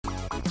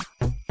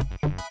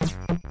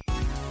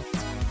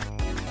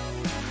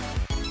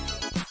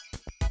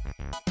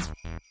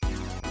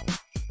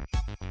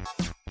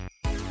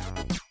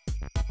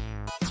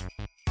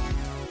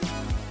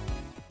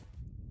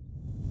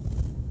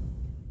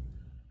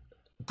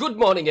Good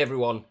morning,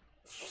 everyone.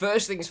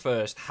 First things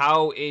first,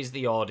 how is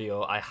the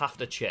audio? I have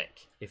to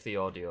check if the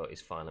audio is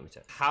fine. Let me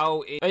check.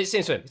 How is... It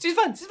seems fine.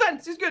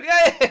 It's good.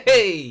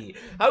 Yay!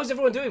 How's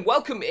everyone doing?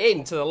 Welcome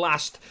in to the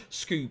last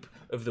scoop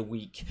of the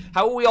week.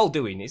 How are we all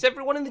doing? Is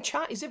everyone in the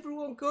chat? Is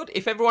everyone good?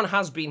 If everyone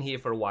has been here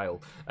for a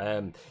while,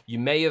 you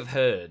may have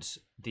heard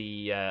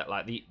the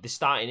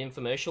starting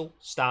infomercial,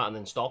 start and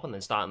then stop, and then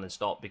start and then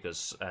stop,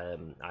 because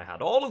I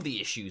had all of the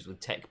issues with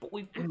tech, but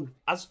we've,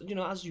 as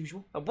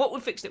usual, but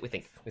we fixed it. We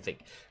think.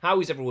 How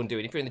is everyone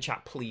doing? If you're in the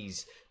chat,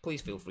 please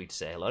feel free to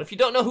say hello. If you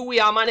don't know who we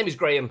are, my name is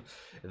Graham.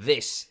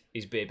 This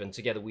is Bib, and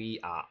together we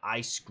are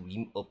Ice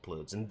Cream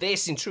Uploads, and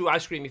this, in true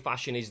ice creamy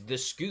fashion, is The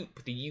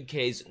Scoop, the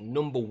UK's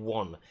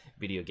 #1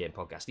 video game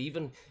podcast,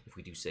 even if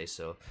we do say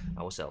so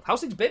ourselves.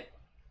 How's things, Bib?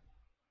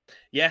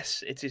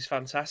 Yes, it is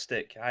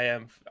fantastic. I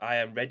am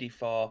ready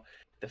for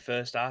the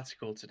first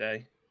article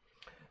today.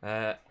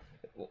 Do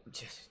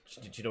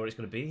you know what it's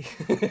going to be?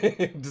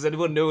 Does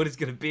anyone know what it's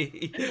going to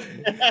be?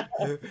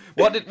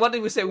 What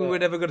did we say we were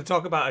never going to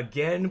talk about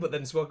again, but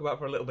then spoke about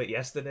for a little bit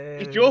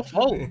yesterday? It's your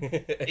fault.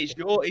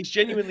 It's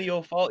genuinely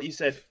your fault. You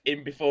said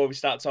before we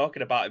start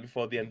talking about it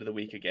before the end of the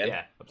week again.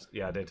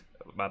 Yeah, I did.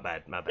 My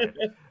bad.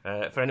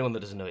 For anyone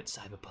that doesn't know, it's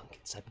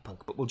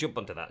Cyberpunk, but we'll jump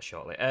onto that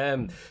shortly.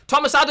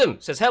 Thomas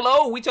Adam says,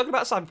 hello, are we talking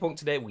about Cyberpunk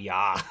today? We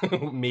are.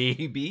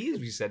 Maybe,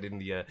 as we said in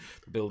the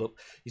build-up.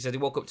 He said he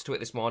woke up to it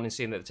this morning,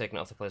 seeing that they're taking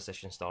it off the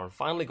PlayStation Store, and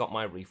finally got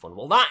my refund.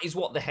 Well, that is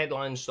what the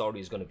headline story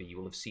is going to be. You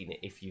will have seen it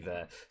if you've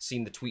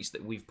seen the tweets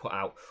that we've put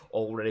out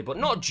already. But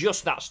not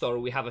just that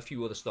story, we have a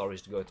few other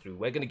stories to go through.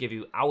 We're going to give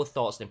you our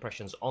thoughts and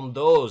impressions on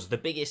those, the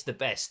biggest, the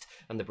best,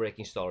 and the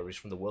breaking stories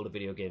from the world of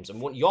video games,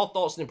 and want your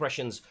thoughts and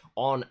impressions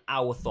on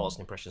our thoughts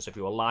and impressions. So if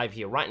you are live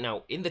here right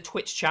now in the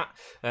Twitch chat,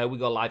 we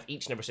go live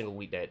each and every single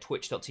weekday at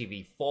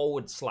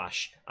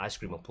twitch.tv/Ice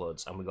Cream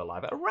Uploads, and we go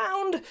live at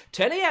around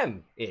 10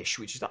 a.m. ish,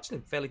 which is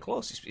actually fairly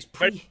close. It's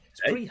pre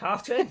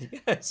half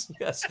 10. Yes.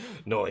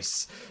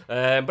 Nice.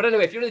 But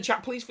anyway, if you're in the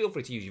chat, please feel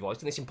free to use your voice,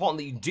 and it's important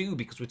that you do,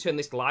 because we turn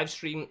this live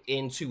stream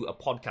into a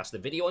podcast, a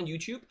video on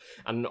YouTube,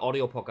 and an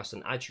audio podcast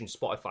on iTunes,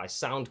 Spotify,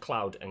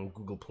 SoundCloud, and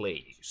Google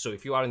Play. So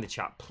if you are in the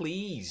chat,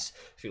 please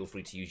feel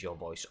free to use your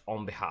voice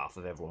on behalf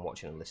of everyone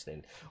watching and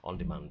listening on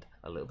demand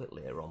a little bit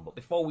later on. But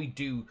before we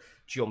do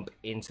jump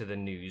into the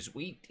news,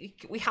 we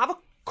have a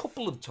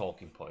couple of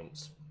talking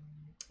points.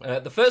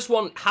 The first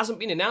one hasn't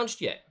been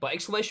announced yet, but !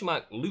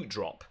 loot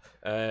drop.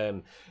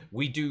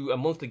 We do a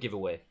monthly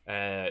giveaway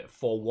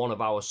for one of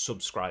our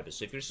subscribers.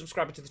 So if you're a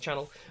subscriber to the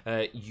channel,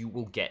 you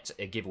will get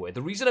a giveaway.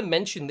 The reason I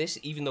mention this,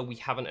 even though we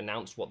haven't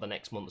announced what the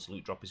next month's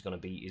loot drop is going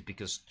to be, is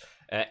because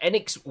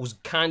Enix was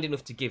kind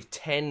enough to give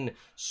 10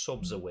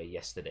 subs away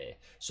yesterday.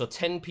 So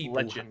 10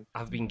 people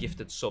have been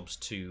gifted subs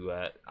to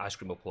Ice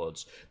Cream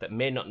Uploads that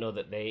may not know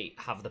that they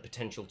have the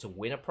potential to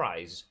win a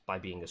prize by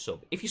being a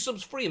sub. If your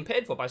sub's free and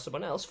paid for by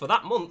someone else, for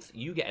that month,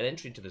 you get an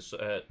entry to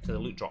the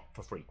loot drop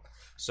for free.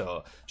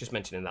 So just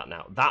mentioning that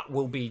now. That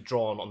will be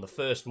drawn on the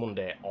first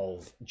Monday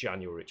of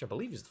January, which I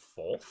believe is the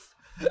 4th.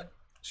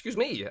 Excuse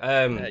me. Yes,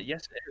 it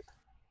is.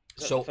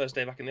 Is that the first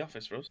day back in the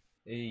office for us?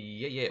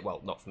 Yeah.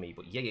 Well, not for me,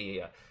 but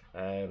yeah.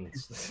 Hey,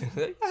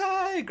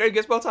 Greg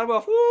gets more time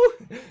off. Woo!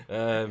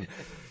 I'm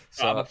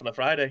off on a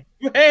Friday.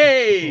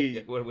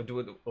 Hey! We're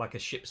doing like a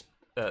ship's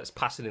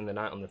passing in the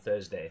night on the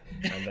Thursday,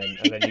 and then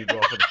you go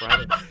off on the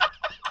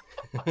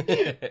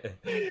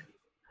Friday.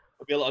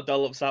 There'll be a lot of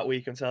dollops that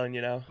week, I'm telling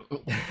you now.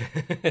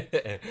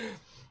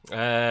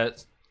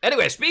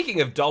 Anyway,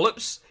 speaking of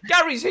dollops,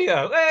 Gary's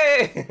here.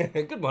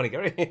 Hey! Good morning,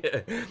 Gary.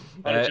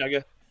 Morning,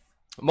 Jagger.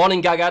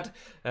 Morning, Gagad.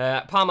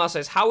 Palma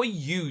says, how are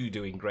you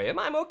doing, Graham?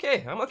 I'm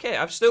okay.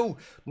 I'm still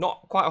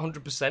not quite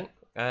 100%,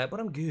 but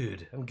I'm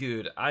good.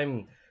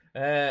 I've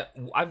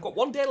got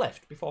one day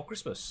left before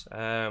Christmas,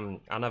 and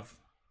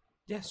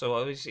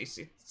so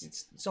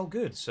it's all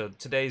good. So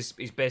today's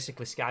is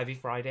basically Skyvy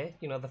Friday,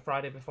 the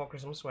Friday before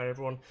Christmas, where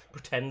everyone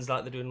pretends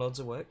like they're doing loads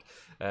of work.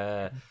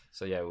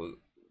 So yeah, we'll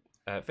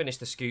finish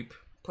the scoop,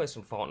 play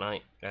some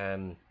Fortnite,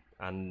 and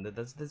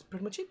that's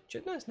pretty much it.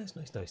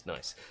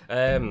 Nice.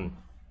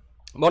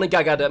 Morning,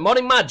 Gagada.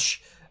 Morning,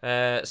 Madge.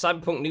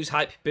 Cyberpunk news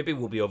hype. Bibby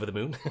will be over the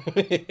moon.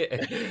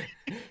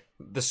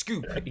 The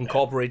scoop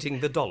incorporating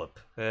the dollop.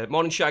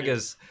 Morning,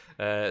 Shaggers.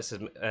 Says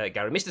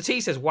Gary. Mr. T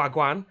says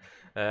Wagwan.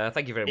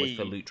 Thank you very much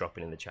for loot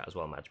dropping in the chat as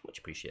well, Madge. Much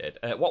appreciated.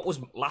 What was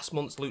last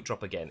month's loot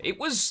drop again? It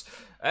was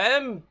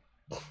a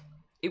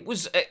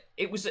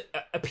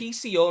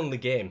PC only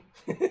game.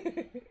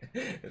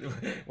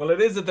 Well,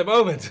 it is at the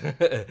moment.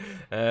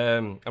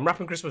 I'm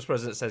wrapping Christmas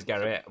presents, says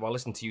Gary, while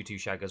listening to you two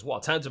Shaggers.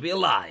 What a time to be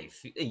alive.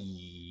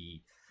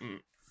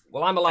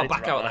 Well, I'm allowed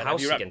back out of the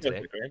house again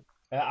today.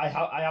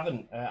 I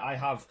haven't. I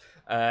have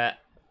a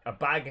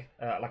bag,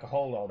 like a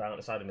hole all down at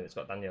the side of me that's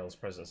got Danielle's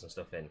presents and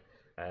stuff in.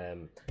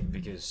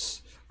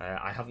 Because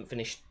I haven't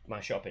finished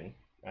my shopping.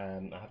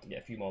 I have to get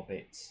a few more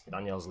bits.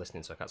 Danielle's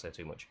listening, so I can't say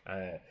too much.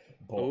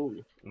 But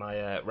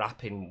my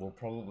wrapping will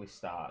probably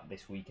start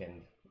this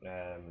weekend.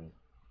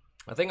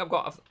 I think I've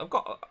got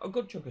a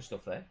good chunk of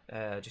stuff there.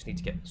 Just need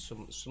to get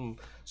some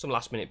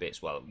last minute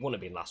bits. Well, it wouldn't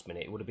have been last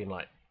minute. It would have been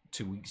like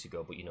 2 weeks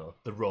ago, but you know,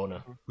 the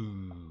Rona.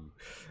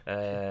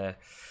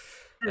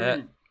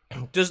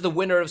 Does the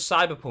winner of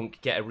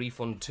Cyberpunk get a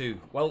refund too?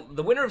 Well,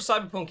 the winner of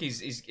Cyberpunk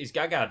is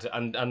Gagad,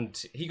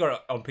 and he got it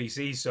on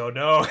PC, so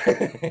no.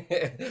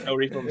 No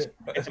refunds.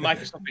 It's a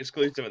Microsoft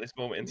exclusive at this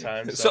moment in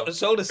time, so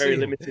Sold as very Seen.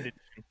 limited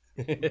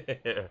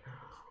edition.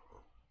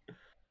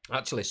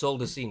 Actually,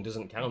 Sold as Seen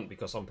doesn't count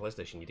because on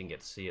PlayStation you didn't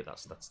get to see it.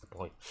 That's the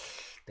point.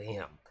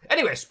 Damn.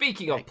 Anyway,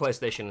 speaking of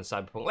PlayStation and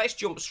Cyberpunk, let's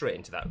jump straight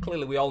into that.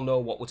 Clearly, we all know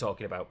what we're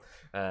talking about,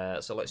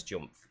 so let's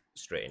jump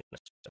straight in.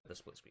 Let's jump the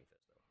split screen first.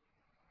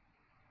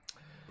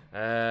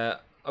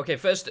 Okay,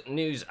 first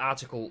news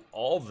article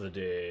of the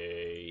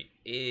day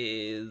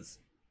is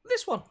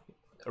this one.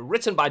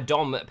 Written by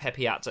Dom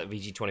Pepiat at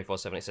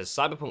VG247, it says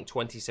Cyberpunk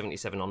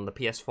 2077 on the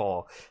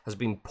PS4 has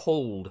been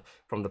pulled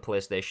from the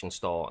PlayStation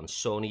Store and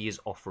Sony is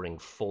offering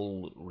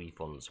full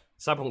refunds.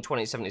 Cyberpunk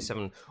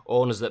 2077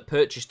 owners that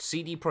purchased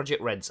CD Projekt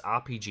Red's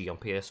RPG on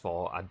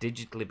PS4 are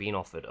digitally being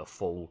offered a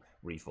full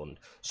refund.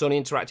 Sony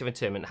Interactive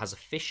Entertainment has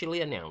officially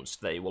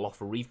announced that it will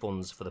offer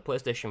refunds for the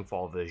PlayStation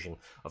 4 version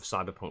of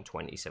Cyberpunk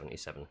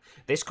 2077.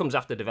 This comes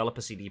after developer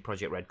CD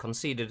Projekt Red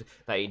conceded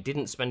that it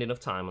didn't spend enough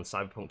time on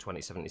Cyberpunk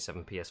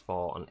 2077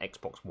 PS4 and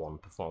Xbox One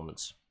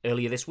performance.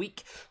 Earlier this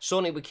week,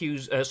 Sony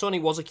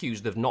was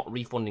accused of not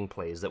refunding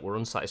players that were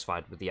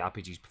unsatisfied with the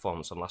RPG's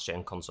performance on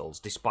last-gen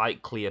consoles,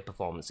 despite clear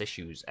performance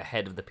issues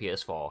ahead of the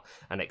PS4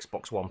 and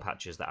Xbox One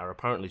patches that are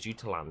apparently due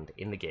to land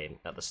in the game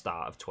at the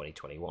start of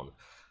 2021.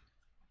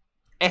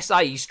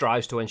 SIE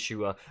strives to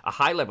ensure a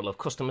high level of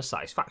customer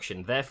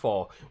satisfaction.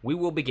 Therefore, we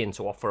will begin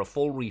to offer a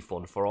full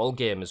refund for all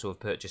gamers who have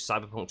purchased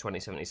Cyberpunk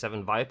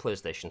 2077 via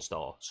PlayStation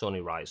Store,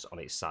 Sony writes on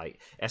its site.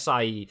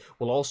 SIE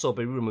will also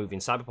be removing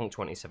Cyberpunk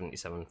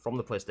 2077 from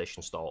the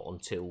PlayStation Store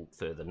until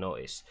further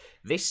notice.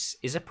 This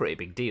is a pretty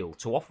big deal.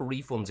 To offer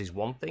refunds is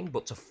one thing,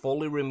 but to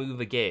fully remove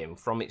a game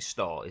from its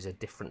store is a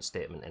different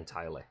statement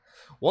entirely.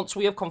 Once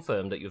we have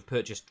confirmed that you have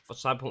purchased for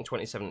Cyberpunk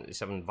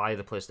 2077 via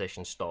the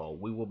PlayStation Store,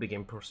 we will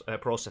begin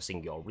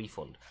processing your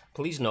refund.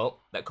 Please note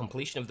that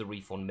completion of the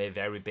refund may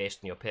vary based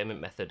on your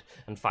payment method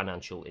and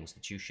financial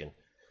institution.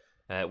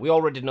 We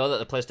already know that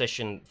the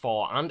PlayStation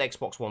 4 and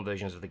Xbox One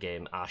versions of the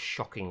game are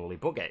shockingly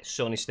buggy.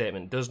 Sony's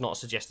statement does not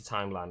suggest a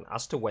timeline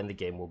as to when the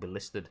game will be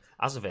listed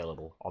as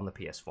available on the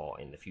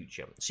PS4 in the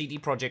future. CD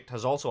Projekt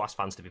has also asked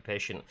fans to be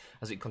patient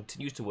as it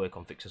continues to work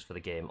on fixes for the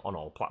game on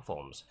all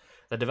platforms.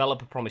 The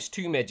developer promised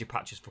 2 major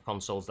patches for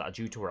consoles that are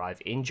due to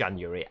arrive in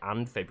January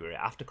and February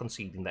after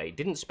conceding that it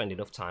didn't spend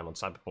enough time on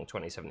Cyberpunk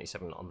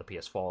 2077 on the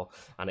PS4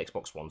 and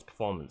Xbox One's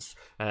performance.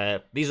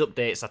 These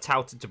updates are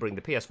touted to bring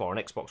the PS4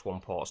 and Xbox One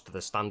ports to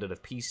the standard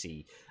of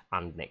PC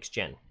and next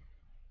gen.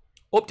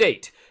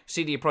 Update!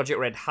 CD Projekt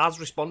Red has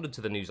responded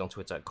to the news on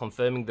Twitter,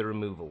 confirming the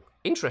removal.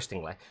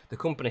 Interestingly, the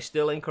company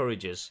still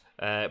encourages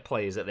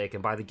players that they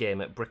can buy the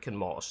game at brick and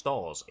mortar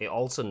stores. It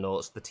also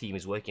notes the team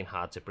is working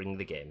hard to bring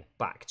the game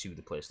back to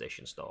the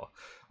PlayStation Store.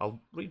 I'll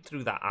read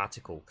through that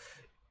article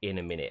in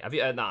a minute. Have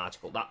you heard that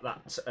article? That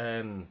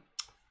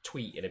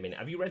tweet in a minute.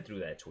 Have you read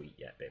through their tweet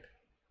yet, babe?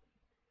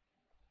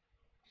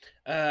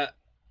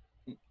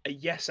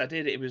 Yes, I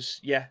did. It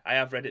was, I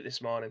have read it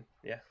this morning.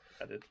 Yeah,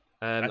 I did.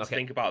 I had to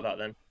think about that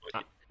then.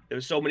 There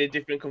were so many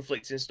different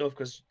conflicting stuff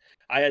because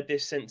I had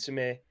this sent to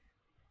me,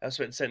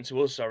 sent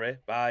to us,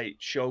 by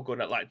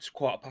Shogun at like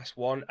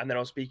 1:15, and then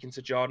I was speaking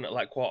to Jordan at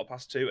like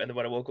 2:15, and then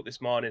when I woke up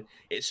this morning,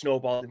 it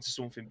snowballed into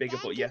something bigger.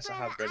 But yes, I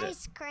have read it.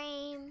 Ice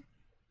cream.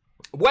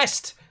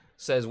 West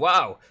says,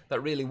 wow, that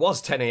really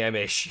was 10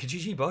 a.m.-ish.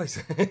 GG, boys.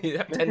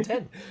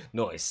 10:10.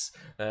 Nice.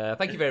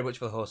 Thank you very much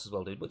for the host as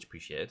well, dude. Much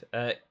appreciated.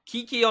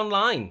 Kiki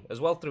Online as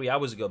well 3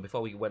 hours ago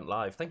before we went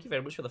live. Thank you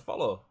very much for the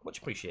follow. Much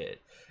appreciated.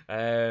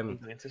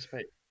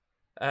 Anticipate.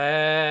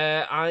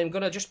 I'm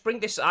going to just bring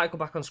this article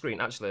back on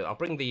screen. Actually, I'll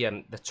bring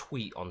the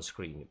tweet on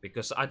screen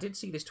because I did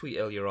see this tweet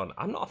earlier on.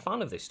 I'm not a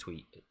fan of this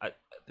tweet.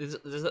 There's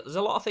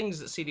a lot of things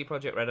that CD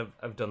Projekt Red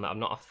have done that I'm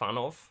not a fan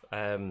of.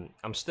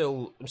 I'm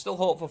still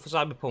hopeful for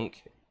Cyberpunk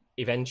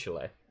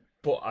eventually,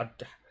 but I'm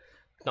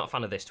not a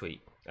fan of this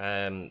tweet.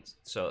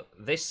 So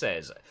this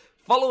says,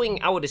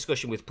 following our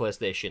discussion with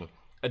PlayStation,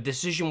 a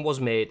decision was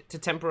made to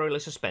temporarily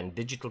suspend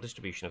digital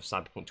distribution of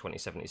Cyberpunk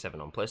 2077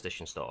 on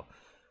PlayStation Store.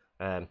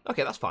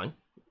 Okay, that's fine.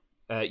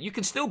 You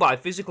can still buy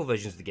physical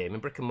versions of the game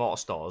in brick and mortar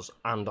stores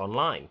and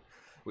online,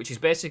 which is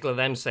basically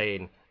them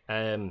saying,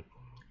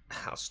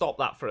 I'll stop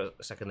that for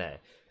a second there.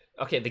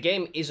 Okay, the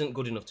game isn't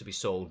good enough to be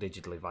sold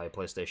digitally via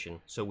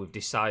PlayStation, so we've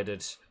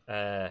decided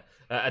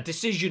a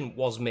decision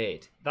was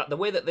made. That the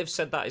way that they've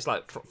said that is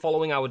like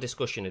following our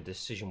discussion, a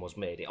decision was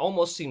made. It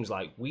almost seems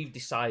like we've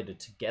decided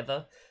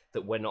together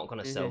that we're not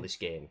going to sell this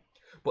game.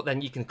 But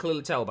then you can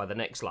clearly tell by the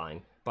next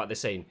line, by they're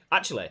saying,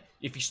 actually,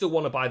 if you still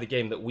want to buy the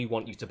game that we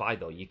want you to buy,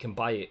 though, you can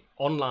buy it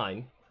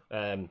online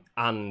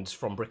and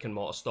from brick and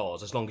mortar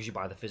stores as long as you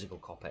buy the physical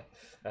copy.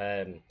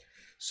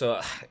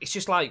 So it's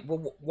just like,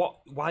 well, what?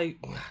 Why?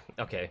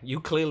 Okay, you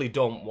clearly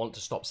don't want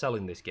to stop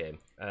selling this game.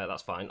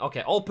 That's fine.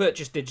 Okay, all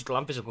purchased digital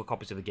and physical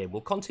copies of the game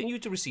will continue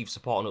to receive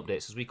support and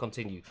updates as we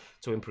continue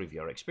to improve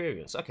your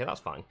experience. Okay,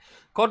 that's fine.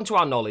 According to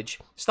our knowledge,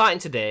 starting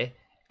today,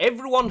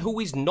 Everyone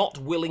who is not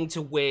willing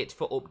to wait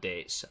for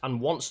updates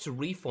and wants to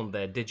refund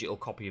their digital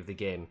copy of the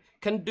game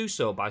can do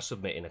so by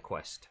submitting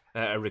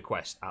a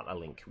request at a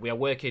link. We are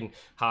working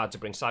hard to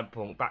bring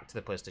Cyberpunk back to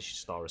the PlayStation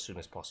Store as soon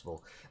as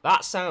possible.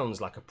 That sounds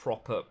like a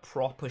proper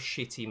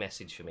shitty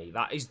message for me.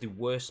 That is the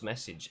worst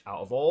message out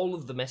of all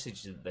of the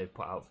messages that they've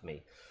put out for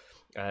me.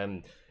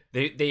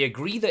 They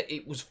agree that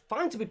it was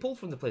fine to be pulled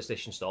from the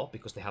PlayStation Store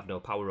because they have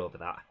no power over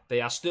that. They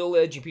are still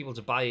urging people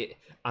to buy it,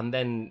 and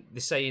then they're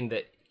saying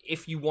that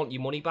if you want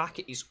your money back,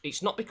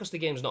 it's not because the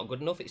game's not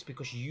good enough, it's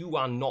because you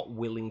are not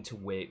willing to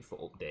wait for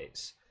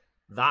updates.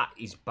 That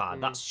is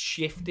bad. That's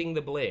shifting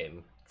the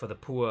blame for the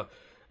poor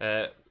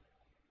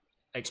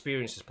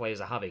experiences players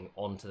are having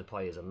onto the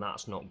players, and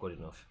that's not good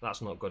enough.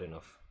 That's not good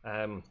enough.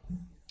 I'm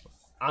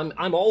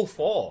all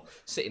for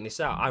sitting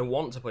this out. I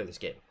want to play this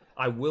game.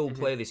 I will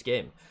play this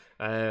game.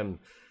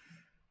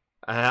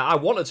 I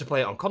wanted to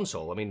play it on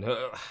console. I mean,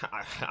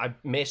 I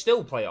may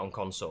still play it on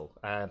console.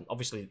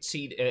 Obviously,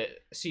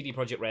 CD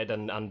Projekt Red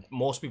and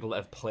most people that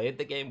have played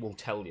the game will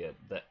tell you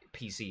that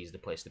PC is the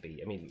place to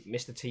be. I mean,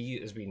 Mr. T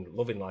has been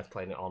loving life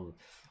playing it on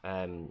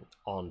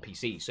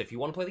PC. So if you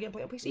want to play the game,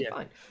 play it on PC,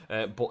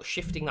 fine. But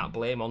shifting that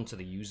blame onto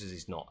the users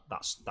is not.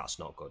 That's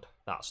not good.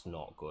 That's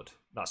not good.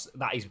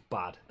 That is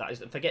bad. That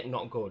is, forget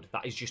not good.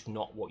 That is just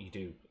not what you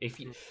do. If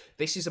you,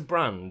 this is a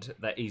brand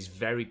that is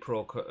very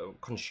pro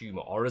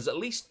consumer, or has at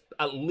least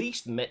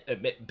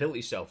built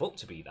itself up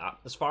to be that.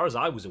 As far as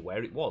I was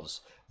aware, it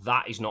was.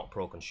 That is not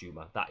pro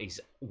consumer. That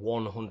is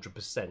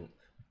 100%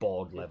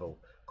 board level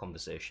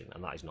conversation,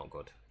 and that is not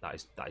good. That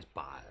is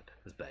bad.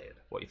 That's bad.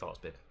 What are your thoughts,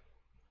 babe?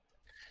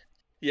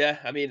 Yeah,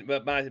 I mean,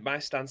 but my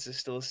stance is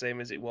still the same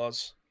as it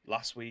was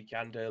last week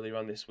and earlier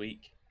on this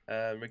week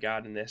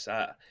regarding this.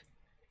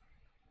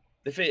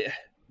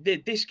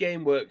 This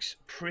game works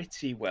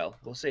pretty well.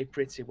 We'll say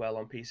pretty well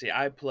on PC.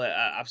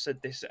 I've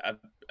said this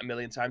a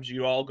million times.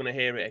 You're all going to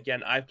hear it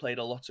again. I've played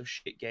a lot of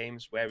shit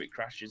games where it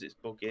crashes, it's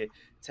buggy,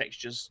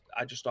 textures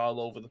are just all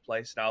over the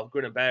place. And I'm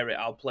going to bear it.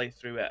 I'll play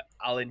through it.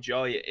 I'll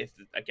enjoy it if,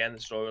 again, the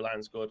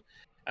storyline's good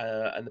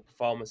and the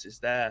performance is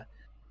there.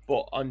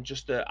 But on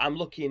just I'm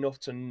lucky enough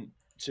to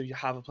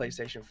have a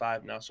PlayStation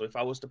 5 now. So if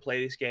I was to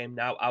play this game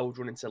now, I would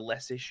run into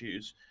less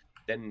issues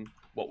than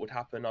what would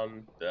happen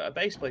on a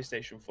base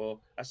PlayStation 4.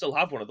 I still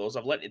have one of those.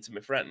 I've lent it to my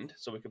friend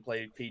so we can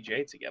play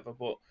PGA together,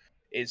 but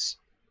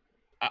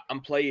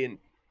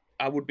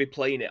I would be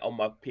playing it on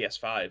my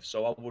PS5,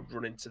 so I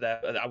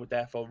would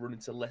therefore run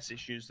into less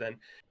issues than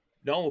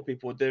normal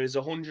people. There is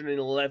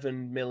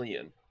 111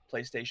 million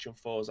PlayStation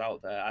 4s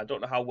out there. I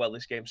don't know how well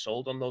this game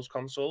sold on those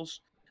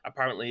consoles.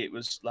 Apparently it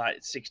was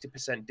like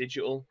 60%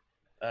 digital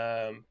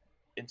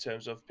in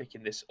terms of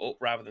picking this up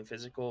rather than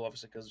physical,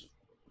 obviously because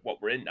what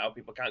we're in now,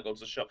 people can't go to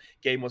the shop.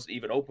 Game wasn't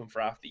even open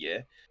for half the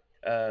year,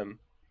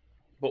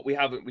 but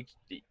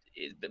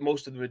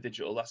most of them are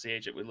digital. That's the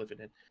age that we're living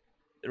in.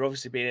 They're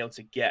obviously being able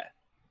to get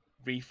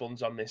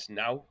refunds on this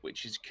now,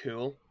 which is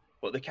cool.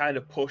 But they kind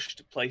of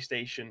pushed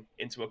PlayStation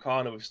into a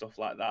corner with stuff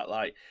like that.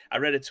 Like, I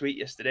read a tweet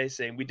yesterday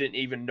saying we didn't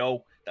even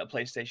know that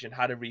PlayStation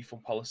had a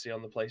refund policy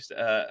on the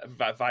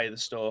via the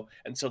store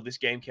until this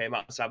game came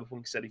out.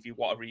 Cyberpunk said if you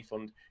want a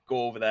refund,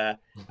 go over there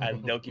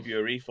and they'll give you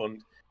a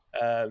refund.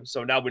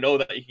 So now we know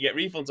that you can get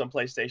refunds on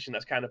PlayStation.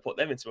 That's kind of put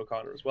them into a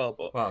corner as well.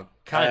 But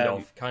kind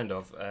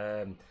of.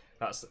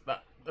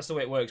 That's the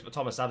way it works. But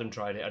Thomas Adam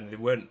tried it, and they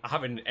weren't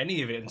having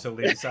any of it until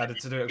they decided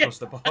to do it across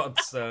the board.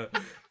 So,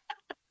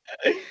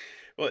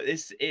 well,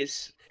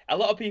 it's a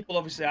lot of people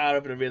obviously are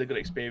having a really good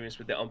experience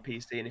with it on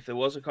PC. And if there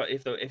was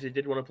if they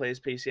did want to play this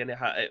PC and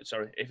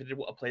if they did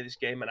want to play this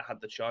game and I had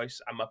the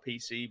choice, and my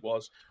PC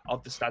was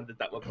of the standard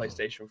that my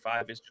PlayStation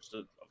 5 is, just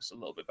obviously a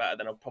little bit better,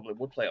 then I probably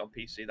would play it on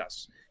PC.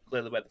 That's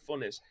clearly where the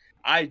fun is.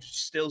 I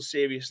still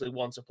seriously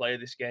want to play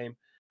this game,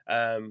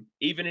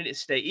 even in its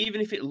state,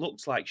 even if it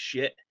looked like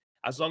shit,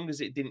 as long as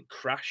it didn't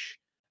crash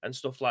and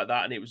stuff like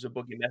that and it was a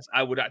buggy mess,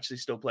 I would actually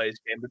still play this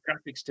game. The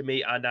graphics to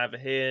me are neither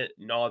here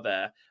nor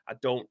there. I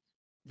don't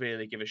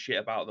really give a shit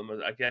about them.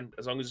 Again,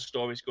 as long as the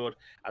story's good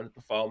and the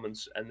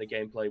performance and the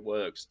gameplay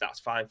works,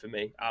 that's fine for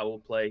me. I will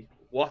play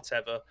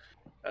whatever,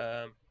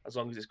 as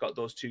long as it's got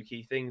those two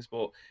key things.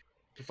 But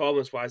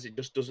performance-wise, it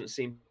just doesn't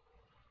seem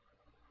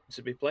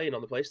to be playing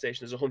on the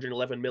PlayStation. There's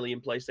 111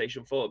 million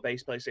PlayStation 4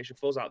 base PlayStation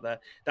 4s out there.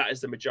 That is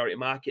the majority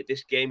market.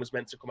 This game was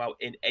meant to come out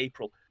in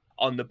April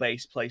on the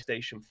base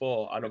PlayStation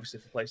 4 and obviously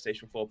for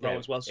PlayStation 4 Pro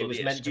as well. So it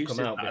was meant to come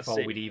out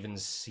before we'd even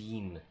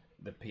seen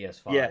the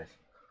PS5. Yeah.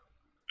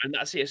 And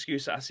that's the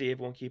excuse that I see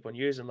everyone keep on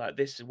using. Like,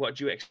 this is what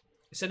do you expect?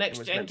 It's an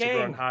next-gen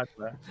game.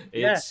 Hardware.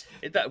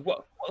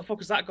 What the fuck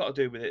has that got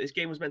to do with it? This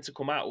game was meant to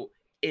come out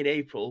in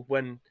April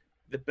when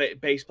the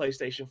base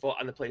PlayStation 4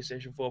 and the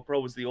PlayStation 4 Pro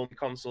was the only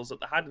consoles that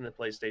they had in the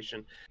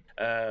PlayStation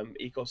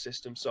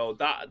ecosystem. So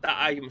that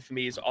argument for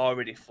me is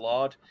already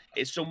flawed.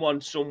 It's someone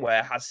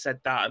somewhere has said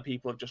that and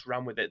people have just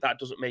ran with it. That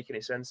doesn't make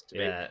any sense to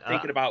me.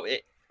 Thinking about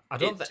it, I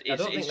don't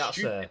think that's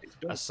a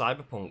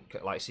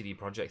Cyberpunk like CD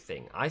Projekt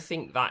thing. I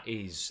think that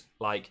is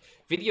like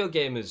video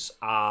gamers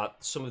are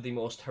some of the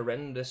most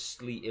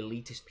horrendously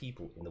elitist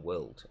people in the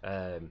world,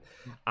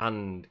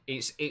 and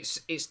it's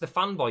the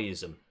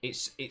fanboyism.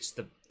 It's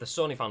the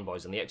Sony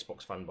fanboys and the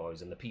Xbox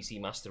fanboys and the PC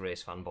Master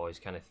Race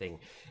fanboys kind of thing.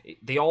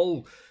 They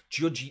all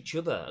judge each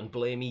other and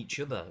blame each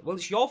other. Well,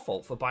 it's your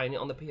fault for buying it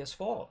on the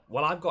PS4.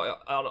 Well, I've got it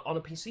on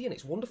a PC and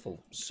it's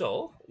wonderful.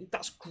 So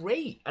that's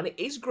great, and it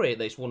is great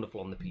that it's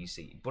wonderful on the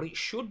PC. But it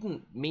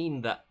shouldn't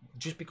mean that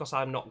just because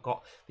I've not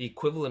got the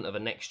equivalent of a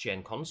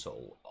next-gen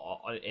console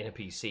in a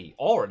PC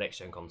or a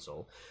next-gen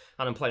console,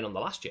 and I'm playing on the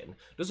last gen,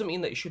 doesn't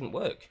mean that it shouldn't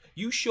work.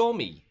 You show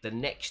me the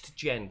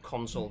next-gen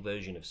console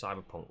version of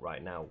Cyberpunk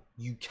right now.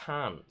 You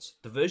can't.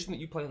 The version that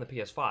you play on the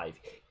PS5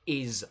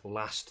 is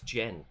last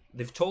gen.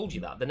 They've told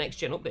you that. The next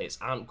gen updates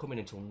aren't coming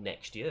until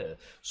next year.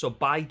 So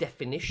by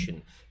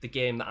definition, the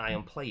game that I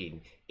am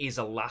playing is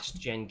a last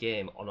gen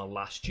game on a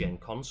last gen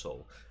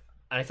console.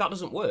 And if that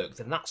doesn't work,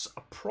 then that's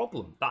a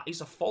problem. That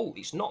is a fault.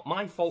 It's not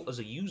my fault as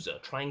a user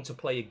trying to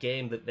play a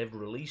game that they've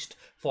released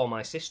for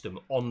my system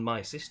on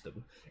my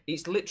system.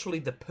 It's literally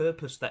the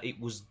purpose that it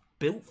was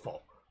built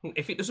for.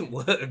 If it doesn't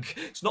work,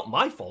 it's not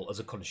my fault as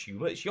a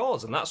consumer. It's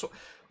yours, and that's what.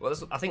 Well,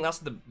 I think that's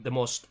the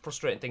most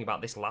frustrating thing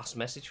about this last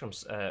message from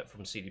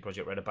CD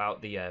Projekt Red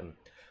about the.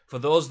 For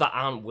those that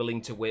aren't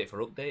willing to wait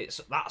for updates,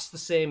 that's the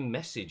same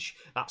message.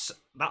 That's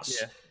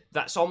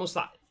almost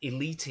that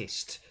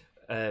elitist.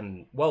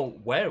 Well,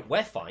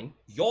 we're fine.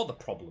 You're the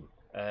problem.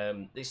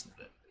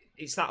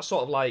 It's that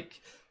sort of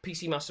like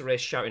PC Master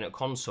Race shouting at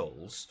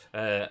consoles.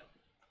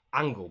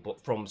 Angle, but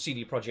from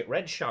CD Projekt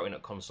Red shouting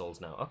at consoles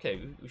now. Okay,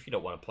 if you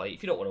don't want to play,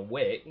 if you don't want to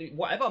wait,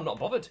 whatever, I'm not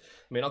bothered.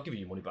 I mean, I'll give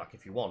you your money back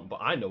if you want, but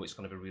I know it's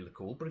going to be really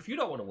cool. But if you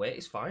don't want to wait,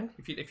 it's fine.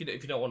 If you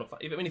don't want to,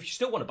 I mean, if you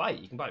still want to buy it,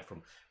 you can buy it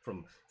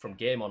from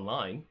Game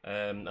Online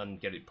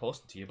and get it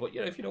posted to you. But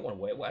if you don't want to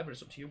wait, whatever,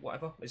 it's up to you.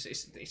 Whatever.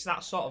 It's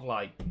that sort of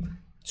like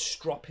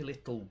stroppy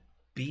little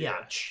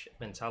biatch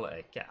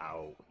mentality. Get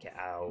out.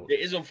 It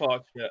is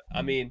unfortunate.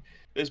 I mean,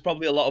 there's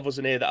probably a lot of us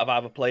in here that have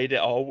either played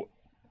it or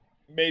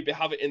maybe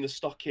have it in the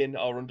stocking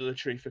or under the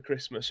tree for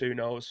Christmas, who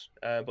knows?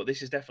 But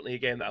this is definitely a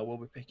game that I will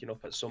be picking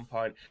up at some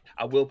point.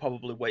 I will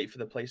probably wait for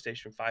the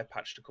PlayStation 5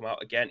 patch to come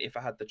out again. If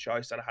I had the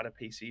choice and I had a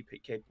PC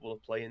capable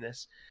of playing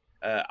this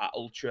at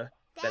Ultra,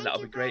 then that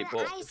would be great.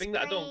 But the thing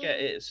that I don't get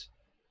is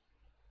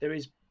there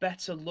is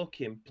better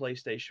looking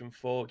PlayStation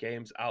 4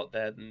 games out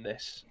there than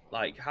this.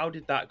 Like, how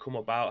did that come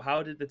about?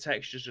 How did the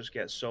textures just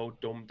get so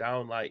dumbed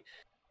down? Like,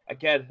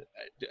 again,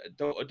 I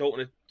don't want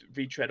to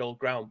retread old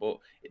ground, but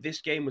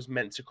this game was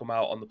meant to come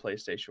out on the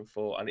PlayStation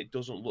 4, and it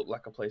doesn't look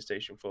like a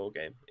PlayStation 4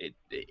 game.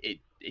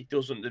 It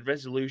doesn't. The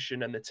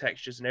resolution and the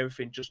textures and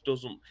everything just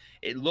doesn't.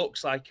 It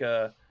looks like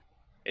a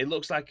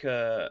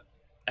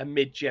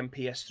mid-gen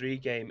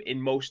PS3 game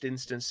in most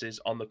instances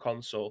on the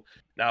console.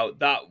 Now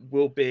that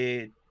will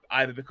be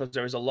either because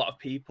there is a lot of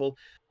people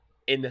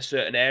in a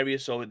certain area,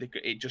 so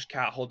it just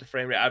can't hold the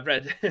frame rate. I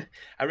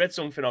read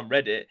something on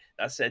Reddit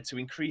that said to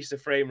increase the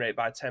frame rate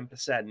by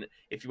 10%,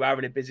 if you are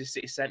in a busy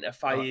city centre,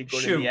 fire your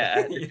gun in the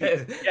air.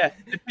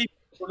 The people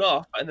run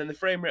off, and then the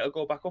frame rate will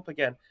go back up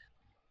again.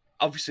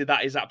 Obviously,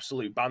 that is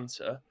absolute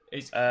banter.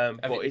 Did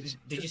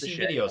you see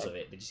videos of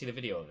it? Did you see the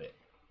video of it?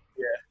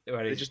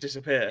 Yeah, they just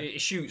disappear.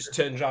 It shoots,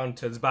 turns around,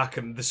 turns back,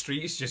 and the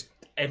street is just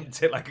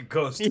empty like a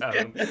ghost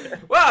town.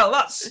 Well,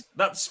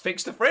 that's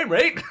fixed the frame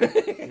rate.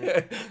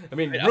 I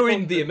mean,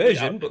 ruined the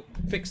immersion, but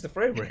fixed the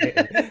frame rate.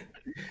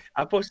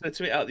 I posted a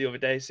tweet out the other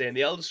day saying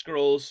the Elder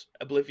Scrolls,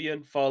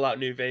 Oblivion, Fallout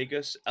New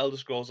Vegas, Elder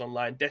Scrolls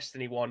Online,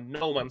 Destiny 1,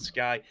 No Man's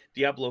Sky,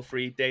 Diablo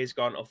 3, Days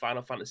Gone, or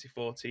Final Fantasy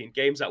 14.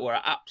 Games that were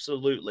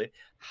absolutely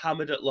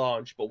hammered at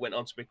launch, but went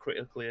on to be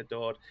critically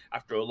adored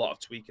after a lot of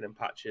tweaking and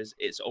patches.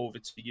 It's over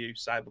to you,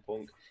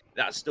 Cyberpunk.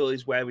 That still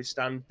is where we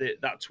stand.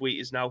 That tweet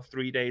is now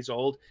 3 days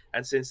old,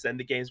 and since then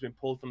the game's been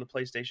pulled from the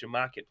PlayStation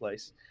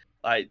Marketplace.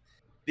 Like,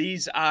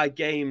 these are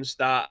games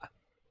that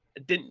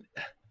didn't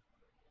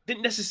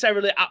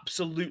necessarily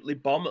absolutely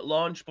bomb at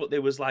launch, but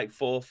there was like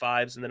 4 or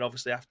 5s, and then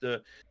obviously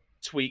after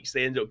tweaks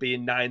they ended up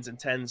being 9s and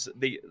 10s.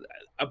 The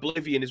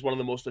Oblivion is one of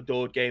the most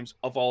adored games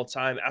of all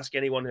time. Ask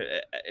anyone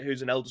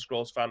who's an Elder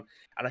Scrolls fan,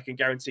 and I can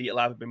guarantee it'll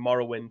either be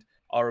Morrowind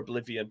or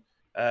Oblivion.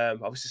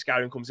 Obviously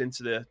Skyrim comes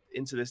into the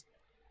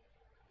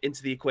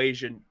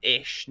equation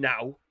ish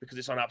now because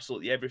it's on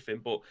absolutely everything,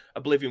 but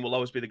Oblivion will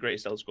always be the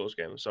greatest Elder Scrolls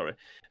game. I'm sorry,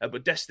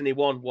 but Destiny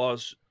 1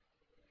 was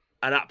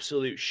an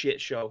absolute shit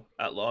show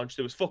at launch.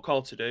 There was fuck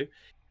all to do.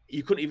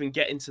 You couldn't even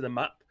get into the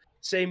map.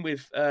 Same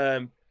with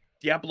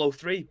Diablo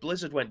 3.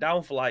 Blizzard went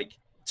down for like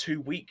 2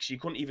 weeks. You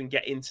couldn't even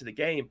get into the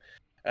game.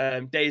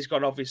 Days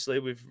Gone, obviously,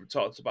 we've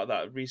talked about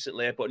that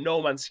recently, but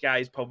No Man's Sky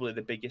is probably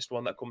the biggest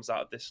one that comes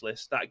out of this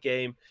list. That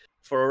game,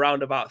 for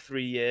around about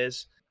 3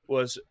 years,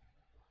 was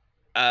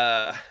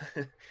I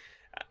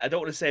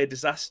don't want to say a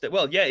disaster.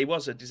 Well, yeah, it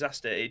was a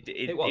disaster.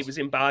 It was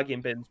in bargain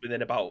bins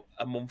within about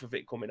a month of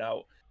it coming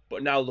out.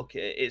 But now look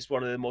at it; it's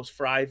one of the most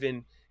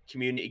thriving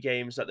community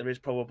games that there is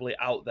probably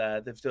out there.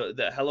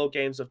 The Hello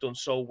Games have done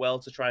so well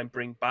to try and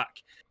bring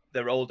back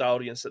their old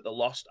audience that they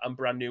lost and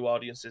brand new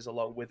audiences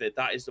along with it.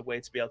 That is the way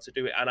to be able to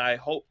do it. And I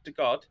hope to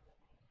God,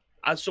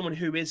 as someone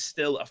who is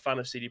still a fan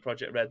of CD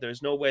Projekt Red, there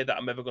is no way that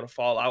I'm ever going to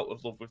fall out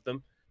of love with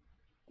them.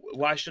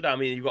 Why should I? I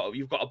mean,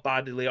 you've got a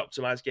badly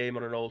optimized game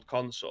on an old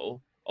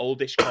console,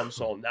 oldish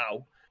console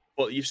now,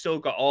 but you've still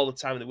got all the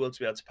time in the world to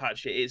be able to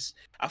patch it.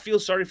 I feel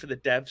sorry for the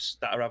devs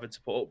that are having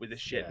to put up with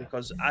this shit,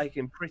 because I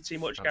can pretty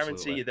much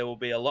guarantee you there will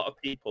be a lot of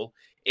people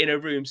in a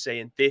room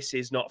saying this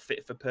is not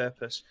fit for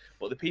purpose.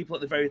 But the people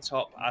at the very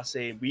top are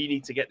saying we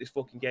need to get this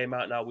fucking game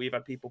out now. We've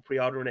had people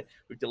pre-ordering it.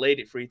 We've delayed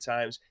it 3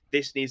 times.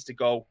 This needs to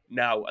go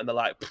now. And they're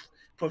like,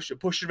 push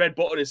the red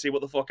button and see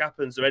what the fuck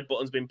happens. The red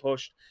button's been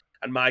pushed,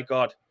 and my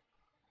God,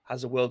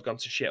 has the world gone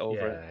to shit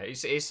over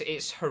it?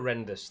 It's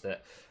horrendous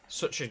that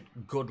such a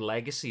good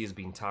legacy has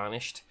been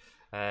tarnished.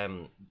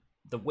 The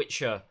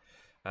Witcher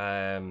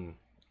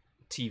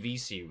TV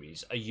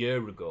series a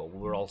year ago, we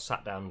were all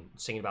sat down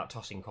singing about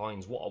tossing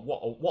coins.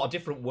 What a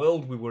different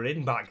world we were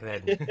in back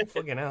then.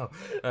 Fucking hell.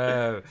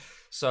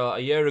 So a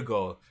year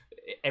ago,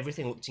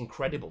 everything looked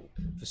incredible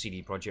for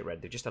CD Projekt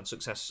Red. They just had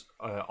success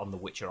on The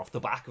Witcher, off the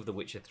back of The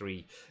Witcher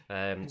 3.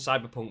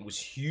 Cyberpunk was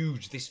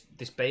huge,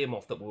 this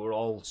behemoth that we were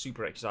all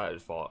super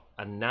excited for.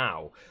 And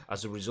now,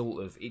 as a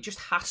result of it,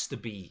 has to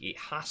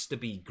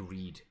be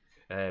greed.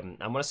 And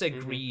when I say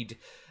greed,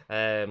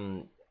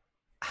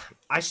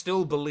 I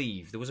still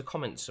believe there was a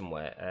comment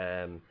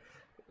somewhere.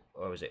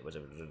 Where was it?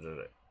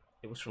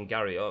 It was from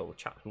Gary. Oh,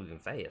 chat's moving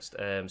fast.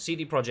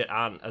 CD Projekt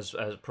aren't as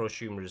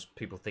prosumer as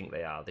people think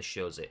they are. This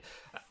shows it.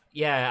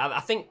 Yeah,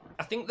 I think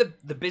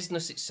the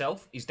business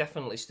itself is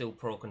definitely still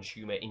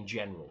pro-consumer in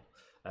general.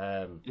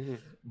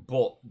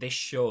 But this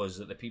shows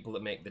that the people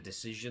that make the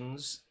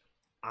decisions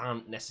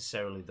aren't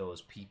necessarily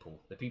those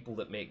people. The people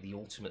that make the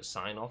ultimate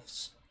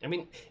sign-offs. I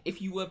mean, if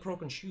you were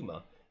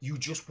pro-consumer, you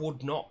just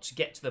would not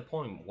get to the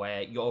point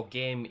where your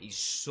game is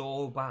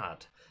so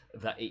bad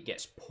that it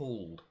gets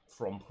pulled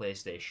from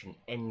PlayStation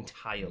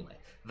entirely.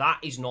 That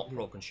is not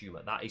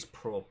pro-consumer. That is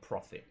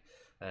pro-profit.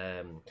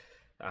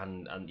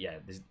 And yeah,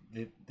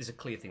 there's a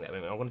clear thing there. I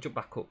mean, I want to jump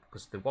back up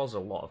because there was a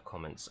lot of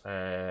comments.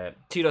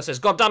 Tito says,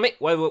 "God damn it,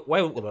 where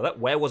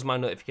was my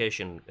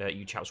notification?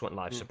 You chaps went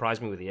live.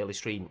 Surprised me with the early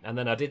stream." And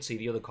then I did see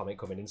the other comment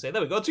come in and say,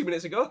 "There we go, 2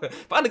 minutes ago.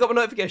 Finally got my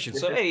notification."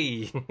 So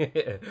hey,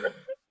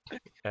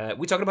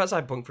 we talking about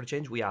Cyberpunk for a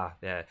change? We are,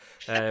 yeah.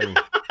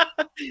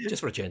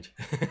 Just for a change.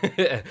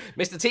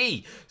 Mr.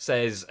 T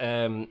says,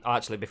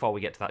 actually, before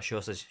we get to that show,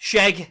 says,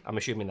 Sheg. I'm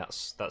assuming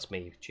that's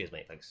me. Cheers,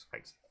 mate. Thanks.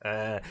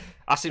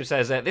 Asim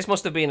says, this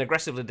must have been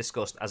aggressively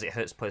discussed as it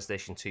hurts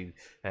PlayStation 2.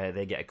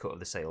 They get a cut of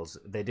the sales.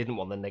 They didn't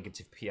want the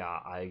negative PR,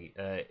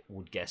 I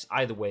would guess.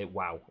 Either way,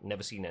 wow.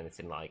 Never seen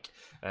anything like.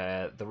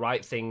 The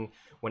right thing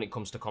when it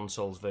comes to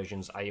consoles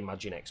versions, I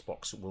imagine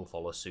Xbox will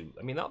follow suit.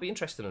 I mean, that'll be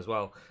interesting as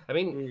well. I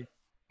mean...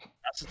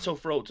 That's a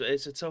tough rope.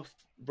 It's a tough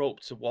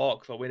rope to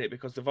walk, though, isn't it?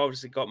 Because they've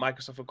obviously got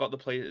Microsoft have got the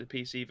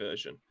PC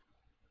version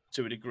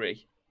to a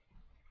degree.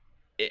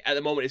 At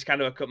the moment, it's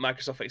kind of a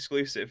Microsoft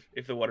exclusive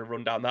if they want to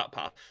run down that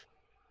path.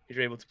 If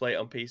you're able to play it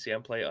on PC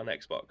and play it on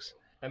Xbox.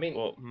 I mean,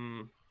 but,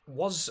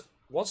 was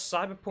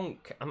Cyberpunk?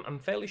 I'm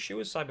fairly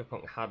sure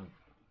Cyberpunk had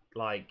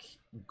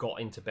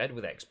got into bed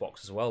with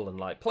Xbox as well,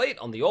 and play it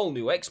on the all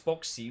new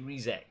Xbox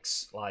Series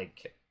X,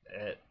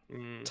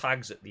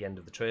 tags at the end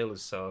of the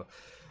trailers. So.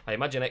 I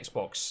imagine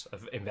Xbox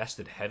have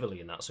invested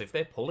heavily in that, so if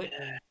they pull it,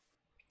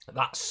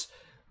 that's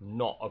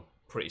not a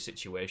pretty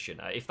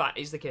situation. If that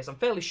is the case, I'm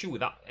fairly sure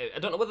with that. I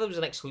don't know whether it was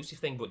an exclusive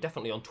thing, but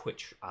definitely on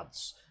Twitch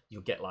ads,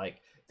 you'll get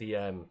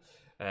the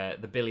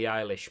Billie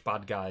Eilish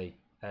bad guy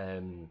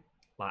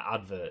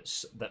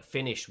adverts that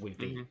finish with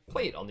the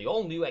play it on the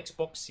all new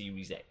Xbox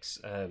Series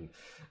X.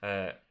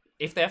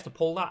 If they have to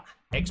pull that,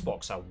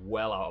 Xbox are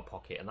well out of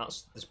pocket, and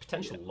there's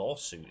potential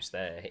lawsuits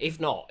there. If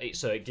not,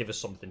 it's give us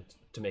something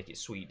to make it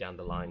sweet down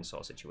the line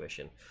sort of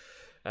situation.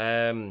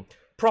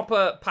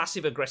 Proper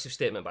passive-aggressive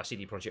statement by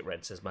CD Projekt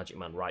Red, says Magic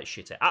Man. Right,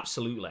 shitty.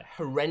 Absolutely.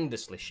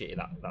 Horrendously shitty,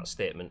 that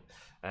statement.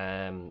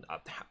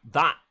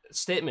 That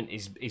statement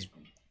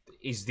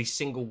is the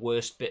single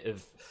worst bit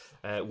of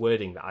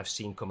wording that I've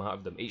seen come out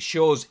of them. It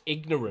shows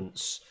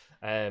ignorance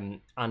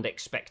and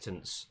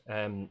expectance.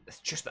 I'm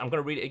going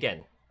to read it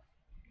again.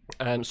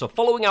 So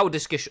following our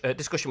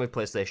discussion with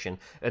PlayStation,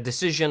 a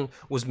decision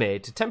was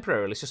made to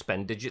temporarily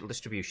suspend digital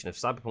distribution of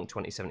Cyberpunk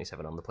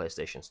 2077 on the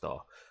PlayStation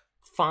Store.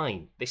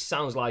 Fine. This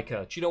sounds like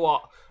do you know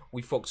what?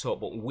 We fucked up,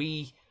 but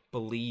we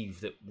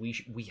believe that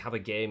we have a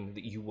game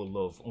that you will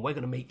love, and we're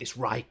going to make this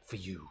right for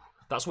you.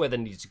 That's where they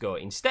need to go.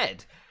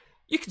 Instead,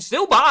 you can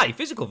still buy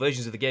physical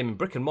versions of the game in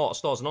brick and mortar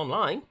stores and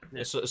online.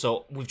 Yeah.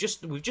 So we've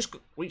just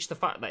reached the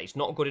fact that it's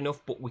not good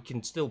enough, but we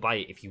can still buy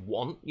it if you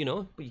want,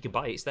 but you can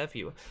buy it, it's there for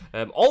you.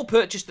 All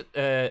purchased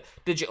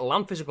digital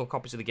and physical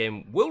copies of the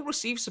game will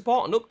receive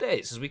support and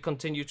updates as we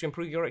continue to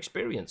improve your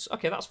experience.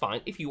 Okay, that's fine.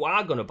 If you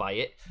are going to buy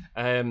it,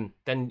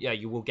 then yeah,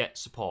 you will get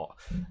support.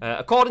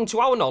 According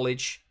to our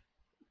knowledge,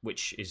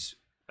 which is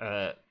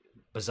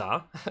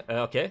Bizarre.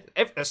 Okay.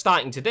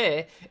 Starting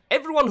today,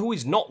 everyone who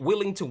is not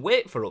willing to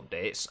wait for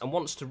updates and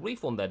wants to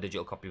refund their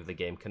digital copy of the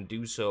game can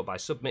do so by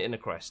submitting a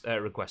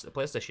request at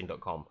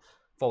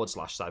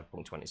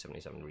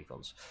PlayStation.com/Cyberpunk2077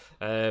 refunds.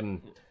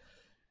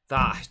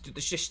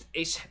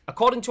 It's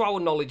according to our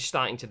knowledge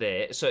starting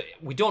today, so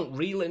we don't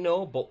really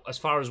know, but as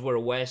far as we're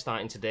aware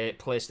starting today,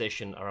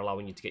 PlayStation are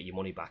allowing you to get your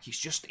money back. It's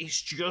just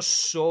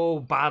so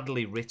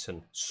badly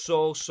written.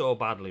 So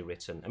badly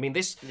written. I mean,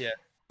 this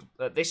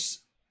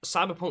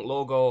Cyberpunk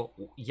logo,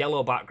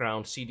 yellow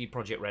background, CD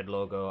Projekt Red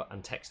logo,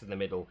 and text in the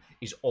middle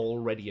is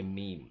already a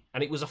meme.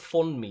 And it was a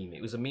fun meme.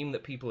 It was a meme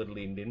that people had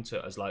leaned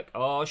into as like,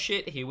 oh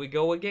shit, here we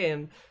go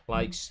again.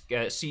 Like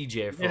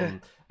CJ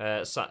from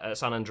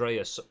San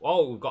Andreas.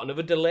 Oh, we've got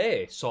another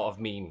delay sort of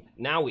meme.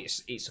 Now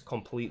it's a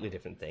completely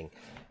different thing.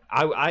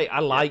 I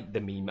like the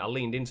meme. I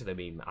leaned into the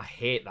meme. I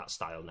hate that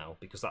style now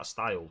because that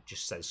style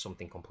just says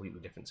something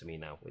completely different to me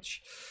now,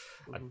 which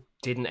I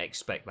didn't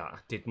expect that. I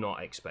did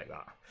not expect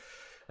that.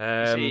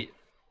 See,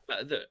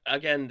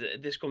 again,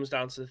 this comes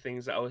down to the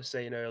things that I was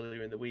saying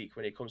earlier in the week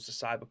when it comes to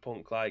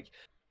Cyberpunk. Like,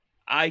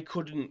 I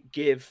couldn't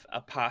give a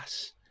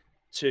pass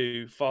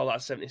to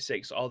Fallout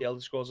 76 or the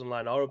Elder Scrolls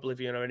Online or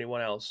Oblivion or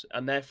anyone else,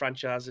 and they're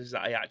franchises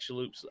that I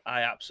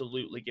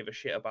absolutely give a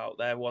shit about.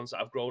 They're ones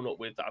that I've grown up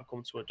with, that I've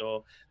come to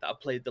adore, that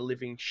I've played the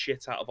living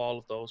shit out of all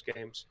of those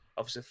games.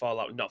 Obviously,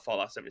 not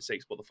Fallout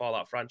 76, but the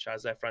Fallout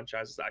franchise, they're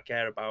franchises that I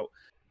care about.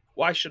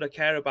 Why should I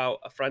care about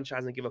a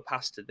franchise and give a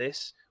pass to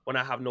this when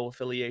I have no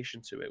affiliation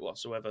to it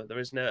whatsoever?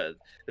 There's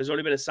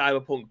only been a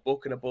Cyberpunk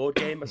book and a board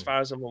game, as far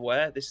as I'm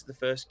aware. This is the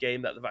first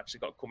game that they've actually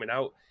got coming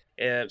out.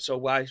 So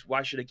why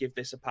should I give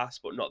this a pass,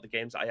 but not the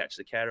games that I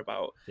actually care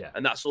about? Yeah.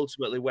 And that's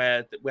ultimately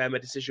where my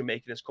decision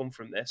making has come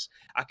from. This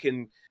I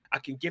can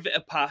give it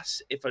a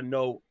pass if I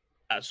know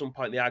at some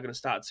point they are going to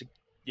start to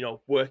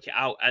work it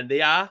out, and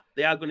they are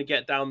going to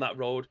get down that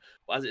road.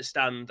 But as it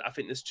stands, I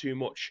think there's too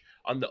much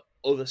on the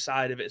other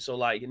side of it. So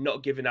like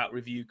not giving out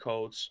review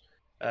codes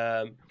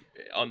on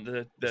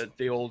the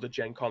older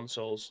gen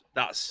consoles,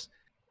 that's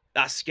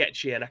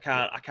sketchy, and I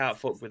can't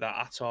fuck with that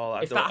at all.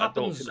 If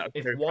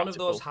one of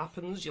those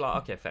happens, you're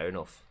like, okay, fair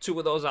enough. Two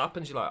of those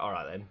happens, you're like, all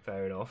right then,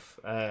 fair enough.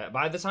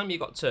 By the time you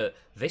got to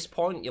this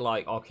point, you're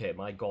like, okay,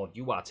 my god,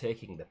 you are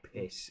taking the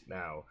piss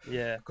now.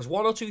 Yeah. Because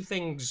one or two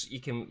things you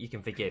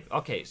can forgive.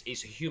 Okay,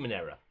 it's a human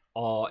error,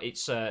 or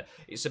it's a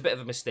bit of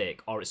a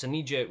mistake, or it's a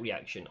knee-jerk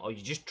reaction, or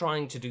you're just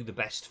trying to do the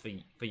best for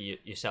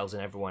yourselves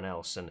and everyone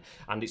else, and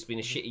it's been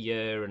a shitty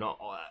year,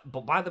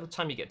 but by the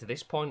time you get to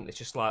this point, it's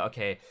just like,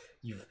 okay,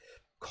 you've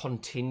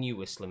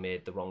continuously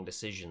made the wrong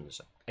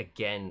decisions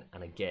again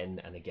and again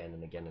and again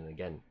and again and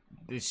again.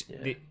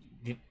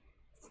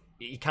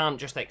 You can't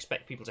just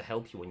expect people to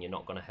help you when you're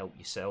not going to help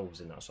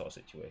yourselves in that sort of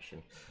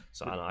situation.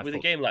 So with a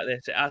game like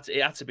this, it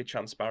had to be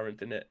transparent,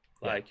 didn't it?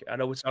 Like, I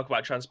know we talk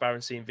about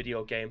transparency in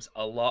video games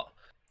a lot,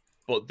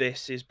 but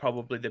this is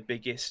probably the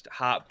biggest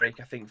heartbreak,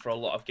 I think, for a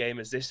lot of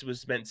gamers. This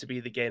was meant to be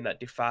the game that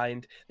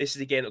defined. This is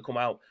the game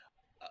that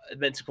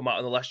meant to come out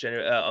on the last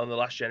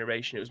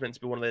generation. It was meant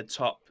to be one of the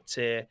top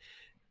tier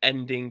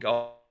ending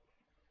of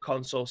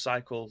console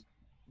cycle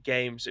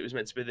games. It was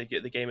meant to be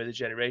the game of the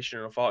generation,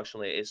 and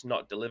unfortunately it's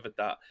not delivered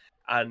that.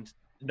 And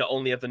not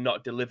only have they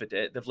not delivered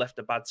it, they've left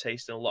a bad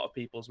taste in a lot of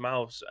people's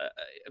mouths,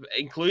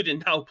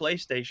 including now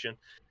PlayStation,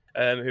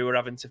 who are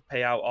having to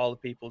pay out all the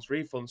people's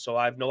refunds. So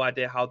I have no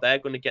idea how they're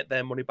going to get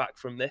their money back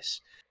from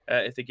this,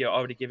 if they're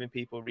already giving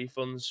people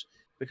refunds,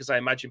 because I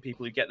imagine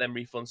people who get them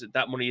refunds,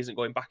 that money isn't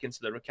going back into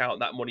their account.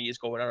 That money is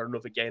going on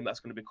another game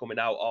that's going to be coming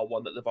out, or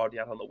one that they've already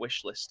had on the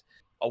wish list,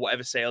 or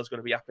whatever sale is going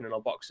to be happening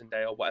on Boxing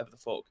Day, or whatever the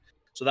fuck.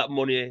 So that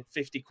money,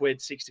 50 quid,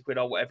 60 quid,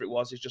 or whatever it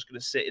was, is just going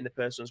to sit in the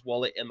person's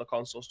wallet in the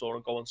console store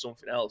and go on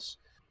something else.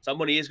 So that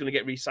money is going to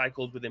get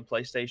recycled within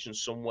PlayStation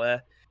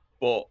somewhere.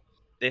 But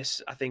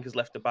this, I think, has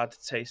left a bad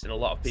taste in a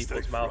lot of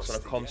people's mouths on a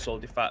console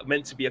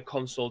meant to be a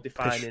console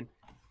defining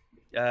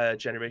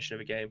generation of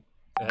a game.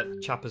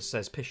 Chappers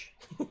says pish.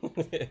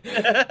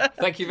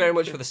 Thank you very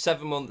much for the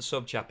 7-month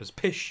sub, Chappers.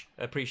 Pish,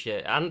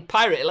 appreciate it. And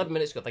Pirate 11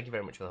 minutes ago, thank you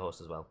very much for the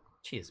host as well.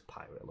 Cheers,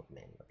 Pirate. I love you,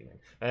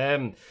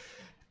 man.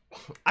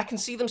 I can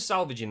see them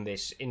salvaging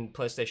this in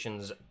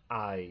PlayStation's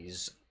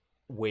eyes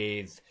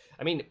with,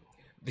 I mean,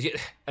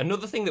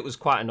 another thing that was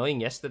quite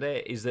annoying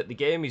yesterday is that the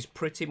game is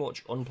pretty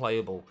much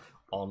unplayable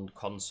on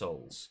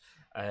consoles.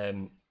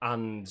 And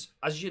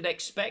as you'd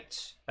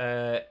expect,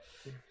 they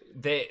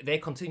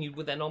continued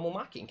with their normal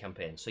marketing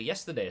campaign. So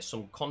yesterday,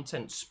 some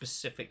content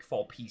specific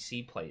for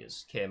PC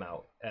players came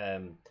out.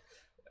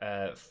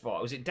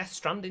 Was it Death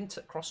Stranding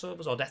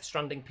crossovers or Death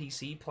Stranding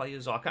PC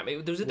players? Or I can't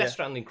remember. There was a Death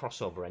Stranding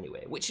crossover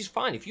anyway, which is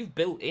fine. If you've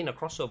built in a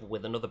crossover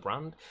with another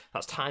brand,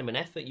 that's time and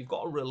effort. You've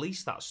got to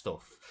release that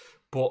stuff.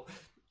 But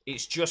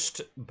it's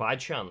just by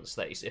chance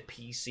that it's a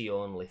PC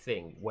only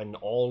thing when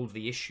all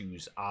the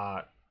issues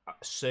are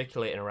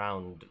circulating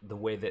around the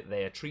way that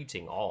they are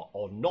treating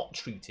or not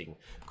treating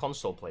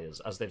console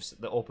players, as they've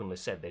openly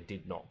said they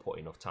did not put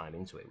enough time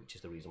into it, which is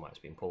the reason why it's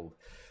been pulled.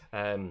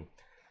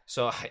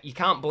 So you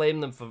can't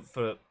blame them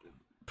for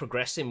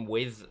progressing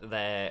with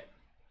their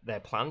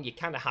plan. You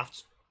kind of have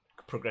to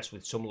progress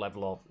with some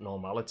level of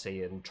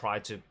normality and try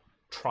to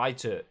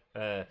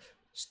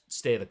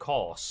stay the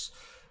course.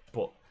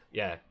 But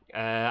yeah,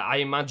 I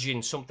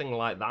imagine something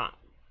like that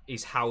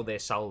is how they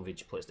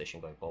salvage PlayStation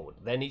going forward.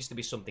 There needs to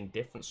be something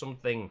different,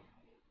 something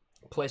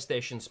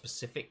PlayStation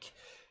specific,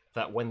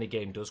 that when the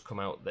game does come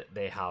out that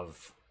they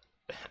have,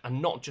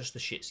 and not just the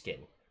shit skin.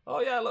 Oh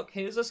yeah, look,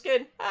 here's a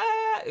skin.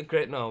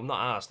 Great. No, I'm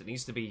not asked. It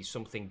needs to be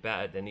something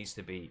better. There needs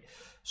to be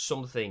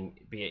something,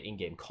 be it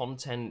in-game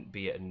content,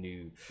 be it a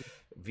new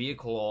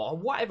vehicle or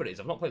whatever it is.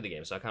 I've not played the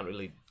game, so I can't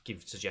really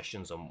give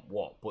suggestions on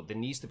what. But there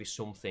needs to be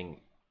something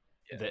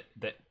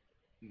that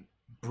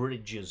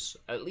bridges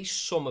at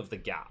least some of the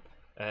gap.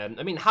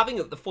 I mean, having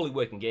the fully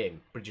working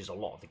game bridges a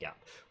lot of the gap,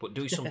 but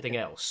doing something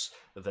else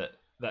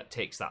that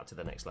takes that to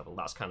the next level.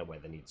 That's kind of where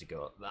they need to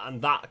go.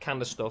 And that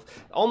kind of stuff,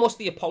 almost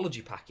the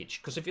apology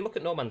package. Because if you look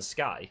at No Man's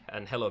Sky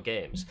and Hello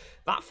Games,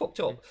 that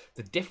fucked up.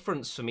 The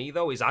difference for me,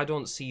 though, is I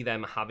don't see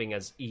them having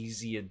as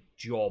easy a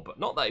job.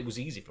 Not that it was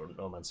easy for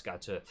No Man's Sky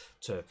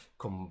to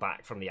come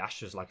back from the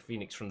ashes like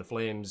Phoenix from the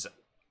flames.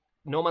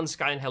 No Man's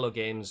Sky and Hello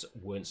Games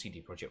weren't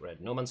CD Projekt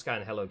Red. No Man's Sky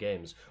and Hello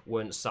Games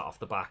weren't sat off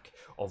the back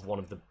of one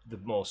of the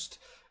most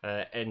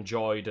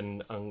enjoyed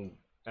and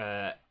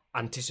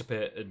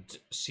anticipated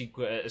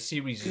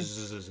series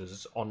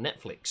on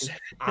Netflix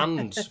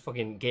and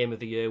fucking Game of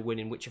the Year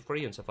winning Witcher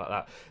 3 and stuff like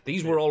that.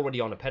 These were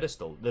already on a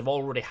pedestal. They've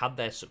already had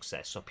their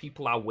success, so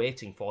people are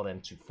waiting for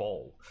them to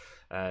fall.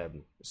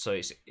 So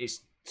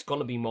it's going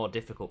to be more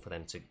difficult for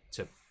them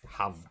to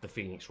have the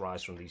Phoenix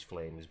rise from these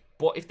flames.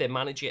 But if they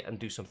manage it and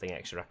do something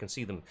extra, I can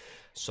see them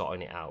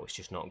sorting it out. It's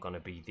just not going to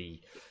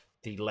be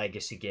the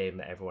legacy game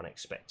that everyone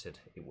expected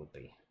it would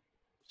be.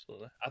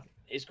 Absolutely.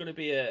 It's going to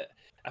be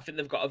I think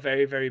they've got a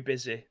very, very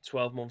busy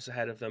 12 months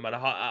ahead of them. And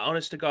I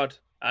honest to God,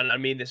 and I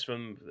mean this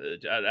from,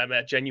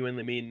 I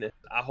genuinely mean this,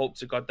 I hope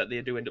to God that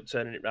they do end up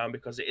turning it around,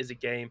 because it is a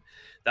game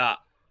that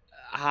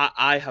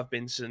I've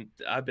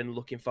been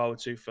looking forward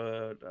to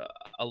for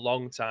a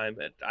long time.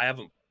 I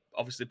haven't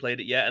obviously played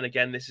it yet. And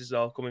again, this is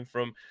all coming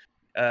from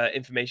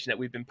information that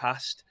we've been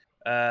passed,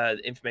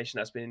 information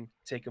that's been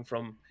taken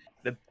from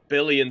the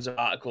billions of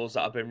articles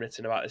that have been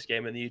written about this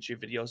game and the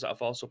YouTube videos that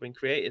have also been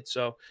created.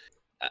 So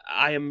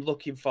I am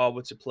looking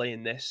forward to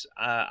playing this.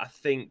 I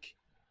think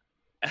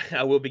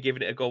I will be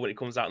giving it a go when it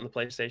comes out on the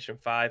PlayStation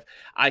 5.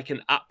 I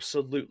can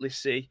absolutely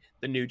see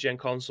the new gen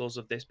consoles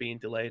of this being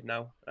delayed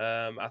now.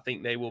 I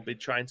think they will be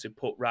trying to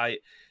put right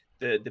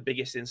the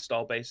biggest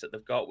install base that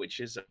they've got, which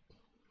is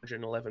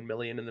 111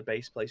 million in the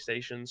base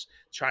PlayStations.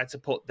 Try to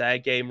put their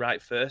game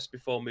right first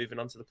before moving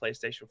on to the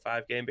PlayStation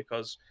 5 game,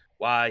 because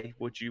why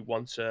would you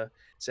want to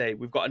say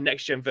we've got a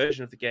next gen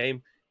version of the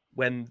game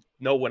when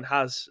no one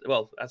has?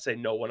 Well, I'd say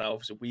no one,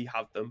 obviously we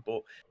have them,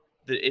 but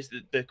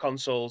the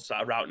consoles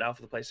that are out now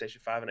for the PlayStation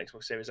 5 and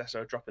Xbox Series S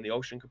are a drop in the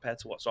ocean compared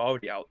to what's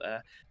already out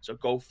there. So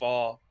go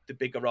for the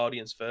bigger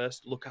audience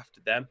first, look after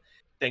them,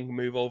 then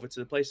move over to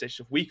the PlayStation.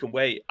 If we can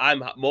wait,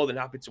 I'm more than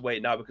happy to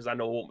wait now, because I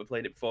know I won't be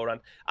playing it beforehand.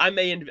 I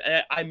may end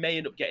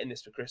up getting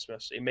this for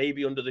Christmas. It may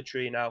be under the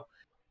tree now.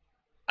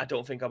 I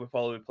don't think I'll be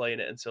probably playing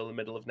it until the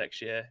middle of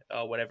next year,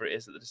 or whenever it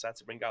is that they decide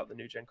to bring out the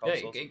new gen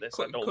consoles. Yeah, it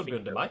could be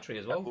under my tree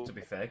as well, to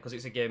be fair, because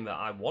it's a game that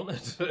I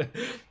wanted.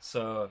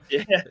 So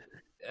yeah,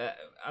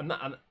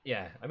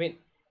 I mean,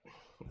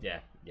 yeah.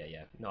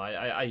 No,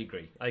 I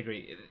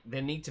agree. They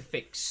need to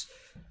fix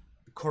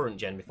the current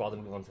gen before they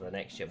move on to the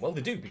next gen. Well,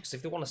 they do, because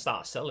if they want to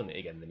start selling it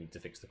again, they need to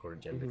fix the current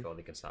gen before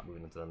they can start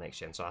moving on to the next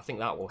gen. So I think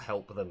that will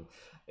help them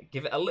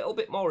give it a little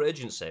bit more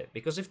urgency,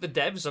 because if the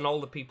devs and all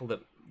the people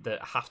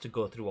that have to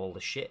go through all the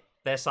shit,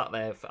 they're sat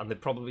there, and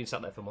they've probably been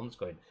sat there for months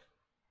going,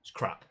 it's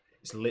crap.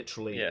 It's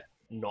literally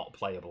not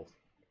playable.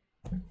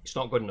 It's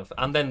not good enough.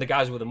 And then the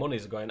guys with the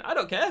monies are going, I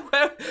don't care.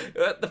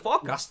 The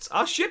forecasts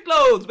are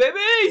shitloads,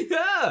 baby.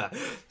 Yeah.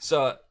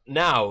 So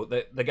now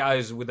the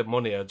guys with the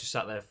money are just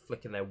sat there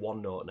flicking their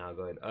OneNote now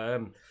going,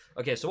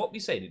 okay, so what we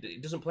saying?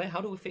 It doesn't play.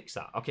 How do we fix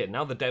that? Okay,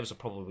 now the devs are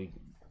probably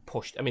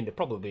pushed. I mean, they've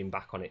probably been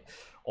back on it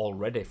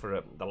already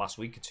for the last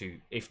week or two.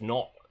 If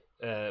not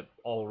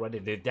already,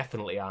 they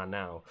definitely are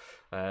now.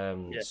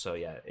 So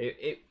yeah,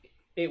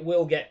 it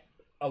will get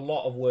a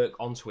lot of work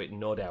onto it,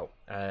 no doubt,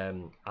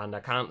 and I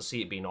can't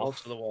see it being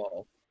off the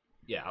wall.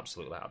 Yeah,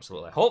 absolutely.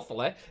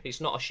 Hopefully,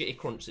 it's not a shitty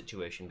crunch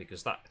situation,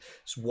 because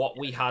that's what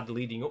we had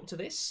leading up to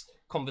this.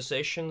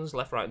 Conversations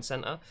left, right, and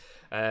centre,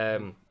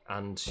 and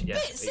yeah,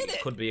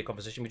 it could be a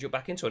conversation we jump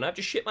back into. And I've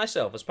just shit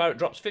myself as Pirate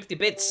drops 50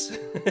 bits.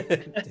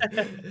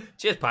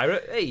 Cheers,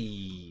 Pirate.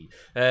 Hey.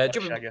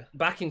 Jumping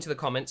back into the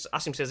comments,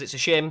 Asim says it's a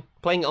shame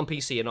playing it on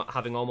PC and not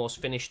having almost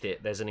finished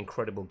it. There's an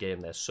incredible game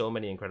there. So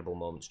many incredible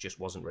moments. Just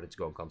wasn't ready to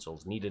go on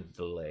consoles. Needed a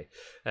delay.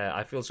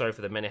 I feel sorry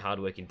for the many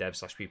hardworking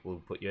devs / people who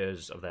put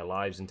years of their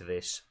lives into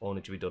this,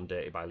 only to be done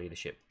dirty by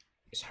leadership.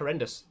 It's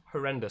horrendous.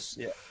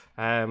 Yeah.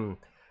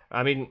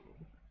 I mean,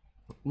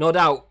 no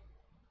doubt,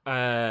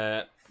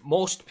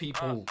 most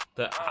people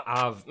that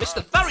have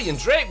Mr.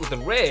 Tharian Drake with the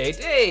raid.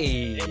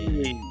 Hey!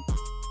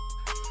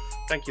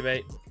 Thank you,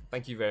 mate.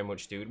 Thank you very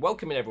much, dude.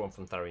 Welcoming everyone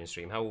from Tharian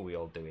Stream. How are we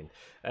all doing?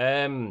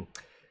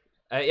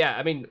 Yeah,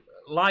 I mean,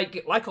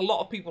 like a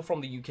lot of people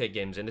from the UK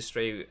games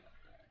industry,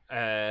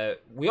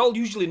 we all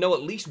usually know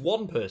at least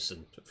one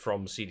person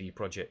from CD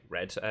Projekt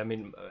Red. I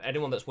mean,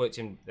 anyone that's worked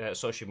in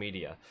social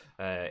media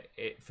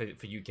for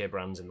UK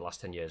brands in the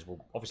last 10 years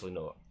will obviously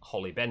know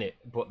Holly Bennett,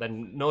 but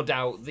then no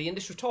doubt the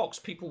industry talks,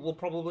 people will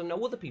probably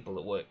know other people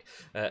that work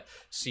at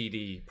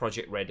CD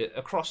Projekt Red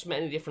across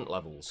many different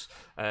levels.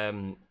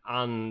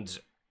 And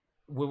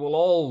we will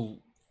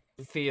all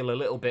feel a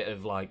little bit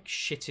of like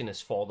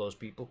shittiness for those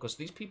people, because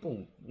these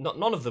people,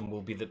 none of them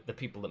will be the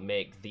people that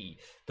make the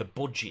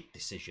budget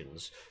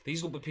decisions.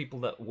 These will be people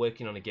that are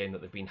working on a game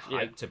that they've been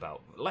hyped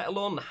about, let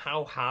alone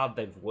how hard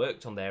they've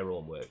worked on their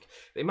own work.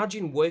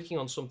 Imagine working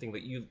on something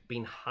that you've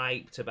been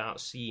hyped about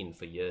seeing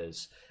for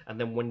years, and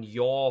then when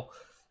your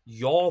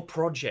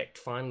project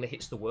finally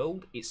hits the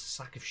world, it's a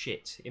sack of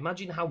shit.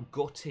 Imagine how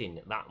gutting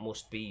that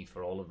must be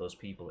for all of those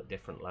people at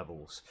different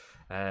levels.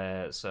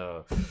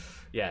 So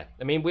yeah,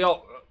 I mean, we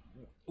all,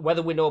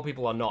 whether we know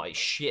people or not, it's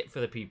shit for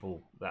the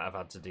people that have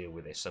had to deal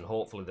with this, and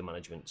hopefully the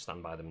management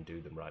stand by them and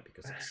do them right,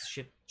 because it's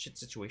a shit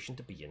situation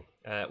to be in.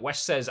 Wes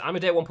says, I'm a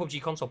day one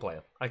PUBG console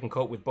player. I can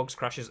cope with bugs,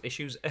 crashes,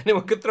 issues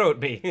anyone could throw at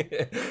me.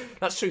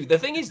 That's true. The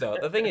thing is,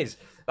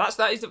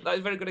 that is a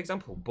very good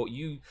example, but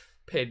you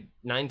paid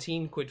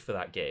 19 quid for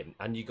that game,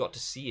 and you got to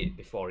see it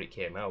before it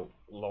came out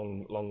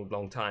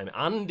long time,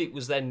 and it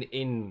was then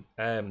in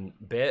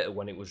beta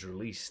when it was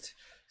released.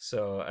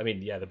 So, I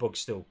mean, yeah, the bugs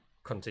still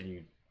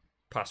continued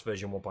past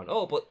version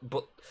 1.0,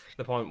 but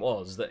the point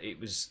was that it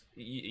was,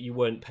 you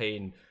weren't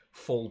paying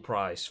full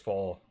price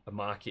for a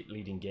market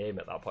leading game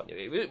at that point.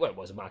 It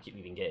was a market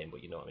leading game,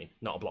 but you know what I mean,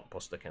 not a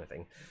blockbuster kind of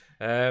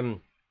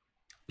thing.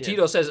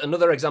 Tito says,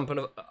 another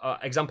example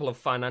of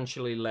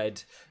financially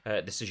led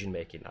decision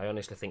making. I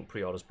honestly think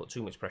pre-orders put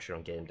too much pressure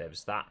on game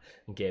devs. That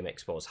and game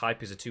expos.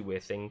 Hype is a two-way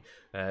thing,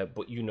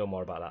 but you know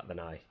more about that than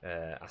I,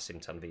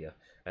 Asim Tanvir.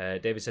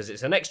 David says,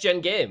 it's a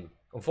next-gen game.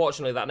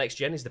 Unfortunately, that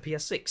next-gen is the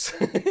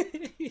PS6.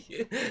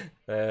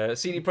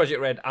 CD Projekt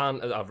Red,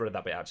 and I've read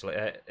that bit actually.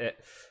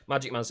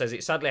 Magic Man says,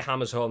 it sadly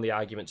hammers home the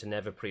argument to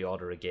never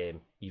pre-order a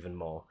game even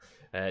more.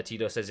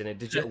 Tito says, in a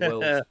digital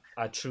world,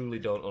 I truly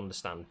don't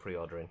understand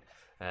pre-ordering.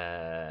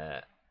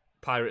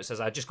 Pirate says,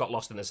 I just got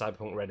lost in the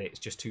Cyberpunk Reddit, it's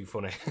just too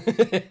funny.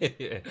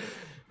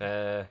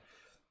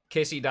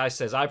 KC Dice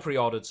says, I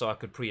pre-ordered so I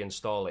could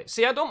pre-install it.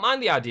 See, I don't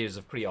mind the ideas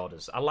of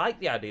pre-orders. I like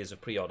the ideas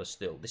of pre-orders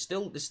still.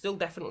 There's still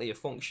definitely a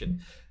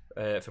function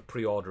for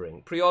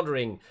pre-ordering.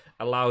 Pre-ordering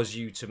allows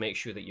you to make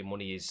sure that your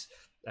money is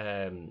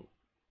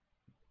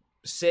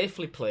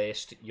safely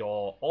placed,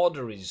 your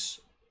order is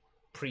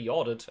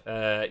pre-ordered,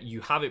 you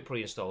have it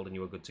pre-installed, and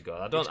you are good to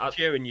go.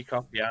 Securing your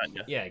copy, aren't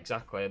you? Yeah,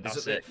 exactly.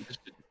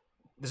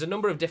 There's a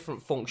number of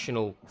different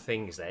functional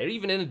things there,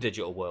 even in a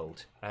digital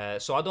world.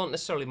 So I don't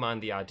necessarily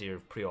mind the idea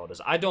of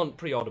pre-orders. I don't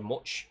pre-order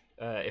much,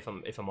 if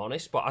I'm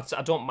honest, but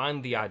I don't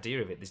mind the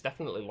idea of it. There's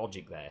definitely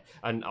logic there,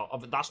 and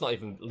that's not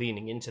even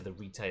leaning into the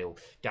retail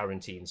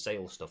guarantee and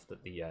sale stuff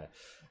that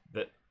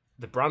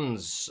the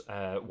brands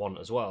want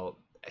as well.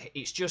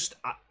 It's just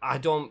I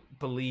don't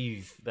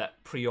believe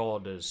that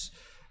pre-orders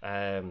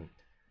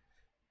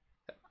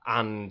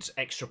and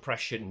extra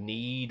pressure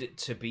need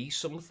to be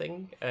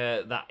something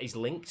that is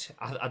linked.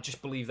 I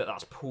just believe that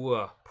that's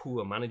poor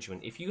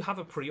management. If you have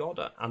a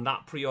pre-order and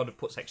that pre-order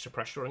puts extra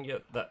pressure on you,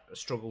 that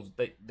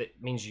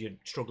means you're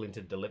struggling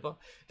to deliver,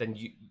 then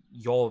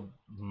your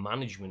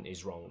management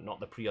is wrong, not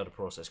the pre-order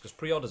process, because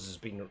pre-orders has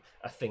been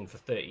a thing for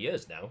 30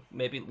 years now,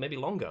 maybe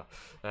longer.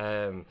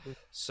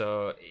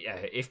 So yeah,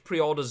 if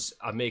pre-orders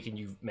are making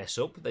you mess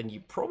up, then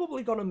you're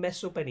probably gonna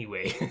mess up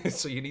anyway.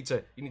 So you need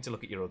to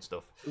look at your own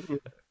stuff.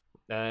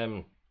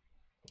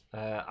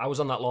 I was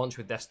on that launch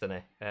with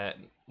Destiny.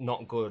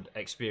 Not good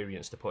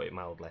experience, to put it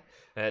mildly.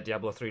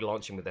 Diablo 3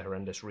 launching with the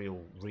horrendous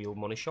real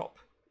money shop.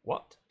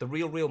 What? The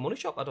real money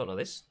shop? I don't know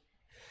this.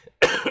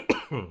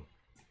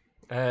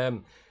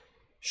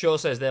 Shaw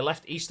says they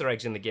left Easter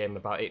eggs in the game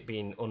about it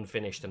being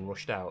unfinished and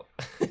rushed out.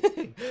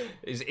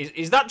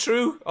 Is that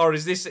true, or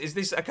is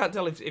this? I can't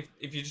tell if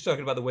you're just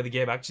talking about the way the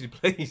game actually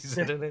plays.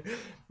 I don't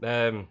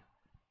know.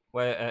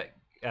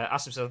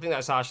 Asim says, I think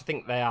that's harsh. I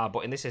think they are,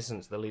 but in this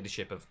instance, the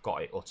leadership have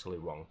got it utterly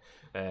wrong.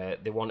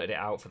 They wanted it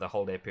out for the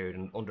holiday period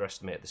and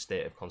underestimated the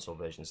state of console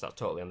versions. That's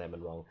totally on them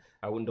and wrong.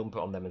 I wouldn't dump it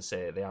on them and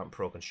say they aren't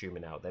pro-consumer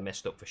now. They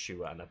messed up for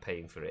sure and are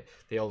paying for it.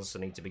 They also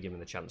need to be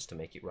given the chance to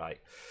make it right.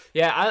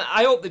 Yeah,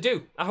 I hope they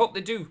do. I hope they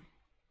do.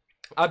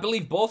 I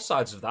believe both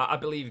sides of that. I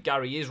believe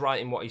Gary is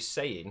right in what he's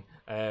saying.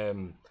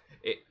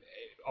 It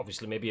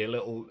obviously maybe a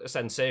little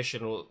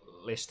sensational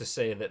list to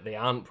say that they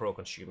aren't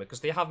pro-consumer, because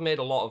they have made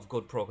a lot of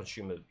good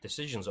pro-consumer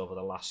decisions over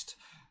the last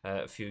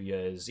few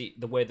years.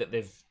 The way that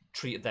they've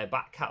treated their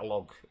back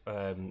catalogue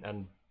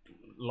and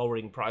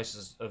lowering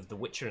prices of The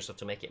Witcher and stuff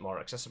to make it more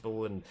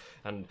accessible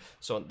and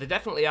so on. They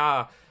definitely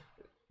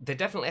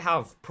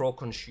have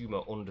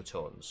pro-consumer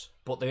undertones,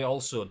 but they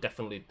also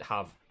definitely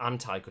have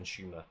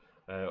anti-consumer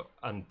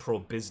and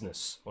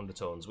pro-business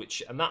undertones,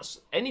 and that's,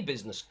 any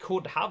business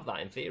could have that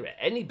in theory.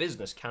 Any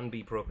business can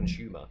be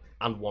pro-consumer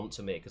and want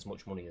to make as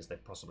much money as they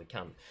possibly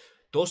can.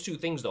 Those two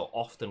things, though,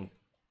 often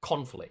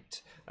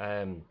conflict.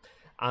 And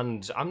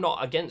I'm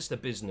not against a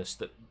business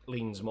that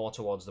leans more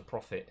towards the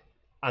profit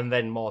and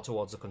then more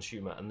towards the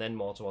consumer and then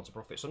more towards the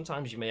profit.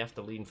 Sometimes you may have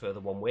to lean further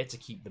one way to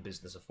keep the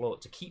business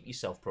afloat, to keep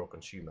yourself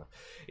pro-consumer.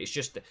 It's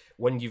just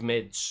when you've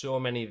made so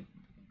many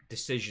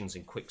decisions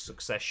in quick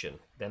succession,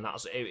 then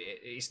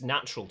it's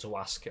natural to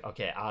ask,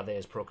 okay, are they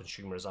as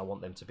pro-consumer as I want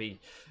them to be?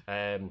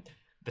 The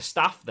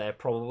staff there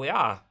probably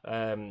are.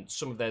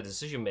 Some of their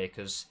decision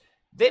makers,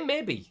 they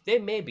may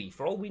be.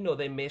 For all we know,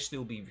 they may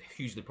still be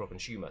hugely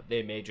pro-consumer.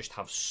 They may just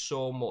have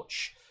so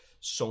much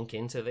sunk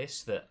into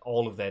this that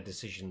all of their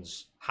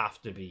decisions have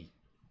to be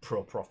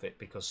pro-profit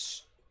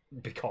because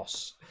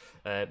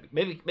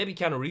maybe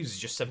Keanu Reeves is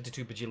just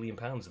 72 bajillion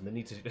pounds and they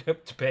need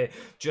to pay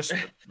just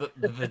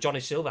the Johnny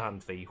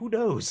Silverhand fee. Who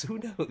knows?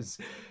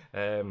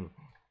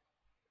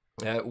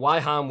 Why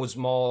harm was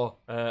more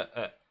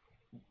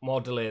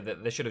delay,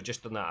 that they should have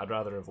just done that. I'd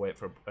rather have waited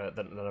for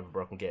than have a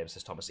broken game,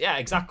 says Thomas. Yeah,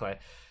 exactly.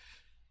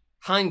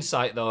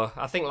 Hindsight, though,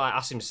 I think, like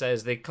Asim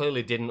says, they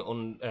clearly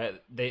didn't.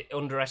 They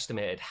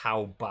underestimated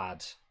how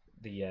bad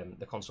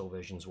the console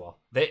versions were.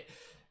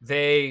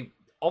 They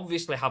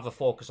obviously have a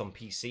focus on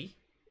PC,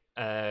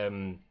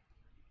 and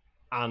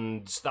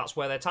that's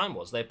where their time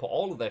was. They put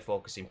all of their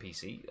focus in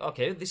PC.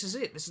 Okay, this is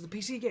it. This is the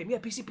PC game. Yeah,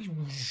 PC.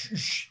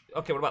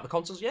 Okay, what about the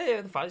consoles? Yeah,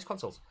 the fine. It's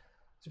consoles.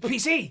 It's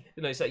PC.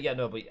 You know, it's like, yeah,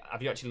 no, but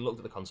have you actually looked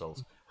at the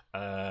consoles?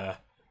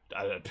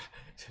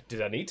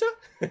 Did I need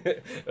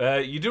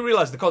to? You do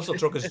realise the console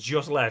truck has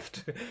just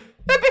left.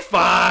 It'll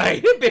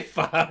be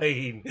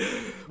fine.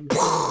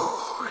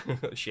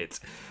 Shit.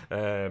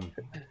 The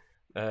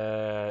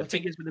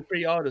thing is with the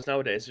pre-orders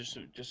nowadays,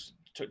 just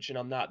touching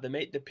on that, they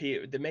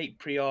make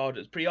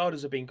pre-orders.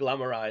 Pre-orders have been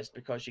glamorized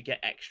because you get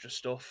extra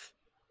stuff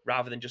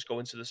rather than just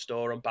going to the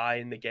store and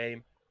buying the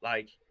game.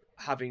 Like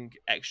having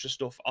extra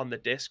stuff on the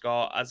disc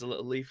or as a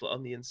little leaflet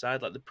on the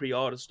inside. Like the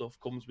pre-order stuff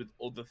comes with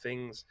other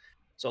things.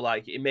 So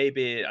like it may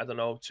be, I don't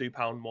know,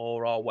 £2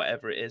 more or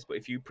whatever it is, but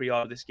if you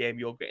pre-order this game,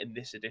 you're getting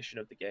this edition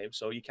of the game.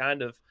 So you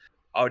kind of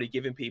already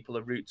giving people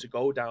a route to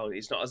go down.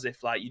 It's not as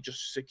if like you're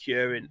just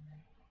securing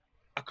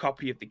a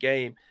copy of the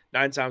game.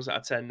 9 times out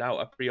of 10 now,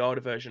 a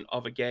pre-order version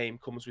of a game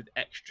comes with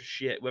extra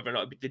shit, whether or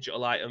not it be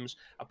digital items,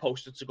 a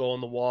poster to go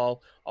on the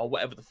wall, or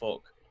whatever the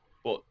fuck.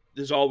 But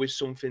there's always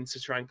something to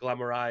try and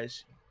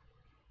glamorize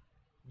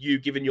you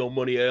giving your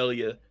money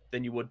earlier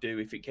than you would do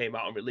if it came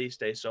out on release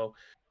day. So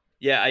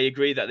yeah, I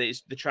agree that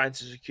they're trying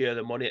to secure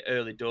the money at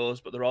early doors,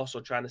 but they're also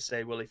trying to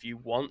say, well, if you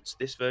want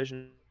this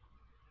version,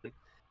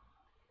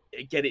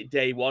 get it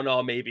day one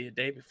or maybe a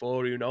day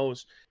before, who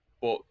knows?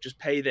 But just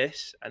pay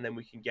this, and then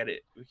we can get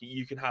it.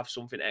 You can have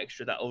something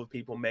extra that other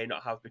people may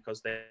not have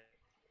because they're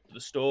at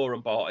the store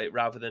and bought it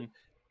rather than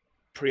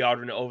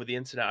pre-ordering it over the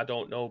internet. I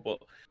don't know, but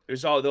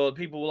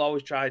people will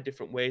always try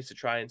different ways to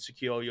try and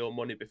secure your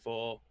money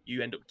before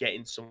you end up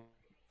getting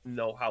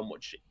know how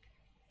much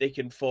they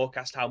can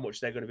forecast how much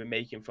they're going to be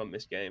making from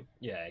this game.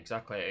 Yeah,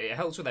 exactly. It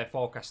helps with their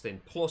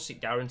forecasting, plus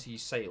it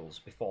guarantees sales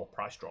before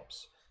price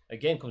drops. A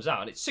game comes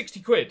out and it's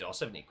 60 quid or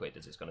 70 quid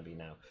as it's going to be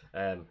now.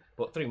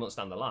 But 3 months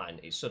down the line,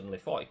 it's suddenly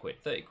 40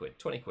 quid, 30 quid,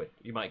 20 quid.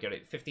 You might get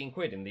it 15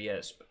 quid in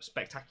the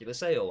spectacular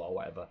sale or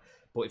whatever.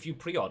 But if you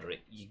pre-order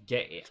it, you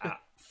get it at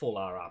full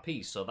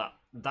RRP. So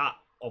that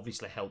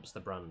obviously helps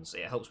the brands.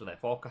 It helps with their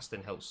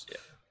forecasting, helps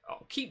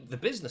keep the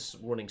business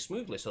running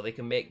smoothly so they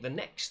can make the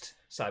next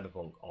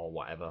Cyberpunk or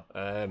whatever.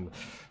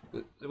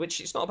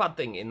 Which it's not a bad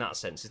thing in that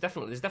sense.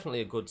 There's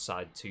definitely a good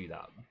side to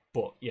that.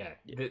 But yeah.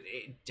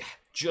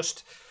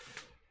 Just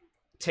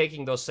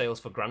taking those sales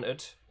for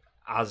granted,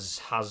 as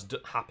has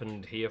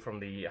happened here from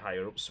the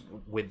higher ups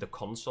with the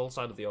console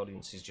side of the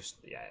audience, is just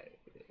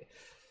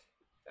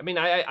I mean,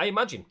 I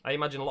imagine a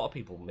lot of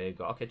people may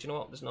go, okay, do you know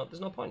what?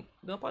 There's no point.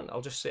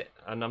 I'll just sit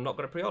and I'm not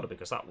going to pre-order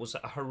because that was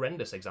a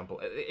horrendous example.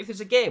 If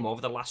there's a game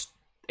over the last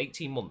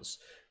 18 months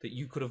that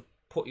you could have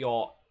put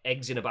your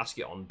eggs in a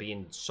basket on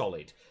being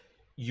solid,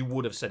 you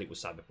would have said it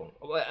was Cyberpunk.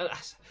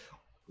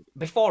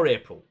 Before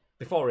April.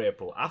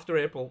 After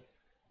April,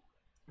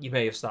 you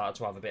may have started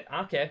to have a bit,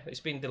 okay, it's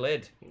been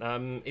delayed.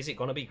 Is it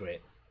going to be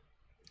great?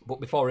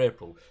 But before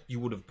April, you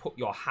would have put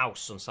your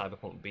house on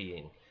Cyberpunk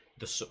being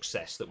the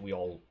success that we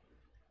all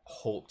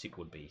hoped it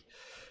would be.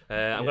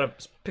 I'm going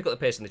to pick up the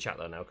pace in the chat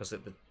though now because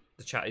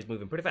the chat is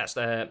moving pretty fast.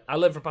 I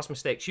learn from past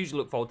mistakes. Usually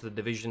look forward to the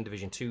Division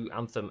 2,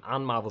 Anthem,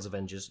 and Marvel's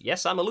Avengers.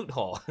 Yes, I'm a loot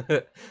whore.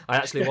 I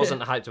actually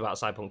wasn't hyped about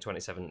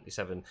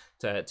Cyberpunk2077.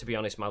 To be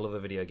honest, my love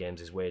of video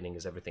games is waning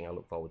as everything I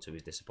look forward to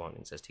is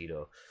disappointing, says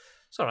Tito.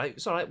 It's all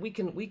right. We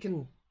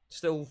can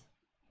still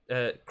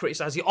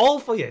criticise you all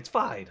for you. It's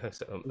fine.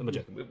 I'm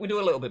joking. We do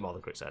a little bit more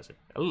than criticising.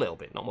 A little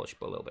bit, not much,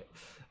 but a little bit.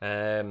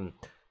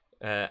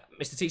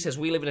 Mr. T says,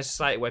 we live in a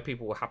society where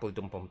people will happily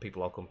dump on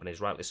people or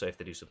companies, rightly so if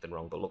they do something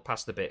wrong, but look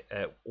past the bit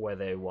where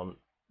they want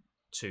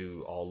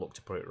to or look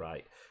to put it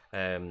right.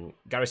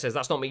 Gary says,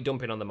 that's not me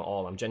dumping on them at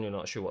all. I'm genuinely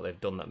not sure what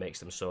they've done that makes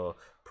them so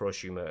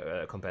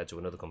prosumer compared to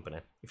another company.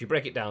 If you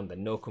break it down,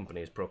 then no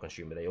company is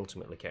pro-consumer. They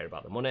ultimately care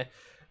about the money.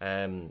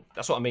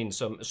 That's what I mean.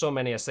 So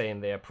many are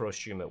saying they are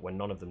prosumer when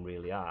none of them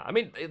really are. I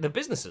mean, they're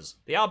businesses.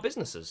 They are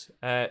businesses.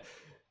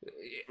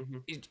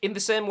 in the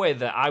same way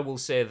that I will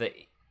say that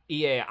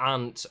EA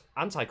aren't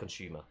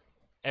anti-consumer.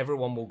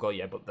 Everyone will go,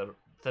 yeah, but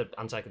they're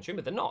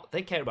anti-consumer. They're not.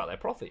 They care about their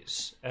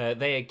profits.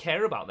 They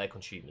care about their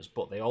consumers,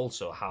 but they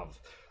also have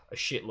a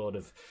shitload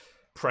of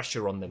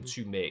pressure on them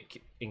to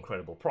make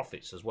incredible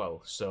profits as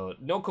well. So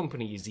no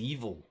company is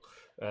evil,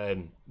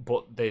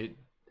 but they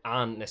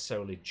aren't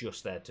necessarily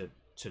just there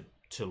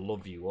to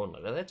love you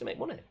only. They're there to make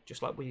money,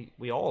 just like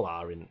we all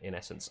are in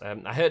essence.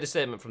 I heard a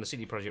statement from the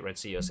CD Projekt Red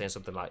CEO saying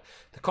something like,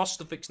 "The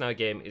cost of fixing our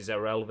game is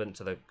irrelevant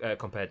to the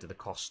compared to the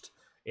cost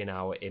in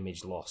our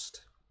image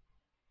lost."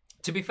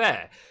 To be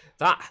fair,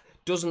 that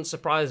doesn't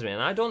surprise me,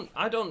 and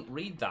I don't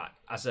read that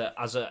as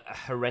a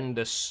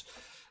horrendous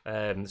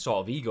sort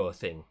of ego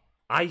thing.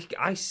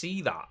 I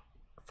see that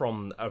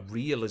from a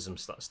realism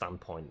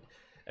standpoint.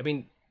 I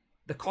mean,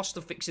 the cost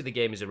of fixing the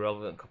game is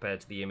irrelevant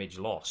compared to the image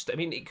lost. I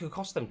mean, it could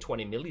cost them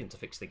 20 million to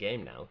fix the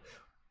game now,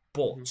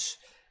 but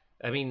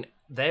I mean,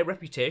 their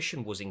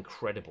reputation was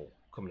incredible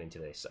coming into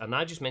this. And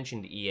I just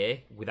mentioned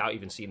EA without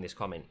even seeing this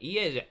comment.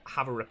 EA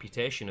have a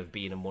reputation of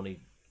being a money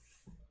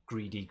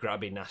greedy,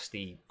 grabby,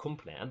 nasty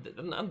company,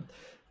 and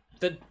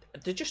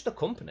they're just a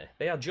company.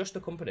 They are just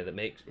a company that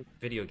makes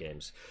video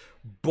games,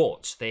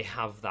 but they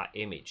have that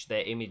image.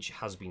 Their image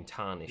has been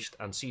tarnished,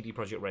 and CD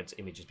Projekt Red's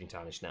image has been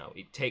tarnished now.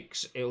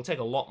 It'll take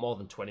a lot more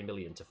than 20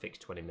 million to fix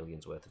 20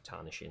 million's worth of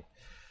tarnishing.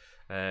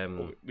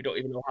 We don't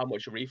even know how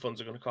much the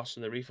refunds are going to cost,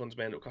 and the refunds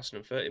may end up costing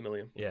them 30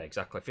 million. Yeah,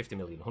 exactly. 50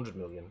 million, 100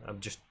 million.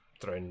 I'm just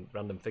throwing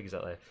random figures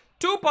out there.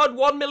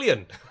 2.1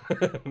 million,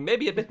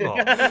 maybe a bit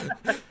more.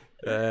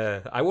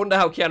 I wonder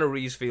how Keanu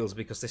Reeves feels,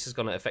 because this is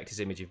going to affect his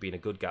image of being a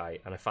good guy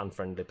and a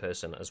fan-friendly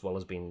person, as well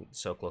as being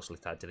so closely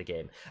tied to the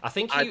game. I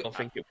don't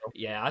think it will.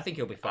 Yeah, I think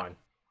he'll be fine.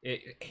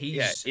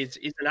 He's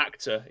an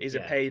actor. He's a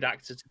paid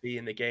actor to be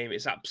in the game.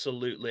 It's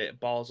absolutely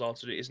balls on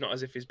to do. It's not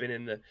as if he's been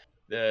in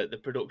the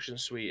production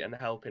suite and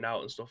helping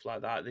out and stuff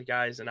like that. The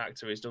guy's an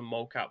actor. He's done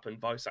mocap and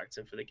voice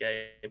acting for the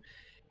game.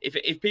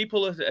 If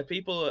people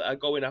are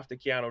going after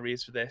Keanu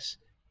Reeves for this,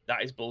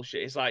 that is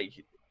bullshit. It's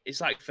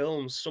like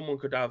films. Someone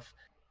could have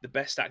the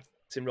best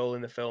acting role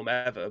in the film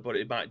ever, but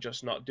it might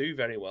just not do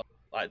very well.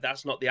 Like,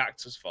 that's not the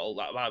actor's fault.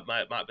 That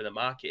might be the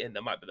marketing.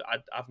 That might be I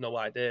have no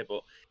idea.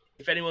 But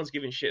if anyone's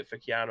giving shit for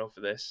Keanu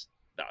for this,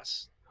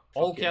 that's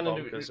all Keanu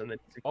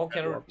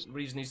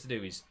Reeves needs to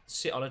do is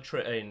sit on a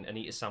train and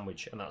eat a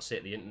sandwich, and that's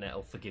it. The internet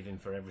will forgive him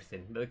for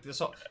everything.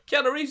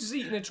 Keanu Reeves is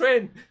eating a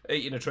train.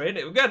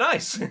 It would go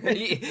nice.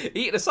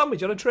 Eating a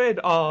sandwich on a train.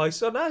 Oh, it's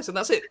so nice, and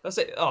that's it.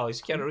 Oh,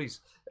 it's Keanu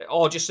Reeves.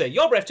 Or just say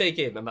you're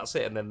breathtaking, and that's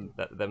it. And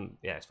then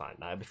yeah, it's fine.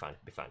 It'll be fine.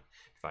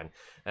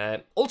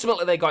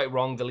 Ultimately, they got it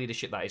wrong. The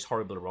leadership, that is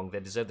horribly wrong. They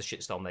deserve the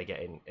shitstorm they're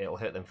getting. It'll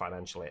hurt them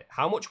financially.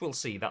 How much we'll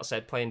see. That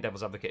said, playing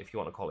devil's advocate, if you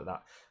want to call it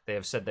that, they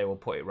have said they will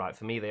put it right.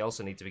 For me, they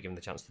also need to be given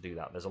the chance to do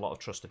that. There's a lot of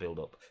trust to build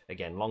up.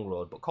 Again, long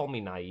road, but call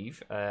me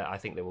naive. I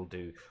think they will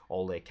do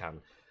all they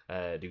can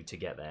do to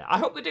get there. I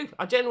hope they do.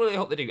 I genuinely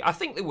hope they do. I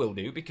think they will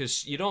do,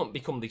 because you don't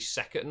become the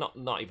second,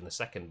 not even the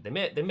second. They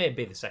may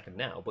be the second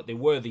now, but they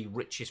were the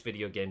richest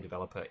video game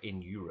developer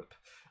in Europe.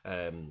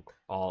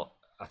 Or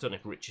I don't know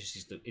if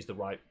richest is the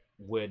right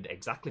word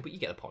exactly, but you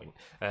get the point.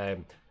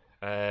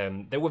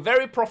 They were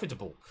very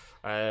profitable,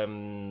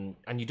 and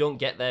you don't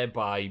get there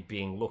by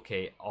being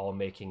lucky or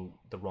making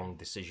the wrong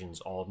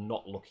decisions or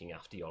not looking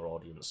after your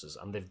audiences,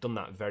 and they've done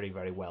that very,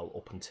 very well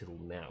up until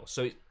now.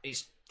 So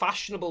it's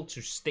fashionable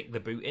to stick the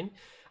boot in,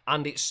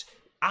 and it's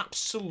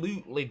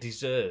absolutely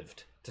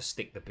deserved to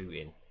stick the boot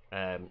in,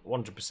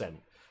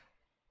 100%.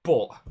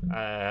 But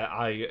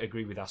I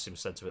agree with Asim's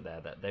sentiment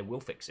there that they will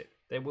fix it.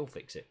 They will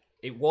fix it.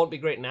 It won't be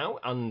great now,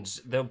 and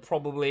they'll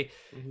probably,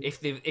 if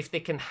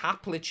they can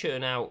happily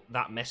churn out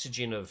that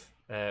messaging of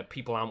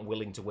people aren't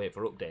willing to wait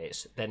for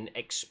updates, then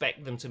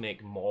expect them to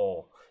make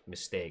more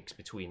mistakes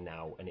between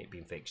now and it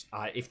being fixed.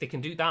 If they can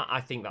do that,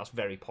 I think that's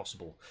very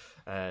possible.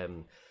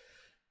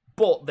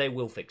 But they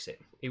will fix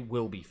it. It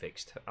will be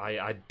fixed.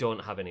 I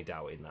don't have any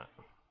doubt in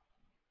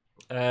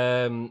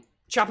that.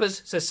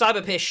 Chappers says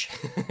Cyberpish.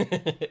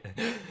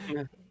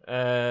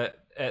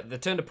 They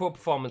turned a poor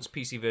performance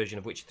PC version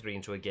of Witcher 3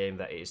 into a game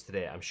that it is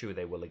today. I'm sure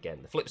they will again.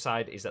 The flip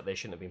side is that they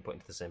shouldn't have been put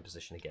into the same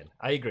position again.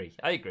 I agree.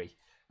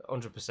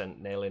 100%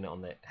 nailing it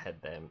on the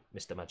head there,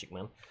 Mr. Magic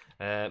Man.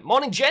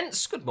 Morning,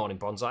 gents. Good morning,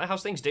 Bonsai.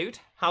 How's things, dude?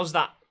 How's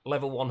that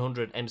level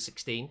 100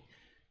 M16?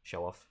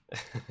 Show off.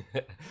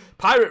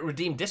 Pirate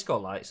redeemed disco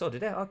light. So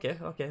did it. Okay.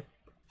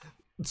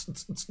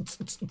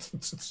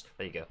 There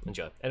you go.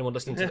 Enjoy. Anyone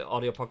listening to the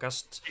audio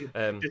podcast?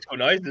 Disco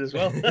noises as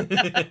well.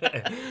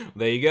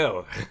 There you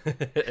go.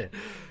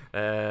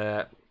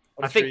 I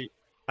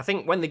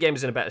think when the game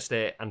is in a better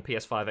state and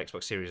PS5,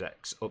 Xbox Series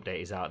X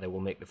update is out, they will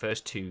make the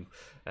first two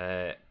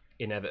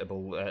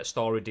inevitable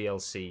story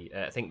DLC.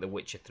 I think The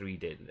Witcher 3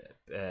 did.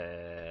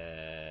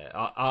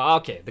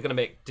 Okay, they're going to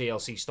make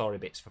DLC story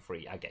bits for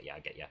free. I get you.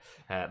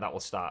 That will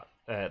start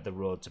the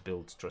road to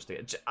build trust.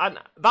 And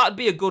that'd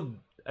be a good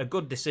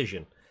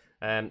decision,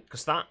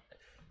 because that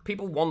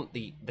people want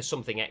the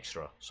something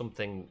extra,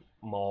 something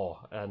more,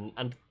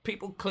 and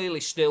people clearly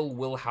still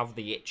will have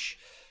the itch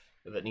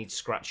that needs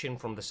scratching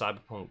from the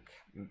Cyberpunk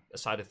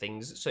side of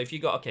things. So if you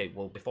got, okay,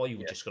 well, before you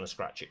were just going to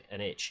scratch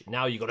an itch,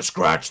 now you got to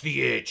scratch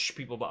the itch.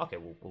 People are like, okay,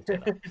 we'll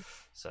take that.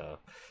 So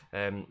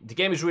the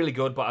game is really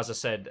good, but as I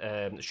said,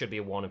 it should be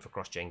a warning for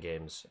cross-gen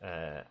games.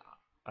 Why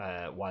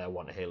I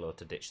want Halo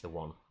to ditch the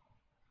one.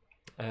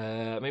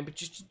 I mean, but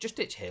just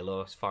ditch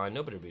Halo. It's fine.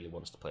 Nobody really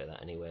wants to play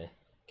that anyway.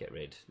 Get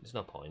rid. There's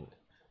no point.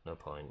 No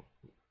point.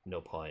 No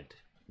point.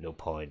 No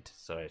point.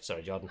 Sorry,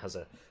 Jordan has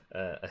a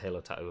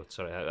Halo tattoo.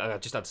 Sorry, I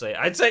just had to say it.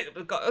 I'd say,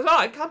 all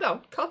right, calm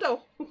down.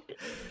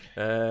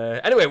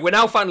 Anyway, we're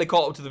now finally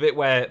caught up to the bit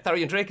where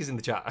Tharian Drake is in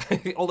the chat,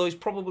 although he's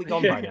probably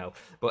gone by now.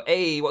 But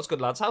hey, what's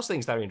good, lads? How's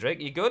things, Tharian Drake?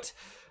 Are you good?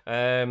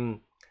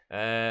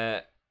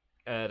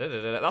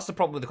 That's the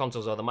problem with the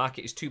consoles, though. The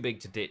market is too big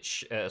to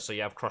ditch, so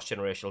you have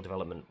cross-generational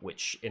development,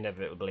 which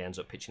inevitably ends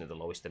up pitching at the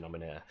lowest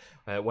denominator.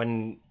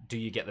 When do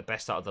you get the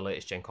best out of the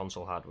latest gen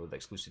console hardware with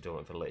exclusive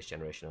development for the latest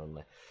generation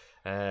only?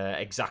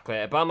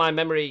 Exactly. But my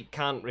memory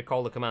can't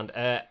recall the command.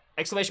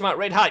 Exclamation mark,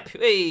 raid hype.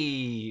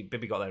 Hey,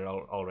 Bibby got there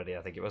already,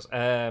 I think it was.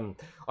 On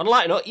a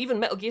lighter note, even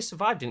Metal Gear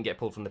Survive didn't get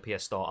pulled from the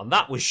PS Store, and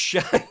that was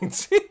shite.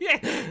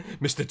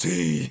 Mr.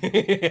 T.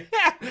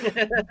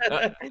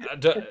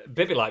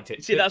 Bibby liked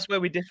it. See, that's where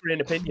we differ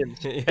in opinions.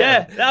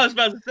 Yeah, that was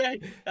about to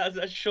say.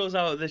 That shows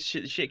how the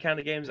shit kind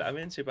of games that I'm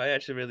into, but I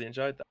actually really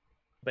enjoyed that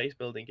base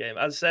building game.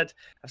 As I said,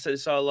 I've said it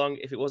so long,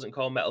 if it wasn't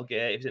called Metal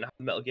Gear, if it didn't have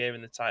Metal Gear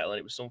in the title and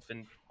it was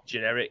something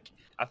generic,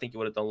 I think it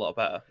would have done a lot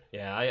better.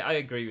 Yeah, I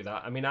agree with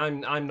that. I mean,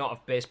 I'm not a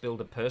base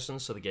builder person,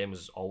 so the game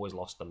has always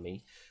lost on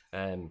me.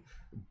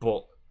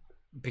 But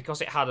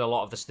because it had a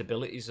lot of the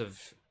stabilities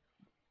of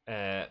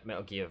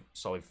Metal Gear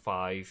Solid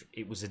 5,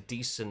 it was a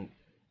decent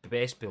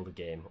base builder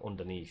game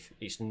underneath.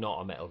 It's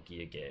not a Metal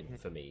Gear game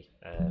for me.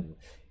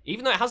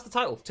 Even though it has the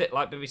title,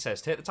 like Bibby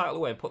says, take the title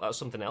away and put that as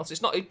something else.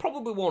 It's not. It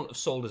probably won't have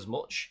sold as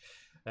much.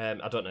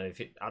 I don't know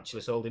if it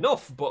actually sold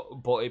enough, but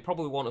it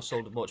probably won't have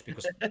sold as much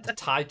because the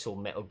title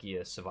Metal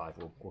Gear Survive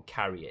will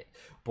carry it.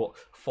 But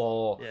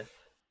for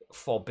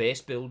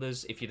base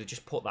builders, if you'd have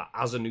just put that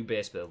as a new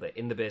base builder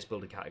in the base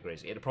builder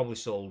categories, it'd have probably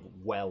sold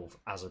well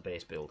as a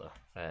base builder.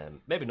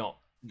 Maybe not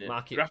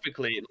market.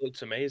 Graphically, it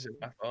looks amazing,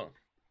 I thought.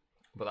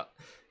 But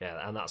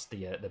and that's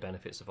the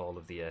benefits of all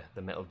of the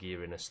Metal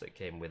Geariness that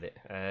came with it.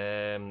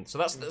 So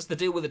that's the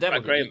deal with the devil.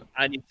 Graham,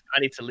 I need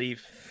to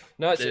leave.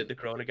 No, the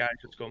Corona guy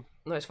just come.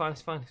 No, it's fine.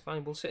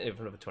 We'll sit here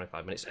for another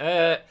 25 minutes.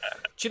 Do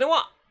you know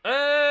what?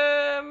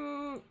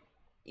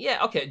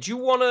 Yeah, okay. Do you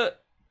want to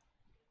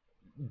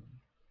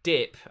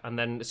dip and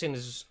then as soon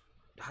as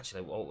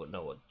actually,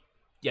 no.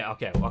 Yeah,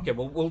 okay.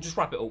 Well, we'll just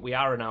wrap it up. We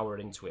are an hour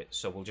into it,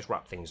 so we'll just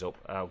wrap things up.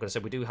 I'm going to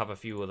say we do have a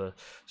few other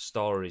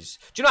stories.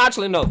 Do you know?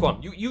 Actually, no. Go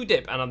on. You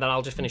dip, and then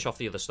I'll just finish off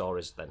the other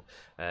stories then.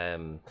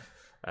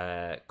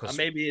 Cause...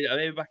 Maybe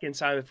back in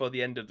time before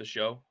the end of the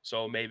show,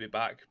 so maybe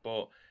back.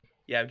 But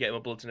yeah, I'm getting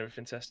my bloods and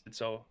everything tested,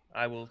 so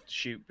I will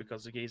shoot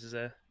because the geezer's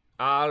there.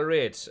 All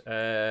right. All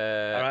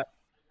right.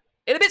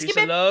 In a bit. Peace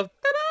and love.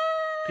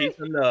 Peace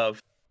and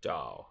love.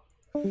 Oh.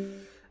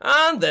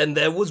 And then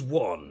there was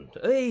one.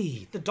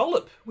 Hey, the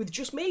dollop with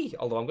just me.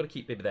 Although I'm going to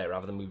keep Bibby there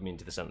rather than move him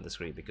into the centre of the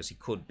screen because he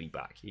could be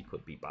back.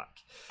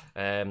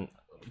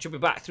 Should be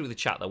back through the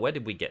chat though. Where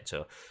did we get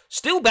to?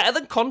 Still better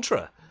than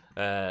Contra,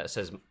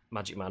 says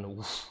Magic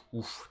Man.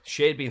 Oof.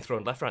 Shade being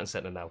thrown left, right, and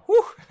centre now.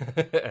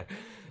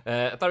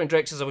 Tharian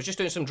Drake says, I was just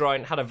doing some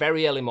drawing, had a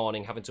very early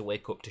morning, having to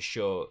wake up to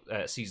show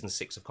Season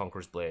 6 of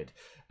Conqueror's Blade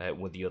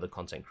with the other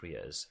content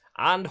creators.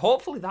 And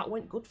hopefully that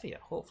went good for you.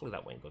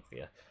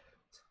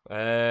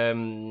 The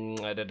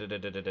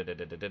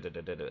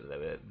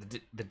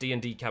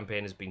D&D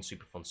campaign has been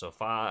super fun so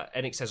far.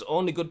 Enix says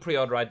only good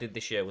pre-order I did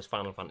this year was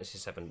Final Fantasy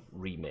VII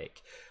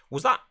Remake.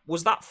 Was that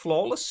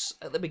flawless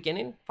at the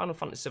beginning, Final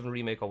Fantasy VII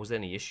Remake, or was there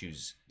any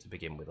issues to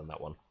begin with on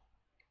that one?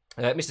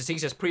 Mr. T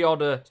says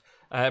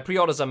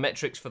pre-orders are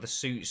metrics for the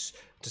suits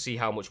to see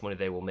how much money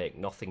they will make.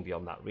 Nothing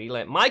beyond that,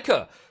 really.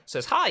 Micah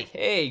says, hi,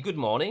 hey, good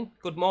morning.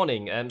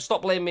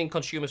 Stop blaming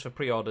consumers for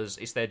pre-orders.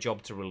 It's their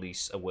job to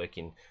release a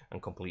working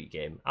and complete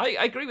game. I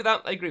agree with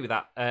that.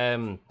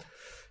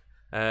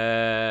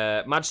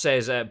 Madge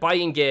says,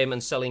 buying game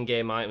and selling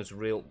game items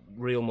real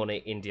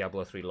money in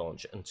Diablo 3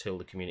 launch until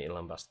the community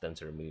lambasted them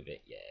to remove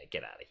it. Yeah,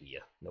 get out of here.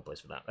 No place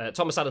for that.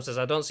 Thomas Adams says,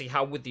 I don't see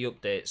how with the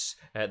updates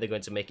they're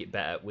going to make it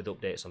better with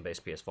updates on base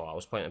PS4. I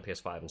was playing on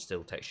PS5 and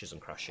still textures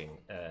and crashing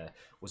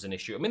was an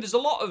issue. I mean, there's a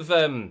lot of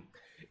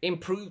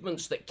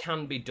improvements that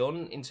can be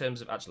done in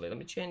terms of... Actually, let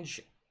me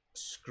change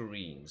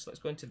screens. Let's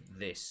go into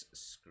this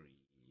screen.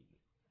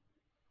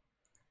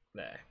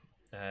 There.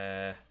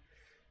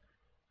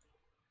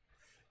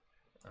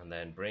 And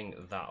then bring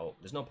that up.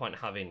 There's no point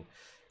having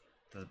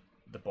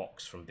the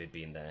box from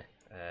Bibby in there.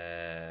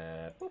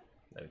 There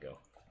we go.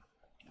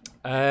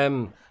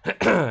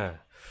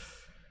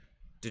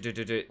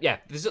 Yeah,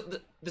 there's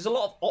a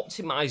lot of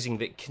optimizing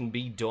that can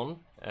be done.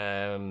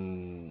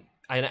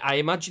 I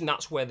imagine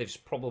that's where they've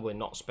probably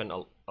not spent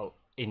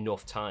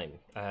enough time.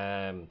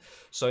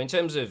 So in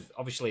terms of,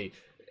 obviously,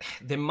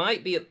 they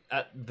might be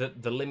at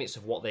the limits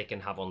of what they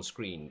can have on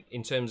screen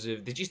in terms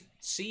of. Did you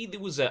see there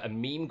was a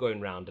meme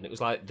going around and it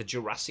was like the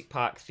Jurassic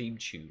Park theme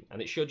tune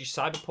and it showed you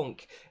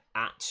Cyberpunk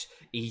at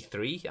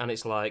E3 and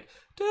it's like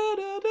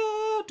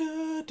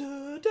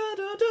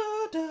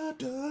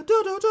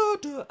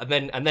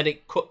and then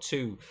it cut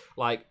to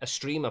like a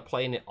streamer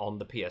playing it on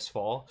the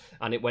PS4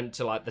 and it went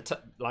to like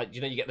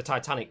you get the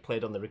Titanic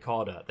played on the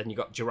recorder, then you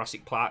got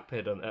Jurassic Park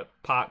played on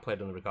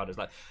the recorder. It's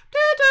like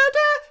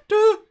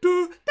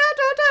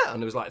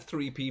and there was like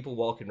 3 people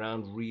walking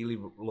around, really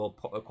low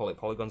quality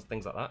polygons,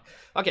 things like that.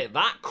 Okay,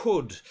 that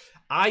could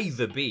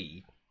either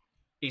be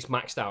it's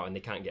maxed out and they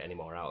can't get any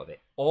more out of it,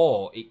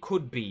 or it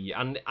could be,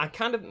 and I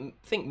kind of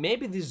think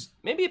maybe there's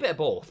a bit of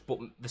both, but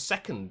the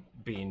second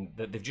being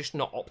that they've just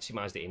not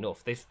optimized it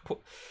enough. They've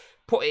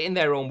put it in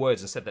their own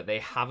words and said that they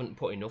haven't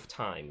put enough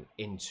time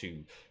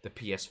into the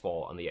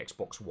PS4 and the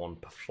Xbox One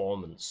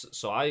performance.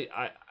 So I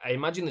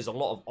imagine there's a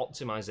lot of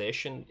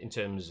optimization in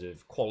terms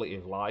of quality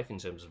of life, in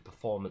terms of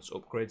performance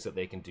upgrades that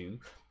they can do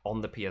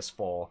on the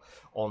PS4,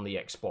 on the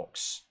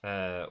Xbox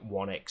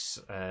One X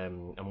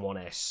and One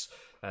S,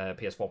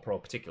 PS4 Pro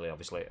particularly,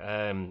 obviously,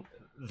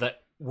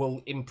 that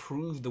will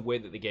improve the way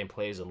that the game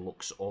plays and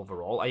looks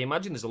overall. I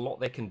imagine there's a lot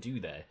they can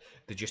do there.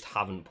 They just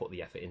haven't put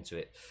the effort into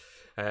it.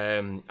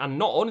 And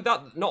not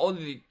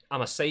only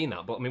am I saying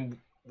that, but I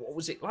mean, what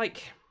was it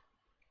like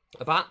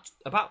about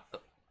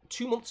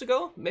 2 months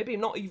ago? Maybe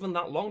not even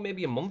that long,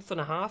 maybe a month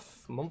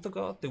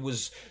ago, there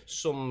was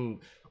some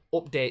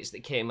updates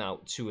that came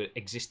out to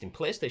existing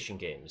PlayStation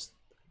games,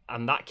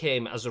 and that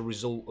came as a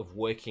result of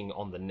working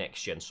on the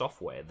next gen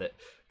software. That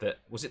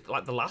was it.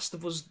 Like The Last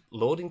of Us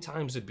loading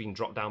times had been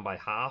dropped down by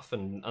half,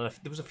 and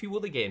there was a few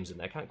other games in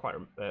there. I can't quite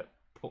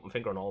put my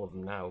finger on all of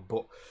them now,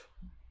 but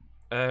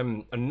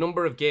a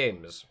number of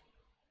games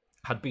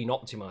had been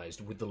optimized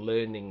with the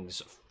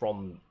learnings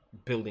from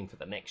building for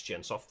the next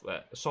gen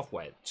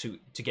software to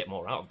get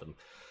more out of them.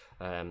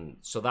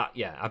 So that,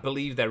 yeah, I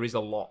believe there is a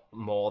lot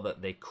more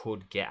that they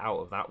could get out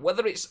of that.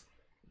 Whether it's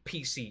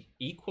PC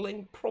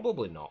equaling,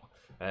 probably not.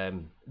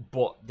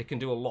 But they can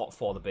do a lot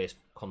for the base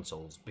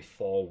consoles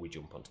before we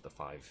jump onto the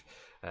 5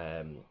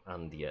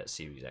 and the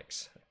Series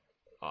X.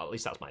 At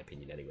least that's my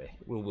opinion anyway.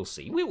 We'll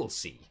see. We will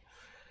see.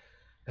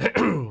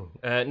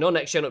 No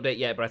next gen update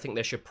yet, but I think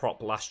they should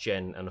prop last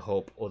gen and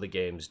hope other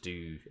games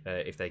do,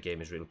 if their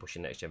game is really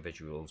pushing next gen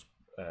visuals,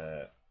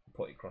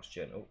 put it cross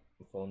gen. Oh,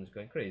 the phone is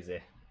going crazy.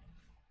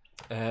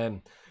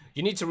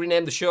 You need to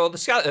rename the show the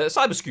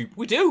Cyberscoop.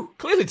 We do,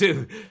 clearly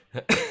do.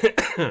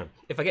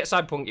 If I get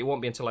Cyberpunk, it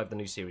won't be until I have the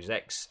new Series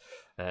X.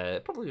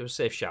 Probably a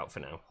safe shout for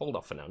now. Hold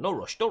off for now. No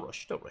rush, don't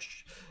rush, don't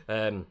rush.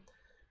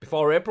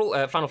 Before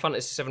April, Final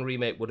Fantasy VII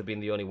Remake would have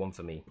been the only one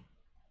for me.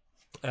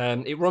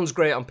 It runs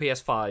great on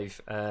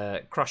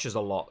PS5, crashes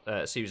a lot,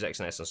 Series X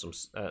and S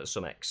and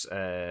some X.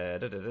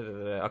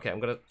 Okay, I'm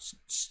going to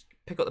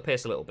pick up the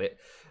pace a little bit.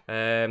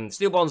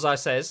 Steel Bonsai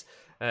says,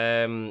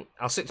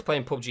 I'll stick to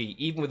playing PUBG.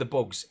 Even with the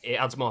bugs, it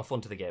adds more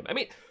fun to the game. I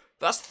mean,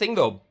 that's the thing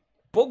though.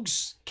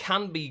 Bugs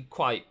can be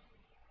quite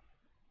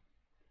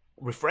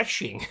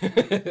refreshing.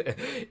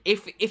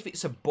 if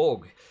it's a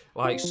bug,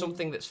 like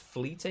something that's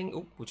fleeting.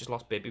 Oh, we just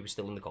lost Baby. We're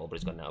still in the call, but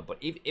it's gone now. But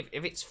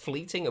if it's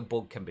fleeting, a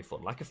bug can be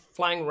fun. Like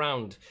flying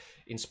around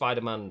in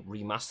Spider-Man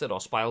Remastered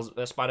or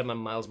Spider-Man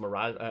Miles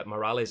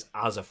Morales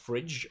as a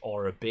fridge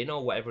or a bin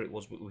or whatever it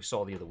was we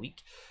saw the other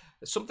week.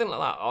 Something like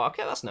that. Oh,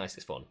 okay, that's nice.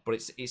 It's fun, but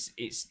it's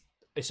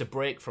a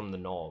break from the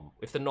norm.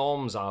 If the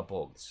norms are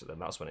bugs, then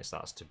that's when it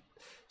starts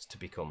to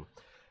become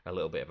a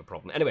little bit of a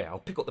problem. Anyway, I'll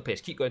pick up the pace.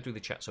 Keep going through the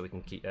chat so we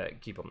can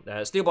keep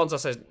on. Steel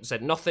Bonza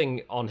said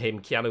nothing on him.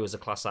 Keanu is a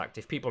class act.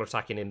 If people are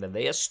attacking him, then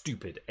they are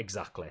stupid.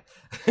 Exactly.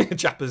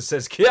 Jappers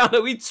says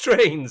Keanu eats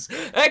trains.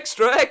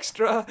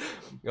 Extra.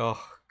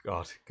 Oh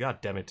God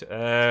damn it.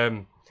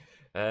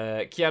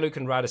 Keanu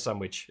can ride a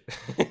sandwich.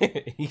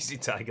 Easy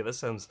Tiger. That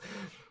sounds.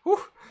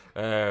 Whew.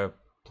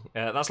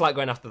 That's like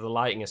going after the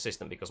lighting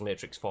assistant because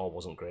Matrix 4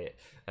 wasn't great.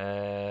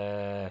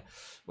 Well,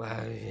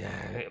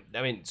 yeah.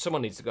 I mean,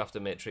 someone needs to go after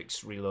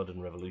Matrix Reloaded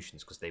and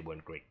Revolutions because they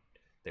weren't great.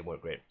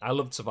 I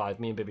loved Survive.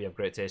 Me and Bibby have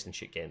great taste in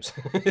shit games.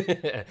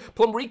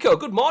 Plum Rico,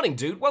 good morning,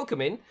 dude.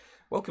 Welcome in.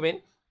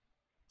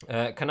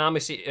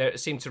 Konami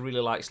seem to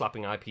really like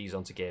slapping IPs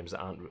onto games that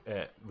aren't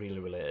really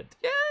related.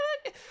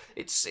 Yeah,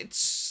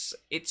 it's.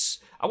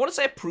 I want to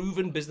say a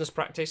proven business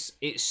practice.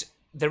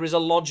 There is a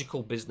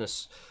logical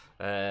business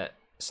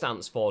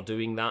stance for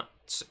doing that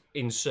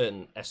in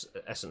certain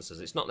essences.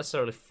 It's not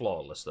necessarily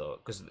flawless though,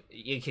 because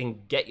you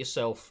can get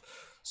yourself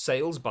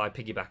sales by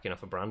piggybacking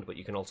off a brand, but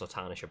you can also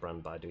tarnish a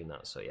brand by doing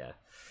that. So yeah,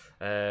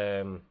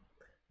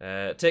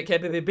 take care,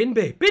 baby.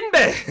 Binbe.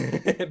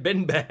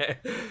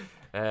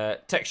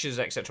 Textures,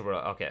 etc.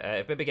 Okay,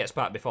 if Baby gets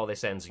back before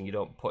this ends and you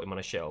don't put him on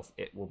a shelf,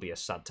 it will be a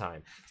sad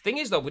time. The thing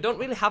is though, we don't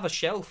really have a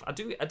shelf. I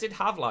did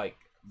have like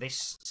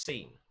this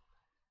scene,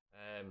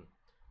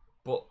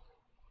 but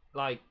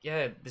like,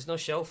 yeah, there's no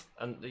shelf,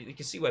 and you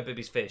can see where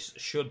Bibby's face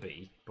should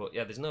be, but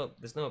yeah, there's no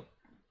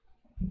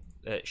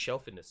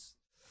shelf in this.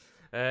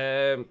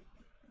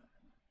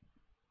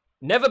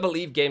 Never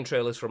believe game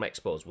trailers from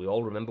expos. We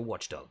all remember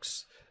Watch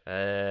Dogs.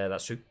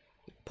 That's true.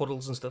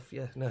 Puddles and stuff,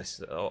 yeah,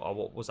 nice. Or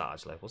what was that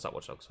actually? What's that,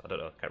 Watch Dogs? I don't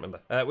know, can't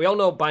remember. We all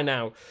know by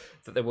now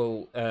that they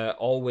will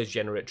always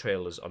generate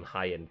trailers on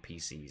high-end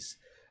PCs.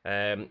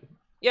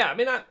 Yeah, I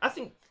mean, I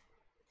think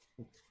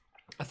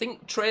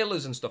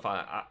trailers and stuff,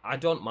 I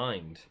don't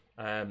mind.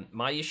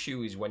 My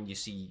issue is when you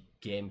see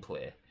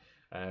gameplay.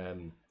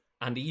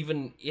 And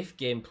even if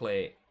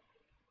gameplay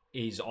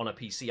is on a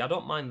PC, I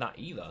don't mind that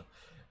either.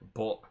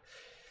 But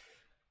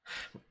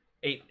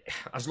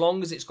as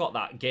long as it's got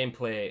that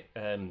gameplay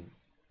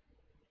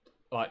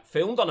like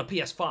filmed on a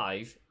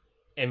PS5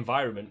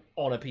 environment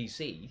on a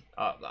PC,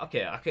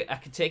 okay, I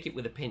could take it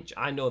with a pinch.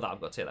 I know that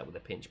I've got to take that with a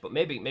pinch, but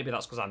maybe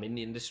that's because I'm in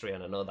the industry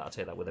and I know that I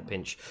take that with a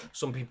pinch.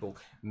 Some people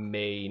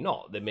may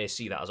not. They may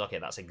see that as, okay,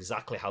 that's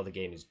exactly how the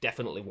game is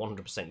definitely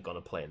 100% gonna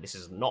play. This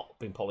has not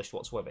been polished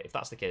whatsoever. If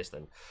that's the case,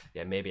 then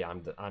yeah, maybe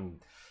I'm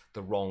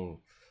the wrong.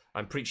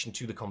 I'm preaching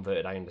to the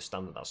converted. I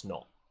understand that that's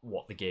not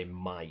what the game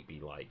might be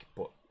like,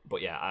 but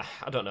yeah,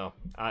 I don't know.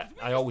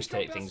 I always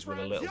take things with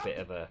a little bit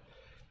of a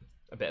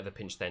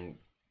pinch. Then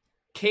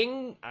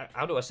King,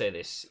 how do I say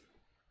this?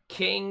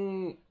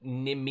 King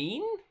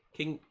Nimin?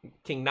 King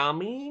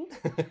Namin?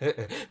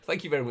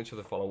 Thank you very much for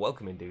the follow.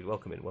 Welcome in, dude.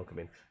 Welcome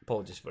in.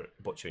 Apologies for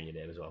butchering your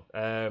name as well.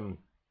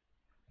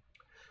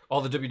 All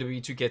the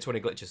WWE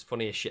 2K20 glitches.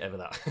 Funniest shit ever,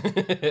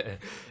 that.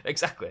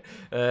 Exactly.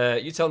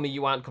 You tell me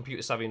you aren't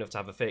computer savvy enough to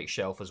have a fake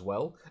shelf as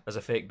well as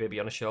a fake baby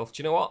on a shelf.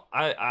 Do you know what?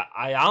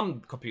 I am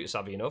computer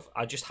savvy enough.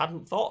 I just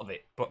hadn't thought of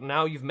it. But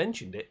now you've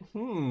mentioned it.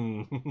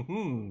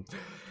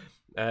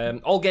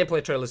 All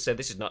gameplay trailers say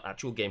this is not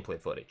actual gameplay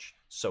footage.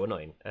 So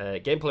annoying.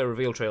 Gameplay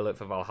reveal trailer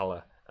for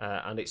Valhalla.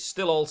 And it's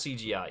still all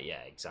CGI.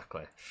 Yeah,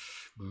 exactly.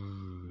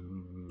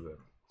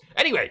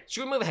 Anyway,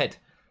 should we move ahead?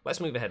 Let's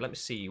move ahead. Let me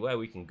see where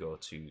we can go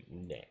to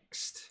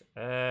next.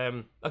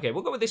 Okay,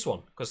 we'll go with this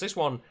one, because this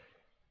one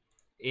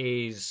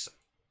is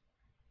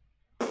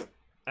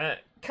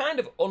kind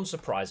of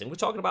unsurprising. We're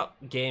talking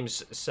about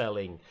games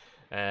selling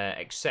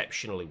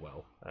exceptionally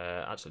well.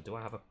 Actually, do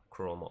I have a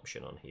Chrome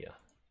option on here?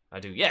 I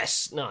do.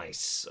 Yes,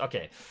 nice.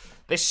 Okay,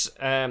 this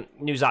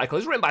news article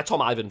is written by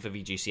Tom Ivan for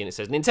VGC, and it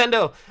says,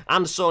 Nintendo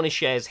and Sony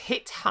shares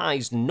hit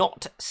highs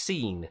not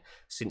seen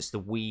since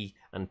the Wii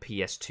and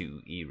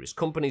PS2 eras.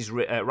 Companies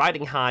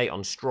riding high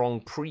on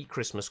strong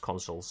pre-Christmas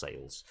console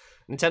sales.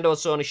 Nintendo and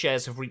Sony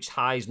shares have reached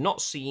highs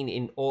not seen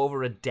in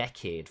over a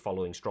decade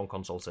following strong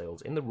console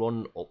sales in the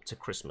run up to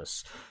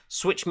Christmas.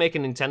 Switch maker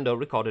Nintendo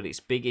recorded its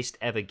biggest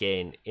ever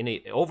gain in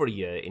over a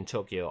year in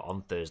Tokyo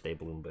on Thursday,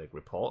 Bloomberg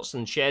reports,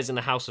 and shares in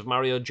the House of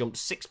Mario jumped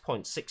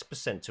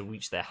 6.6% to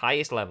reach their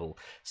highest level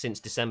since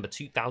December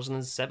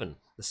 2007,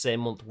 the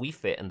same month Wii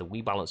Fit and the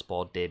Wii Balance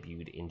Board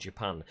debuted in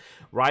Japan.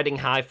 Riding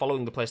high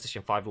following the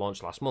PlayStation 5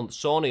 launch last month,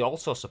 Sony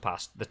also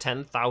surpassed the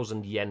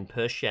 10,000 yen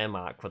per share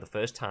mark for the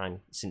first time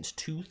since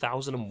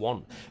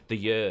 2001, the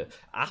year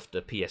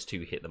after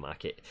PS2 hit the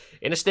market.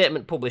 In a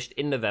statement published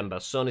in November,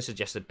 Sony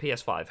suggested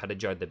PS5 had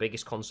enjoyed the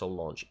biggest console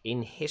launch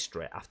in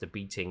history after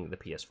beating the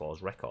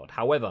PS4's record.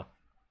 However,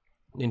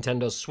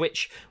 Nintendo's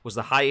Switch was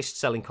the highest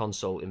selling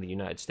console in the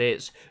United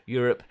States,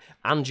 Europe,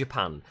 and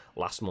Japan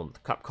last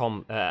month.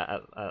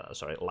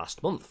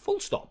 Last month, full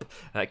stop.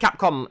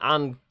 Capcom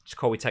and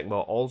Koei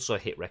Tecmo also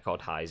hit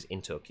record highs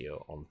in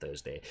Tokyo on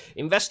Thursday.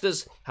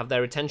 Investors have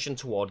their attention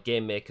toward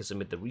game makers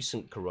amid the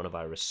recent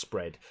coronavirus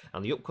spread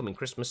and the upcoming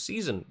Christmas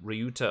season,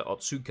 Ryuta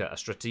Otsuka, a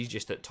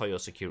strategist at Toyo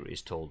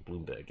Securities, told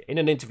Bloomberg. In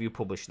an interview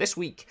published this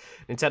week,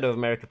 Nintendo of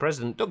America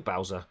President Doug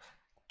Bowser,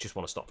 just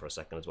want to stop for a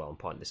second as well and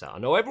point this out. I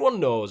know everyone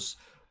knows,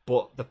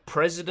 but the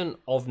president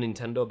of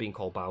Nintendo being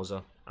called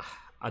Bowser,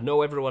 I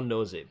know everyone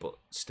knows it, but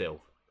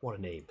still, what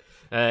a name.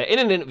 In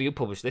an interview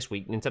published this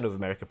week, Nintendo of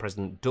America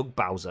President Doug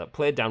Bowser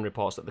played down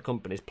reports that the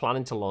company is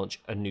planning to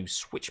launch a new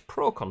Switch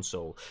Pro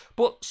console,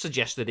 but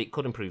suggested it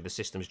could improve the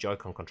system's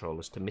Joy-Con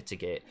controllers to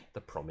mitigate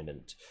the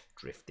prominent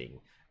drifting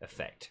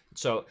effect.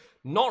 So,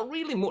 not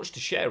really much to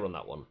share on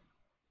that one.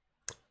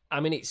 I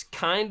mean, it's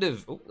kind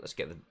of... let's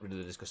get rid of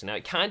the discussion now.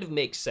 It kind of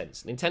makes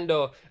sense.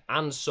 Nintendo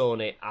and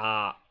Sony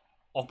are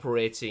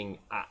operating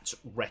at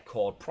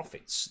record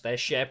profits. Their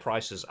share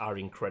prices are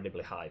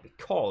incredibly high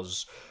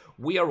because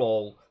we are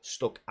all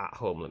stuck at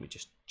home. Let me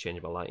just change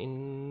my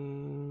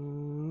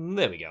lighting.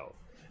 There we go.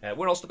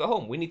 We're all stuck at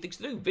home. We need things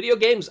to do. Video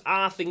games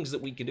are things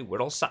that we can do.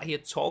 We're all sat here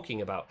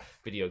talking about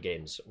video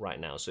games right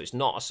now. So it's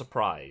not a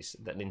surprise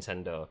that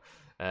Nintendo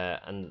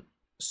and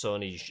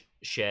Sony's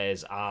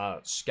shares are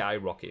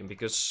skyrocketing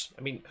because,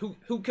 I mean,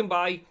 who can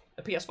buy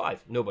a PS5?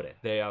 Nobody.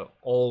 They are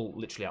all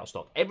literally out of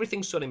stock.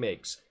 Everything Sony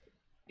makes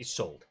is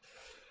sold.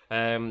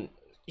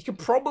 You can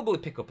probably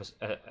pick up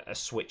a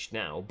Switch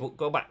now, but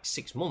go back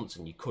 6 months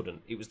and you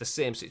couldn't. It was the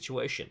same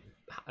situation.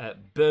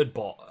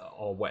 Birdbot,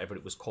 or whatever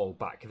it was called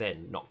back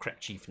then, not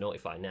Crep Chief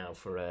Notify now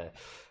for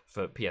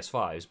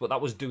PS5s, but that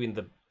was doing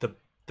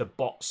the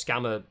bot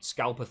scammer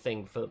scalper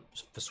thing for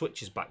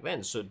Switches back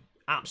then. So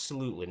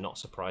absolutely not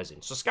surprising.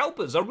 So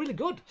scalpers are really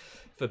good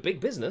for big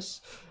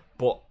business,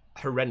 but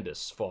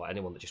horrendous for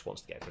anyone that just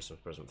wants to get a Christmas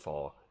present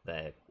for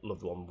their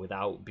loved one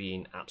without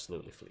being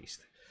absolutely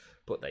fleeced.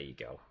 But there you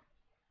go.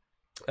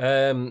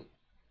 Can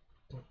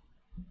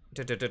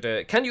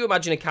you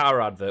imagine a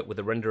car advert with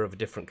a render of a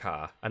different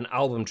car, an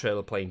album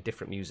trailer playing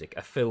different music,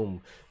 a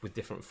film with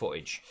different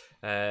footage?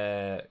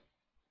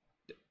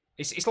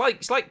 It's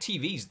like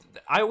TVs.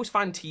 I always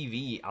find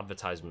TV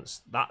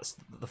advertisements. That's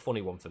the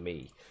funny one for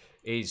me.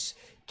 Is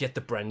get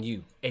the brand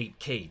new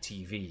 8K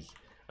TV,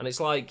 and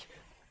it's like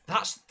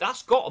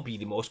that's got to be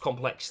the most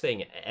complex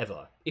thing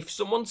ever. If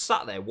someone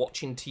sat there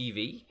watching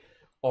TV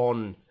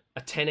on a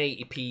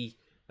 1080p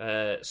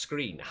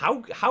screen,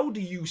 how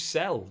do you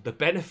sell the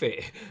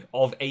benefit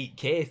of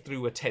 8K through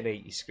a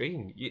 1080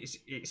 screen?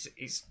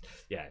 It's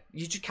yeah,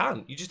 you just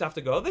can't. You just have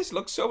to go, this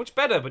looks so much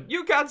better, but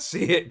you can't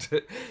see it.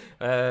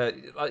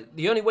 Like,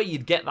 the only way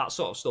you'd get that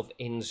sort of stuff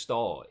in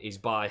store is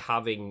by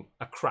having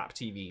a crap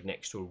TV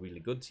next to a really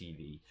good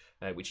TV,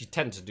 which you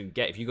tend to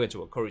get if you go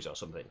into a Curry's or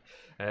something.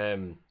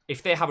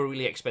 If they have a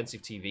really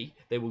expensive TV,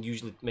 they will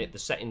usually make the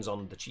settings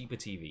on the cheaper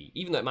TV,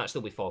 even though it might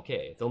still be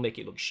 4K, they'll make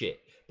it look shit,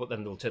 but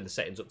then they'll turn the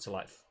settings up to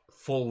like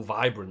full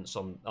vibrance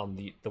on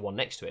the one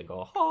next to it and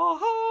go, ha, ha,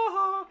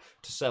 ha,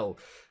 to sell.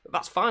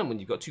 That's fine when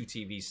you've got two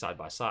TVs side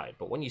by side,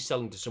 but when you're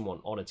selling to someone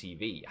on a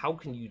TV, how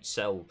can you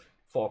sell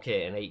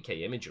 4K and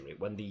 8K imagery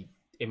when the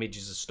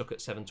images are stuck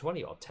at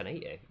 720 or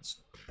 1080? It's...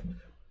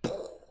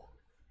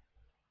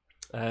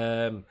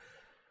 let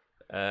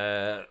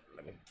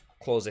me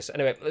close this.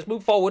 Anyway, let's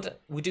move forward.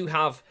 We do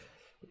have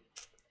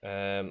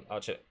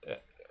actually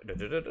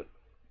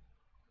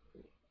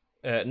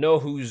know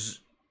who's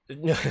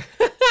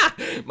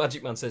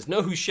Magic Man says,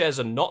 know whose shares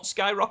are not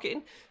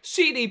skyrocketing?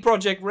 CD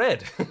Projekt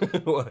Red.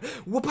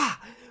 Whoopa!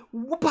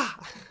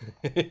 Whoopa!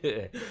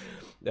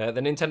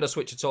 The Nintendo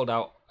Switch had sold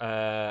out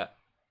at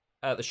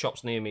the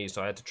shops near me,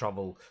 so I had to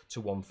travel to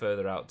one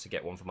further out to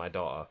get one for my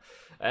daughter.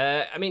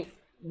 I mean,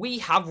 we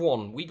have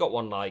one. We got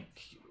one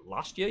like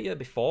last year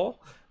before,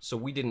 so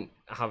we didn't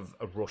have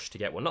a rush to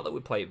get one. Not that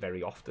we play it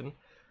very often.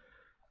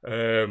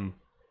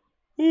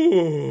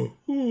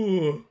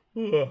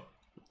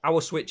 Our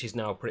Switch is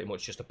now pretty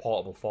much just a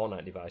portable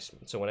Fortnite device.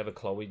 So whenever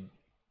Chloe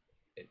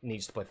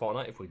needs to play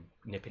Fortnite, if we're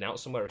nipping out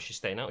somewhere or she's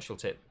staying out, she'll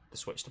take the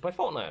Switch to play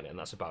Fortnite on it, and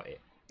that's about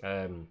it.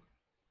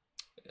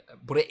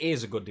 But it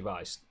is a good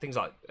device. Things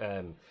like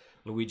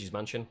Luigi's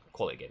Mansion,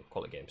 quality game.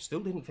 Still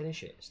didn't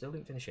finish it.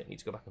 Need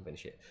to go back and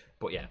finish it.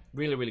 But yeah,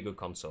 really good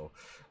console.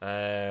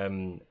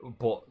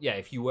 But yeah,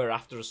 if you were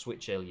after a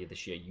Switch earlier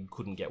this year, you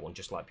couldn't get one,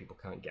 just like people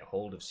can't get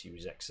hold of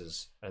Series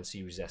X's and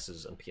Series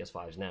S's and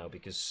PS5s now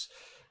because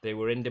they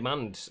were in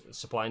demand,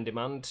 supply and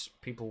demand.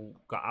 People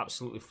got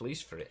absolutely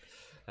fleeced for it.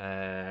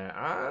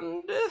 Yeah,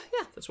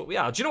 that's what we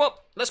are. Do you know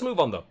what? Let's move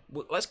on, though.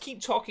 Let's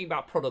keep talking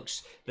about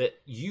products that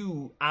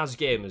you, as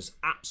gamers,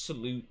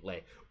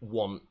 absolutely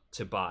want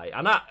to buy.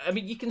 And I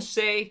mean, you can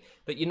say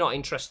that you're not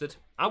interested.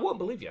 I won't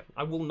believe you.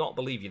 I will not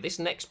believe you. This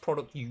next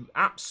product, you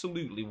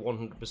absolutely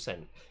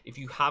 100%. If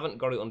you haven't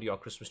got it under your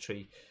Christmas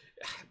tree,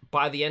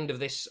 by the end of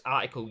this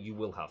article, you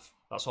will have.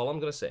 That's all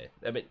I'm going to say.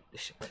 I mean,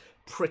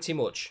 pretty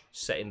much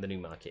setting the new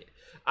market.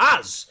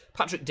 As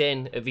Patrick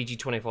Dane at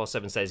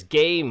VG247 says,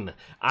 Game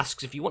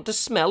asks if you want to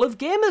smell of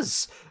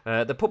gamers.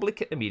 The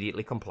public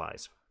immediately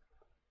complies.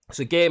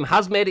 So Game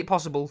has made it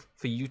possible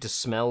for you to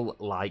smell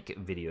like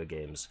video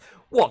games.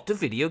 What do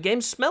video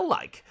games smell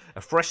like?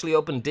 A freshly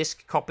opened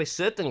disc copy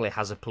certainly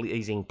has a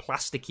pleasing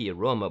plasticky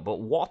aroma, but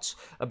what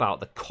about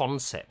the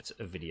concept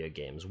of video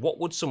games? What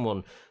would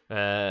someone...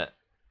 or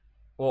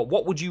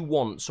what would you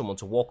want someone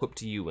to walk up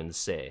to you and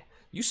say?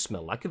 You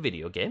smell like a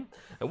video game.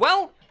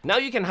 Well, now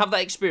you can have that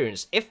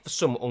experience if for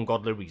some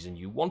ungodly reason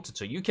you wanted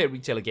to. UK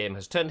retailer Game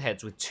has turned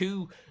heads with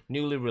two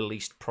newly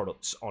released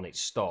products on its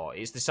store.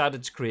 It's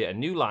decided to create a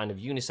new line of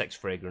unisex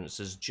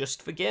fragrances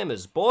just for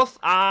gamers. Both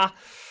are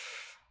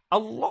a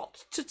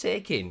lot to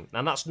take in,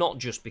 and that's not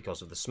just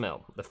because of the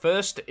smell. The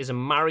first is a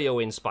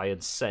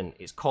Mario-inspired scent.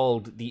 It's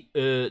called the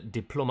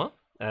Diploma.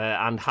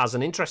 And has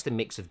an interesting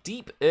mix of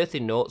deep,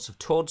 earthy notes of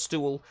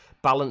toadstool,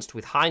 balanced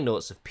with high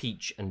notes of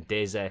peach and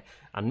daisy,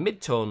 and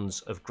mid-tones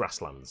of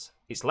grasslands.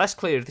 It's less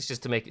clear if this is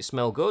to make it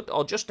smell good,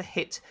 or just to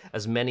hit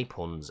as many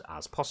puns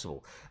as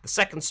possible. The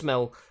second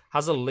smell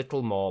has a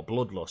little more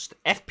bloodlust.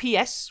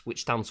 FPS,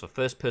 which stands for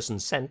First Person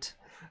Scent,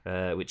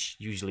 which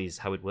usually is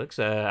how it works,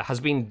 has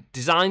been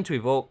designed to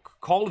evoke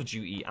Call of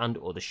Duty and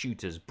other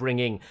shooters,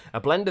 bringing a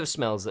blend of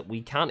smells that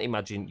we can't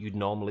imagine you'd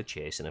normally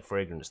chase in a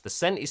fragrance. The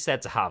scent is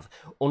said to have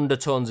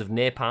undertones of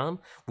napalm,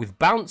 with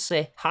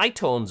bouncy, high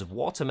tones of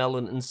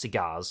watermelon and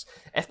cigars.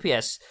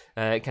 FPS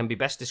can be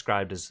best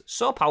described as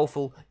so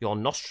powerful your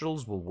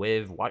nostrils will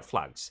wave white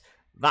flags.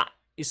 That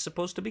is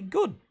supposed to be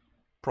good.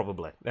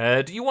 Probably.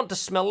 Do you want to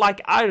smell like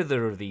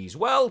either of these?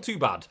 Well, too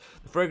bad.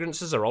 The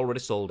fragrances are already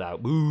sold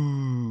out.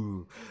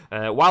 Boo!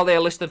 While they are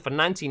listed for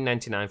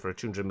 $19.99 for a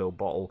 200ml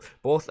bottle,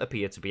 both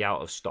appear to be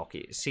out of stock.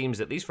 It seems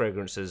that these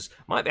fragrances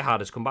might be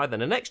harder to come by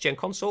than a next-gen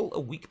console a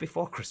week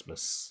before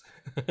Christmas.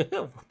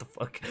 What the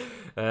fuck?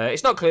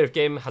 It's not clear if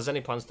Game has any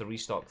plans to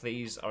restock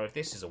these, or if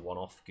this is a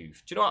one-off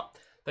goof. Do you know what?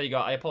 There you go.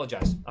 I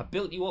apologise. I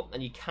built you up,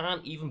 and you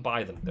can't even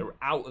buy them. They're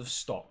out of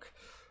stock.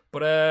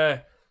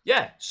 But,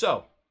 yeah,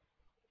 so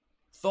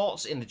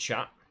thoughts in the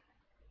chat.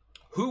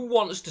 Who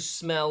wants to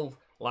smell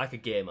like a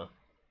gamer?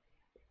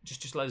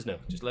 Just let us know.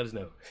 Just let us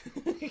know.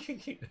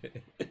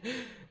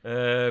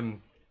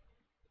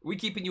 We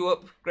keeping you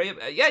up, Graham?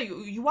 Yeah,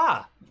 you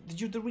are.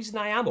 The reason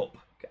I am up,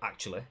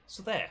 actually.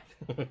 So there.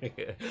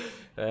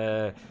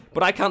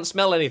 But I can't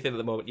smell anything at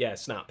the moment. Yeah,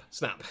 snap.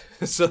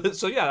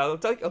 So yeah, I'll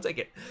take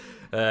it.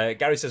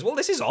 Gary says, well,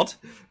 this is odd.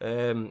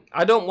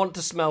 I don't want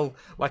to smell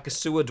like a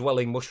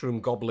sewer-dwelling,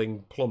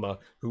 mushroom-gobbling plumber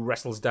who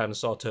wrestles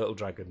dinosaur turtle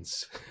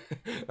dragons.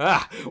 Do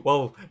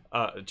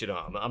you know,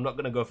 I'm not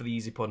going to go for the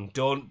easy pun.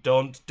 Don't.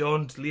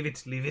 Leave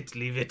it.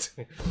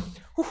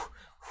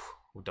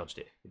 We dodged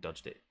it.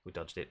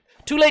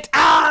 Too late.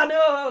 Ah,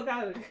 no.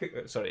 God.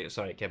 Sorry,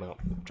 it came out.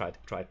 Tried.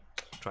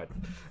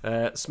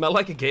 Smell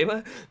like a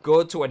gamer?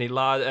 Go to any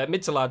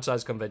mid to large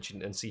size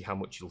convention and see how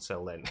much you'll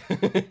sell then.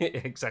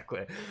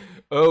 Exactly.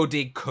 Eau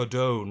de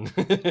cologne.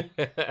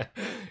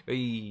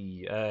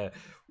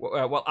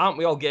 Well, aren't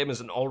we all gamers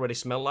and already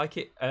smell like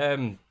it?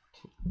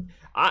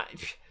 I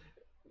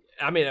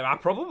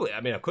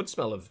could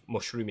smell of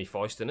mushroomy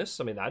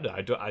foistiness. I mean, I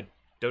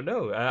don't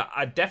know.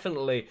 I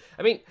definitely.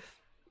 I mean,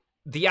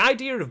 the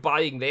idea of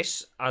buying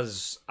this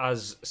as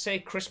say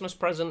Christmas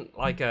present,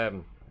 like I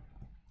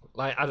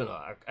don't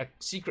know, a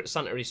Secret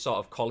Santa-y sort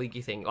of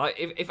colleague-y thing. Like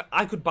if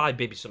I could buy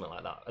Bibby something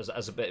like that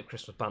as a bit of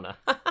Christmas banter,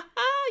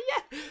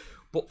 yeah.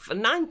 But for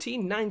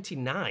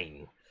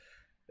 $19.99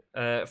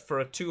 for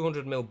a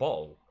 200ml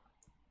bottle,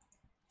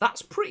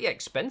 that's pretty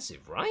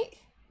expensive, right?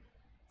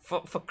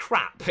 For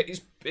crap,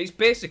 it's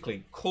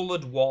basically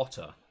coloured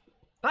water.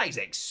 That is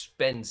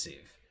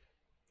expensive.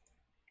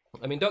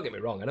 I mean, don't get me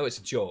wrong, I know it's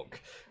a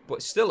joke, but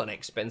it's still an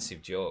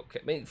expensive joke.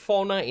 I mean,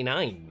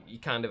 $4.99, you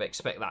kind of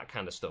expect that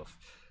kind of stuff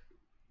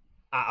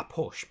at a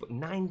push, but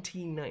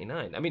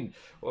 $19.99. I mean,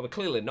 well, they're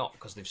clearly not,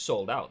 because they've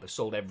sold out. They've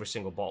sold every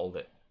single bottle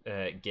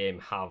that Game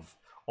have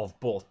of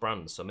both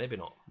brands, so maybe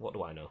not. What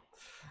do I know?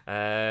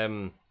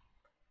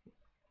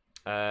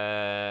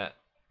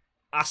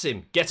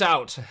 Asim, get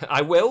out.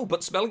 I will,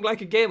 but smelling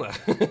like a gamer.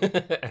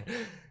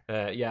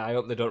 Yeah, I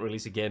hope they don't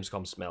release a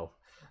Gamescom smell.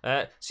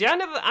 See, I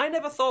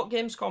never thought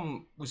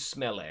Gamescom was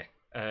smelly.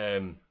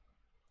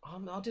 Oh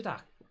no, did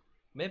I?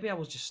 Maybe I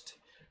was just.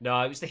 No,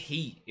 it was the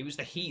heat. It was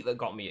the heat that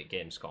got me at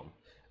Gamescom.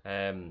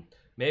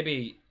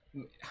 Maybe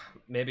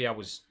I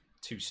was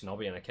too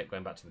snobby and I kept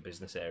going back to the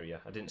business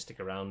area. I didn't stick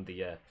around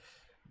the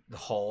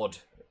horde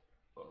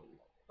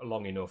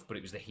long enough, but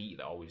it was the heat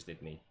that always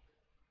did me.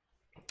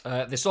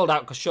 They sold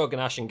out because Shogun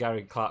Ash and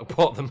Gary Clark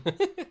bought them.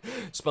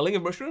 Smelling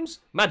of mushrooms?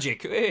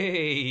 Magic!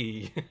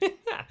 Hey!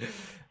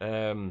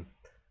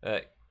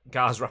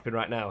 Gar's rapping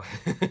right now.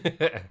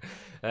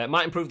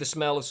 Might improve the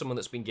smell of someone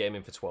that's been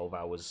gaming for 12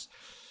 hours.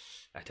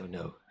 I don't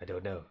know.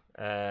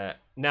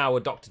 Now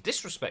a Dr.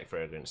 Disrespect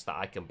fragrance that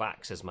I can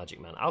back, says Magic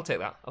Man. I'll take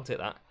that.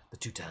 The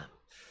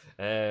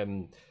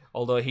 2-time.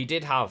 Although he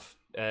did have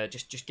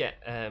just get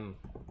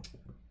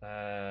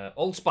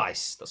Old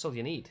Spice. That's all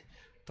you need.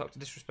 Dr.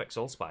 Disrespect's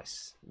Old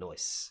Spice.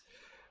 Nice.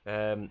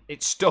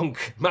 It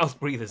stunk. Mouth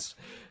breathers.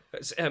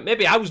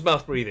 Maybe I was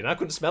mouth breathing. I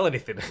couldn't smell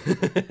anything.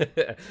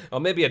 Or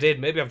maybe I did.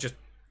 Maybe I've just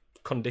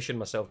conditioned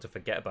myself to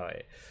forget about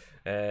it.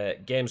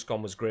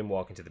 Gamescom was grim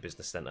walking to the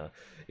business centre.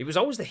 It was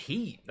always the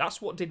heat.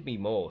 That's what did me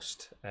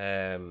most.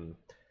 You're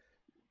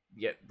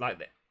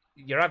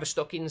either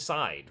stuck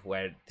inside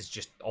where there's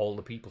just all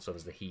the people, so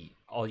there's the heat,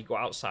 or you go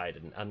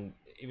outside and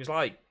it was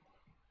like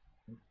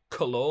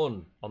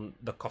Cologne on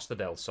the Costa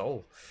del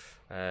Sol.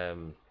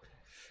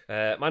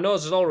 My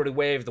nose has already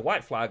waved the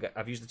white flag.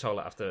 I've used the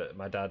toilet after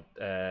my dad.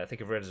 I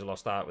think of Raiders of the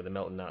Lost Ark with the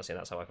melting Nazi, and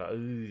that's how I felt.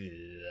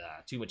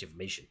 Too much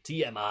information.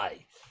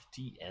 TMI.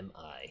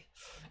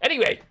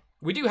 Anyway,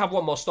 we do have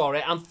one more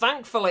story, and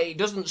thankfully it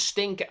doesn't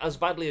stink as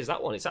badly as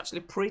that one. It's actually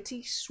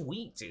pretty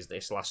sweet, is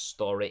this last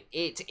story.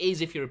 It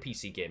is if you're a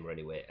PC gamer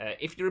anyway.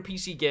 If you're a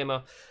PC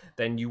gamer,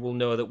 then you will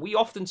know that we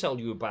often tell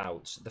you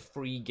about the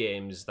free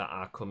games that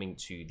are coming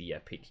to the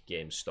Epic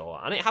Games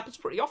Store, and it happens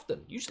pretty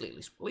often, usually at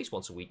least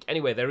once a week.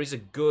 Anyway, there is a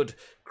good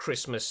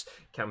Christmas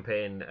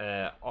campaign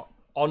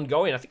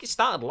ongoing. I think it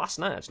started last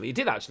night, actually. It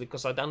did, actually,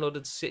 because I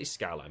downloaded City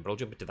Skyline, but I'll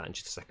jump into that in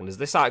just a second. There's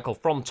this article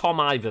from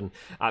Tom Ivan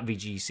at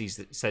VGC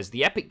that says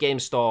the Epic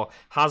Games Store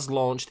has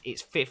launched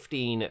its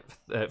 15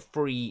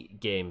 free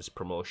games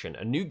promotion.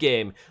 A new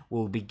game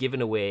will be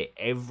given away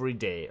every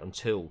day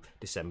until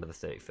December the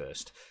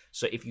 31st.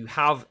 So if you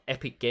have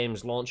Epic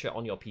Games Launcher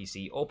on your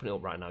PC, open it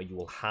up right now. You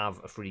will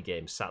have a free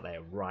game sat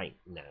there right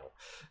now.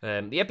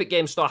 The Epic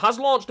Games Store has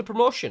launched a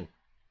promotion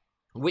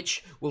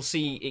which will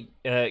see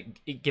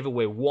it give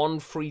away one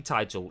free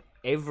title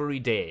every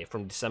day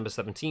from December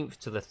 17th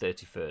to the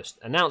 31st.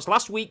 Announced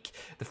last week,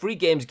 the free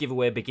games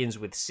giveaway begins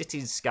with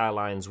Cities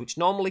Skylines, which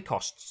normally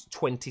costs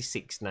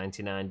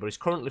 $26.99, but is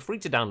currently free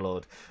to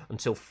download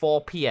until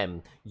 4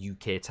 p.m.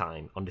 UK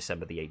time on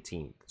December the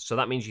 18th. So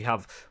that means you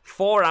have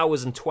 4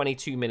 hours and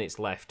 22 minutes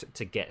left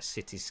to get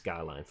Cities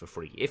Skyline for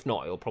free. If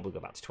not, it'll probably go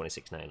back to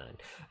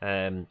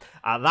 $26.99.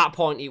 At that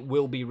point, it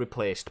will be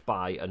replaced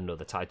by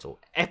another title.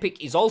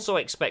 Epic is also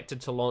expected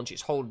to launch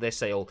its holiday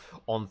sale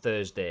on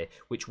Thursday,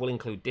 which will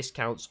include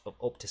discounts of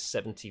up to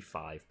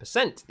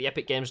 75%. The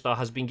Epic Games Store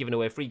has been giving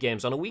away free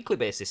games on a weekly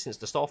basis since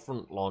the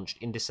storefront launched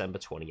in December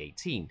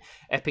 2018.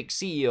 Epic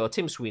CEO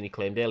Tim Sweeney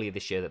claimed earlier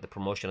this year that the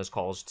promotion has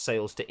caused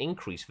sales to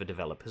increase for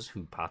developers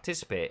who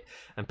participate,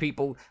 and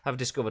people have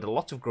discovered a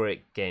lot of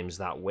great games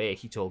that way,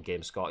 he told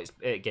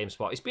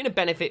GameSpot. It's been a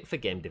benefit for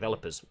game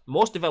developers.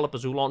 Most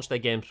developers who launched their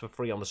games for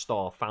free on the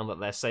store found that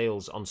their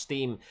sales on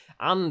Steam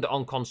and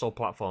on console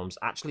platforms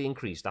actually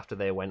increased after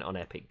they went on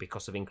Epic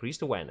because of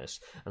increased awareness,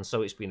 and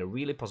so it's been a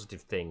really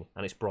positive thing,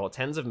 and it's brought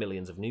tens of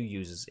millions of new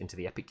users into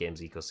the Epic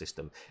Games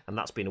ecosystem, and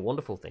that's been a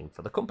wonderful thing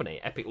for the company.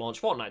 Epic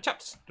launched Fortnite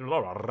chapters.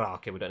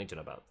 Okay, we don't need to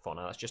know about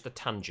Fortnite, that's just a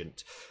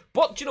tangent.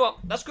 But do you know what?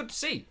 That's good to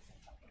see.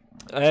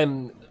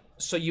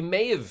 So you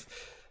may have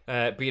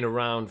been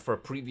around for a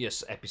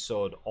previous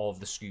episode of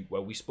The Scoop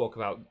where we spoke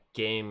about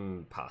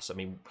Game Pass. I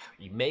mean,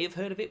 you may have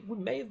heard of it, we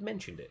may have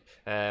mentioned it.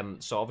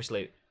 So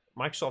obviously,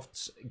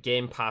 Microsoft's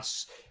Game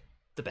Pass,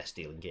 the best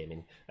deal in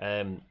gaming.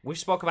 We've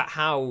spoke about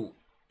how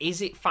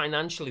is it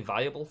financially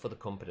viable for the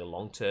company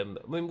long term?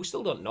 I mean, we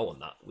still don't know on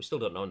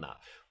that.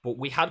 But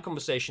we had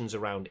conversations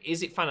around,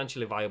 is it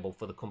financially viable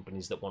for the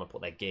companies that want to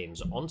put their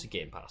games onto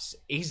Game Pass?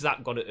 Is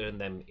that going to earn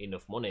them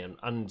enough money?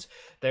 And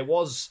there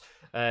was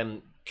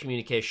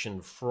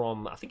communication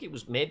from, I think it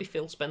was maybe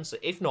Phil Spencer,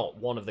 if not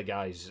one of the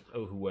guys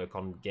who work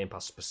on Game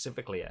Pass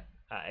specifically at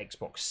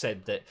Xbox,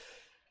 said that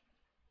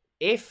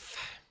if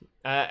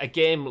a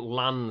game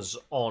lands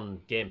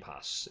on Game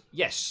Pass,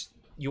 yes,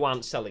 you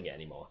aren't selling it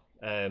anymore.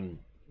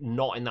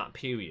 Not in that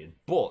period,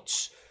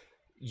 but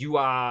you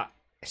are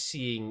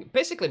seeing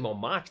basically more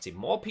marketing,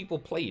 more people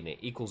playing it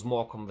equals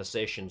more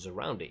conversations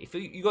around it. If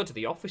you go to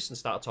the office and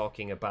start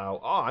talking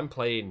about, oh, I'm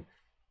playing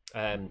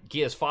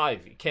Gears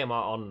 5, it came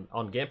out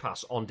on Game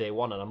Pass on day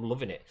one and I'm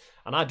loving it,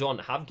 and I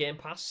don't have Game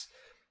Pass,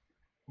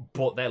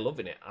 but they're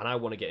loving it and I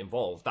want to get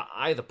involved, that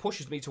either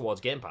pushes me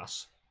towards Game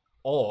Pass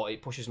or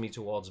it pushes me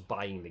towards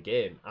buying the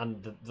game.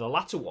 And the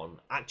latter one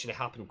actually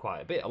happened quite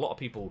a bit. A lot of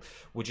people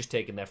were just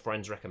taking their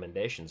friends'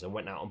 recommendations and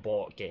went out and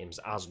bought games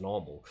as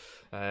normal.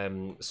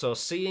 So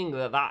seeing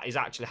that is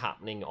actually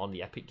happening on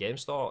the Epic Game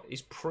Store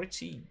is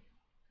pretty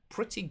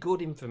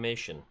good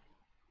information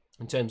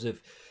in terms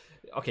of,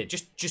 okay,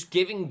 just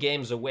giving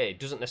games away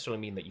doesn't necessarily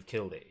mean that you've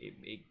killed it.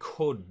 It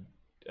could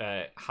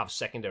have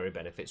secondary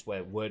benefits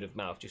where word of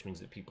mouth just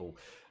means that people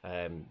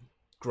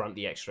grant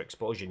the extra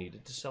exposure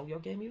needed to sell your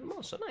game even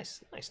more. So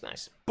nice.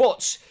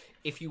 But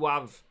if you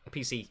have a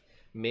PC,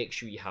 make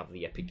sure you have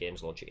the Epic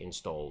Games Launcher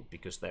installed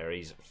because there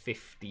is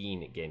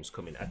 15 games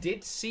coming. I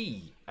did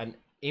see an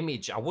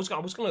image. I was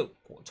going to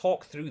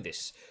talk through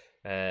this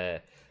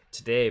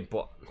today,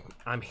 but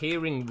I'm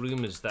hearing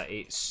rumors that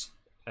it's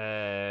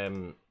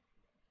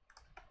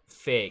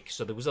fake.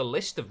 So there was a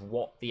list of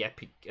what the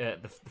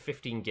the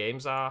 15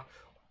 games are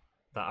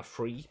that are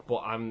free,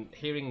 but I'm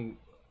hearing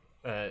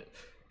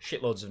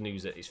shitloads of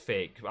news that is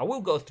fake. I will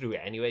go through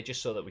it anyway,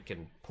 just so that we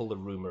can pull the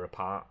rumor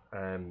apart.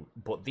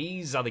 But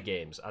these are the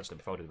games. Actually,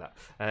 before I do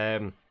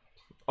that,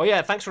 oh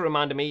yeah, thanks for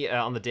reminding me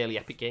on the daily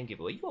Epic Game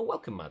giveaway. You are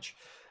welcome, Madge.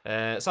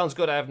 Sounds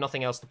good. I have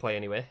nothing else to play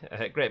anyway.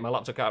 Great, my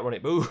laptop can't run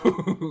it.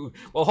 Boo.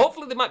 Well,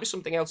 hopefully there might be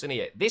something else in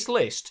here. This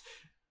list,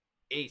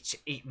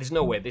 there's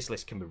no way this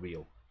list can be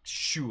real.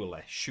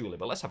 Surely.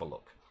 But let's have a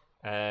look.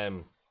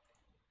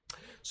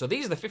 So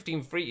these are the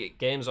 15 free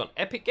games on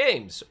Epic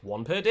Games,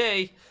 one per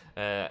day.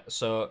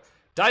 So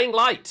Dying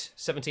Light,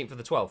 17th of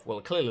the 12th.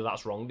 Well, clearly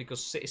that's wrong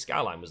because City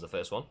Skyline was the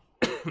first one.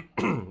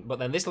 But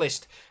then this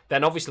list,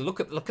 then obviously look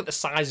at the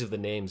size of the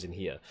names in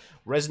here.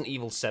 Resident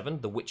Evil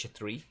 7, The Witcher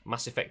 3,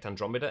 Mass Effect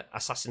Andromeda,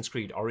 Assassin's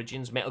Creed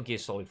Origins, Metal Gear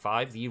Solid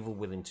 5, The Evil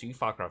Within 2,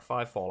 Far Cry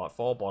 5, Fallout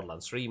 4,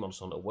 Borderlands 3,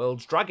 Monster Hunter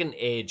Worlds, Dragon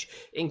Age,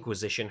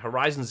 Inquisition,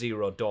 Horizon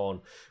Zero Dawn,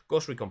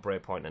 Ghost Recon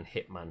Breakpoint, and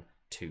Hitman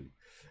 2.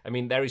 I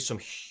mean, there is some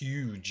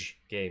huge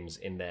games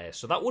in there,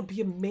 so that would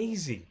be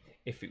amazing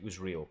if it was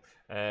real.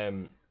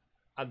 And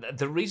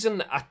the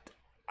reason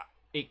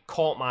it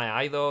caught my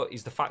eye, though,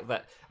 is the fact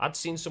that I'd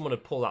seen someone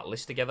had pulled that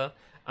list together,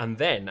 and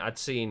then I'd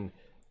seen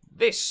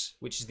this,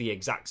 which is the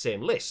exact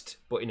same list,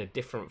 but in a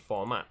different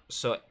format.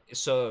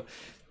 So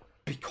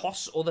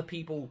because other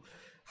people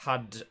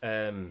had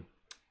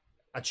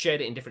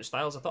shared it in different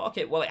styles, I thought,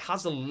 okay, well, it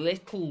has a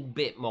little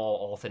bit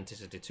more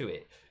authenticity to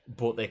it,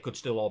 but they could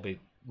still all be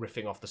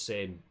riffing off the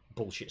same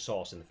bullshit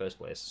source in the first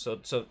place.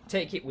 So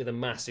take it with a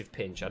massive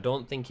pinch. I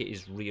don't think it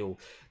is real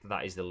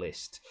that is the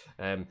list.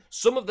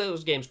 Some of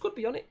those games could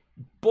be on it,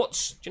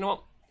 but do you know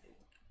what?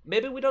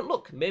 maybe we don't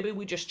look. Maybe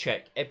we just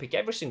check Epic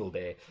every single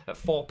day at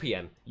 4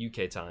 p.m.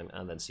 UK time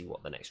and then see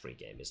what the next free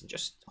game is. And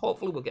just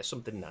hopefully we'll get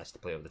something nice to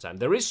play over the time.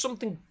 There is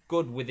something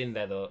good within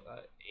there, though.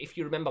 If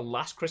you remember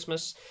last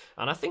Christmas,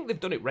 and I think they've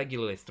done it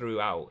regularly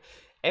throughout,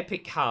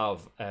 Epic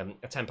have a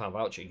 £10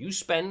 voucher. You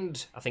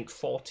spend, I think,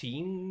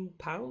 £14,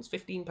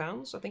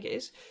 £15, I think it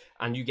is,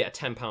 and you get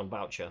a £10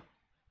 voucher.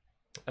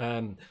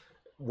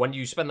 When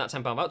you spend that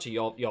 £10 voucher,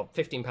 your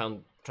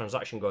 £15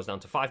 transaction goes down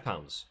to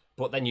 £5,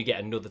 but then you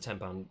get another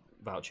 £10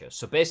 voucher.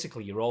 So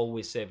basically, you're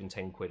always saving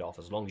 10 quid off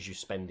as long as you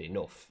spend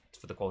enough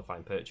for the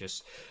qualifying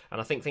purchase.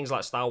 And I think things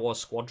like Star Wars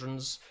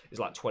Squadrons is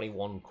like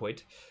 21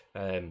 quid.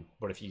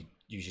 But if you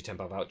use your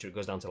 £10 voucher, it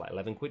goes down to like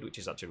 11 quid, which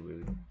is actually a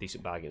really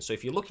decent bargain. So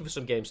if you're looking for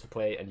some games to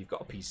play and you've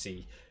got a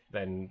PC,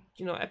 then,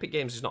 you know, Epic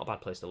Games is not a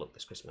bad place to look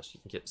this Christmas.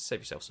 You can save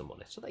yourself some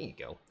money. So there you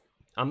go.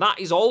 And that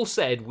is all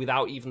said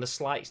without even the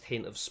slightest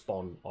hint of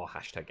spawn or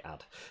hashtag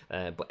ad.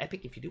 But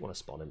Epic, if you do want to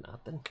spawn an ad,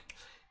 then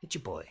hit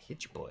your boy.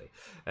 Hit your boy.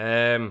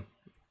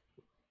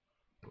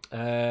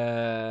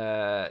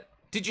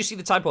 Did you see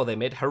the typo they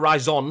made?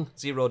 Horizon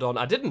Zero Dawn.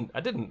 I didn't.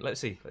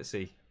 Let's see.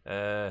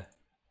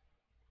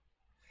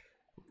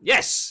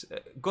 Yes,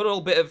 good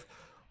old bit of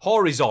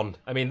horizon.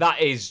 I mean,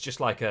 that is just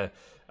like an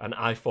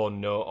iPhone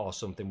note or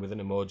something with an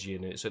emoji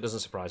in it. So it doesn't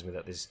surprise me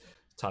that there's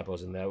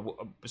typos in there.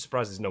 I'm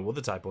surprised there's no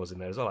other typos in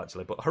there as well,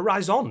 actually. But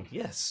horizon,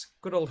 yes,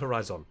 good old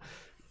horizon.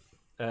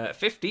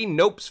 15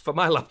 nopes for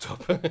my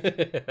laptop.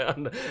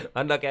 and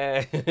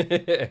okay.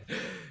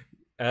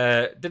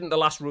 Didn't the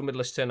last rumoured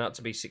list turn out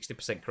to be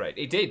 60% correct?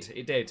 It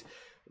did.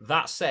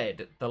 That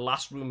said, the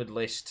last rumoured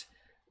list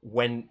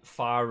went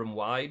far and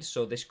wide,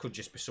 so this could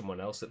just be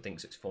someone else that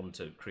thinks it's fun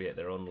to create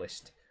their own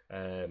list.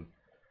 Oh,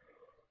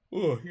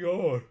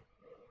 God.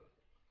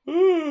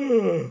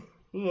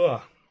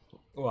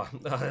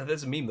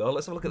 There's a meme, though.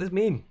 Let's have a look at this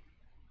meme.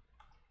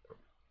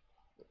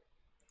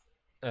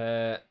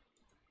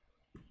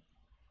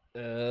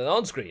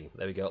 On screen.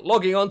 There we go.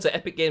 Logging on to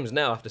Epic Games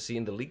now after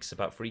seeing the leaks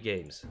about free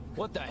games.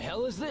 What the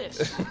hell is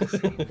this?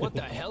 What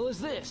the hell is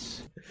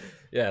this?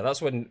 Yeah,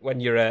 that's when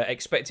you're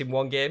expecting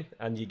one game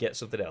and you get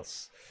something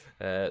else.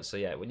 So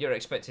yeah, when you're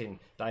expecting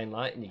Dying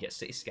Light and you get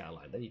City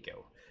Skyline, there you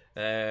go.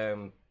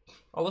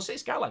 Although City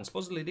Skyline's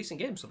supposedly a decent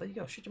game, so there you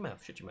go. Shut your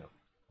mouth.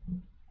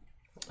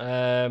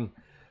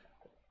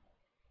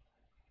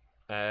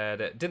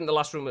 Didn't the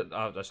last room?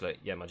 Oh, actually,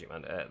 yeah, Magic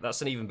Man.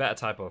 That's an even better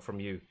typo from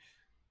you.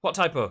 What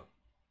typo?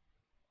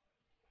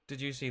 Did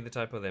you see the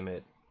typo they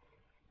made?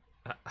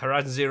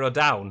 Horizon Zero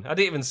Down. I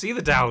didn't even see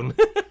the down.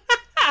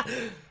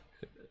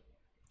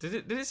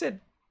 Did it say? I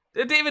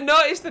didn't even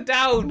notice the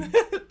down.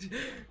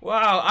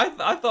 Wow,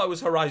 I thought it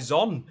was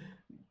Horizon,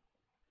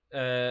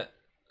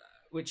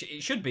 which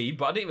it should be,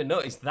 but I didn't even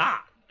notice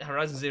that.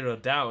 Horizon Zero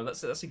Down.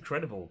 That's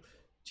incredible.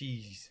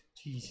 Jeez.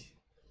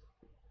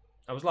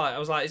 I was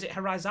like, is it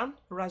Horizon?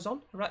 I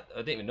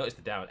didn't even notice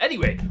the down.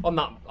 Anyway, on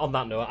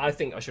that note, I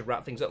think I should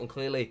wrap things up and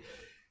clearly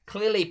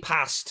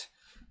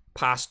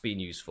past being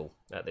useful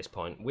at this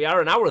point. We are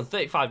an hour and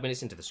 35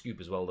 minutes into the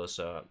scoop as well, though,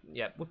 so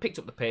yeah, we picked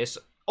up the pace.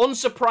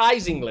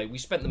 Unsurprisingly, we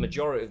spent the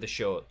majority of the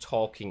show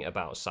talking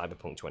about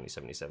Cyberpunk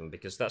 2077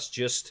 because that's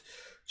just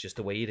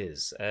the way it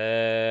is.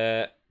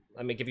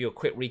 Let me give you a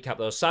quick recap,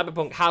 though.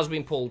 Cyberpunk has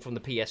been pulled from the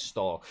PS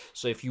Store,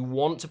 so if you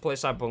want to play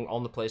Cyberpunk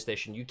on the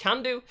PlayStation, you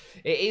can do.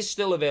 It is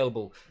still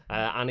available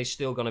and is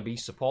still going to be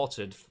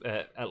supported,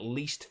 at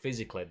least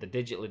physically. The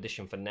digital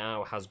edition for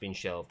now has been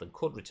shelved and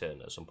could return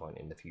at some point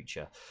in the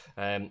future.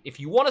 If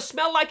you want to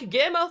smell like a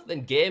gamer,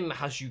 then Game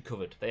has you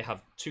covered. They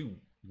have two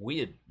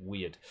weird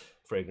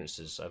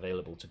fragrances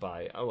available to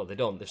buy. Oh, well, they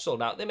don't. They've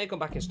sold out. They may come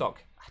back in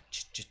stock.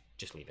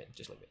 Just leave it.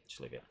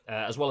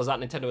 As well as that,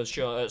 Nintendo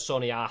and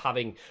Sony are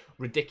having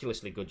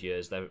ridiculously good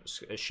years. Their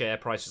share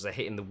prices are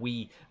hitting the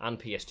Wii and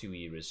PS2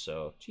 eras,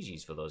 so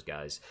GG's for those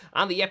guys.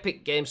 And the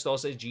Epic Game Store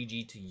says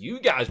GG to you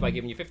guys by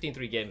giving you 15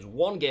 free games,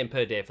 one game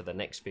per day for the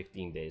next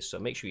 15 days. So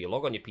make sure you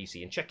log on your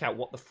PC and check out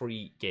what the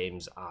free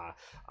games are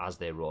as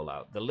they roll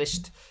out. The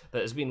list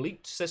that has been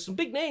leaked says some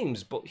big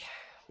names, but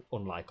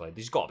unlikely.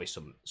 There's got to be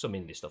some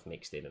indie stuff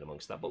mixed in and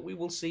amongst that, but we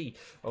will see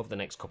over the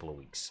next couple of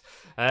weeks.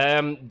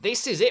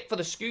 This is it for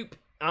the scoop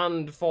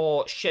and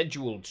for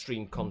scheduled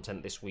stream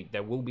content this week.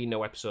 There will be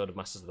no episode of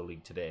Masters of the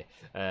League today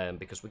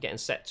because we're getting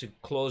set to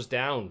close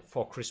down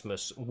for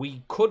Christmas.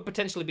 We could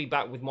potentially be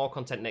back with more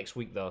content next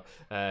week, though.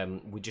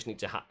 We just need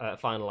to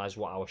finalise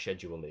what our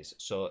schedule is.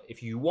 So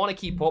if you want to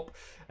keep up,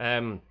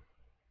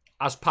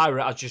 as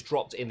Pirate has just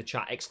dropped in the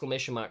chat,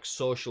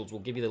 !socials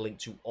will give you the link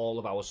to all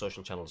of our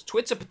social channels.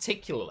 Twitter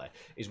particularly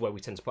is where we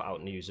tend to put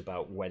out news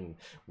about when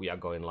we are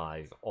going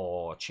live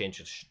or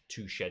changes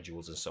to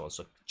schedules and so on.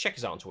 So check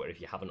us out on Twitter if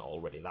you haven't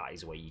already. That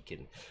is where you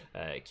can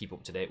keep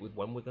up to date with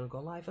when we're going to go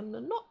live. And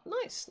not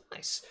nice.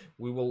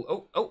 We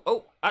will.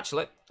 Oh.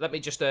 Actually, let me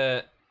just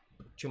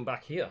jump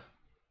back here.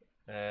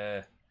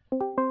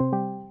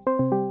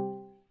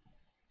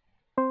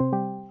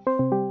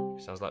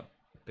 Sounds like.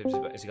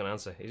 Is he going to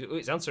answer?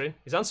 He's answering.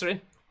 He's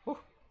answering. Oh,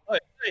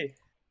 hey.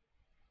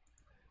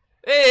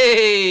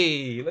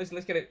 Hey! Let's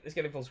get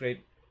it full screen.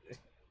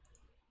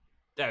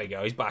 There we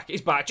go. He's back.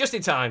 He's back. Just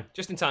in time.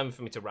 Just in time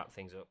for me to wrap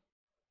things up.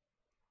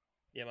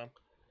 Yeah, man.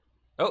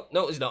 Oh,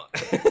 no, he's not.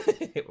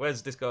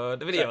 Where's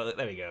Discord? The video.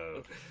 There we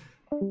go.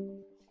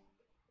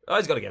 Oh,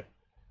 he's gone again.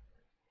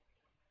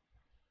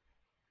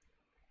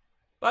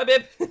 Bye,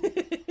 babe.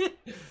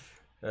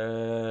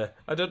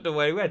 I don't know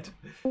where he went.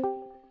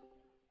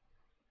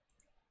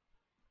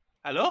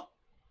 Hello?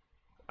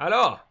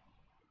 Hello?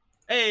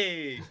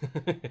 Hey!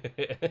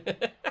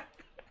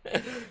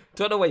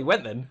 Don't know where you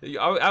went then.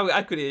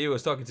 I could hear you. I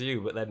was talking to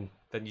you, but then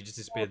you just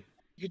disappeared.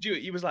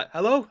 He was like,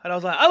 hello? And I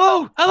was like,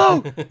 hello!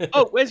 Hello!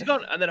 Oh, where's he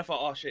gone? And then I thought,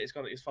 oh shit,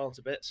 he's fallen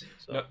to bits.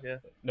 So, no, yeah.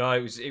 No,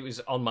 it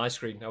was on my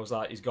screen. I was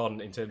like, he's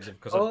gone in terms of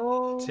because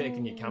I've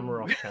taken your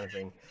camera off kind of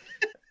thing.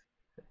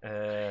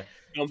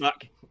 Come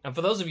back. And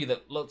for those of you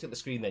that looked at the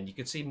screen then, you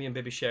could see me and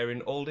Bibby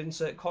sharing old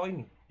insert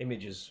coin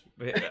images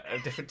with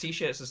different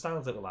t-shirts and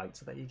styles that we like.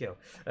 So there you go.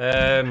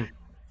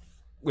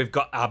 We've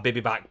got our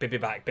Bibby back,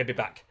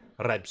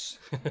 Rebs.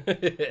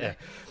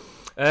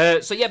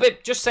 So yeah, babe,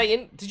 just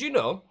saying, did you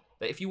know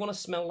that if you want to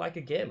smell like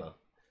a gamer,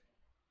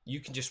 you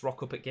can just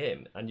rock up at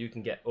game and you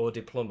can get Eau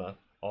de Plumber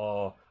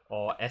or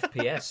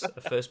FPS,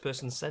 a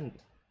first-person scent?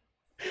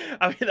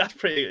 I mean, it's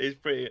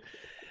pretty...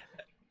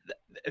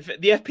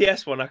 The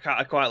FPS one, I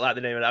quite like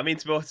the name of it. I mean,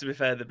 to be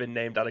fair, they've been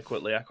named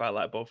adequately. I quite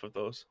like both of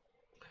those.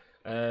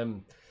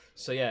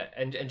 So yeah,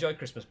 enjoy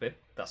Christmas, babe.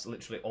 That's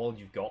literally all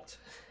you've got.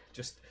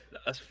 Just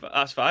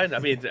that's fine. I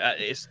mean,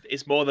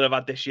 it's more than I've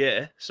had this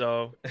year.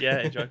 So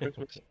yeah, enjoy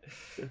Christmas.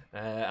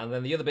 And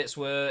then the other bits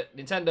were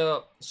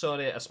Nintendo,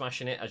 Sony are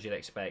smashing it as you'd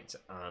expect,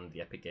 and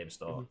the Epic Games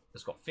Store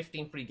has got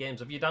 15 free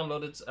games. Have you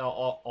downloaded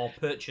or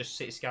purchased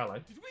City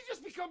Skyline? Did we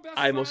just become best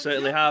I most friends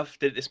certainly yet? have.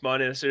 Did it this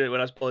morning as soon as when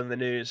I was pulling the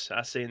news.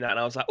 I seen that and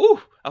I was like,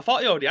 "Ooh!" I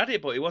thought you already had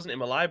it, but it wasn't in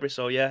my library.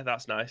 So yeah,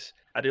 that's nice.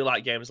 I do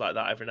like games like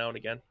that every now and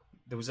again.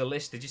 There was a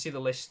list. Did you see the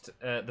list?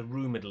 The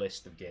rumored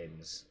list of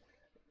games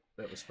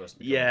that was supposed to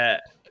be. Yeah.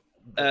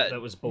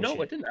 That was bullshit.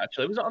 No, I didn't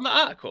actually. Was it on the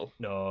article?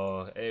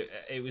 No,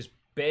 it was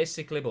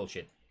basically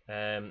bullshit.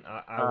 I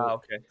will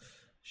Okay.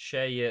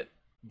 share you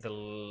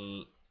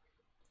the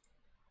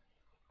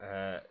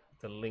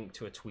link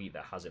to a tweet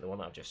that has it. The one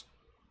that I've just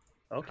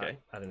had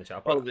in the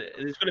chat. Well,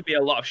 there's going to be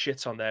a lot of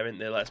shit on there, isn't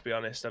there? Let's be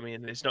honest. I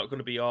mean, it's not going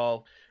to be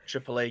all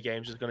AAA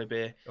games. There's going to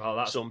be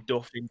some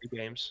duff indie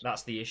games.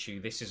 That's the issue.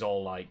 This is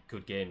all like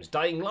good games.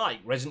 Dying Light,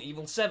 Resident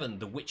Evil 7,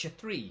 The Witcher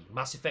 3,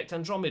 Mass Effect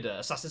Andromeda,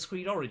 Assassin's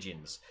Creed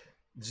Origins.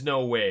 There's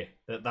no way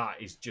that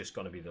is just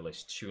going to be the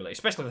list, surely.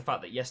 Especially the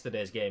fact that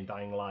yesterday's game,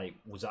 Dying Light,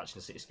 was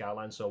actually City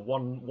Skyline. So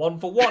one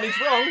for one is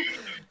wrong.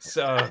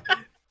 So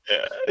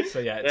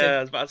yeah. Yeah, I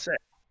was about to say.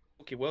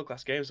 Okay,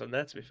 world-class games on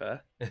there, to be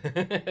fair.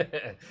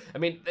 I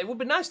mean, it would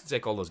be nice to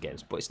take all those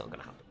games, but it's not going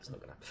to happen. It's not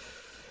going to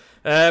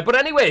happen. But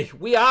anyway,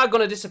 we are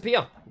going to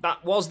disappear.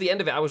 That was the end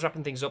of it. I was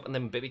wrapping things up, and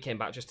then Bibby came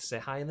back just to say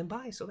hi and then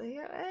bye. So there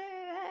you go.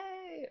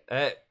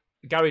 Hey.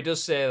 Gary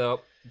does say, though,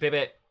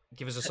 Bibby,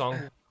 give us a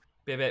song.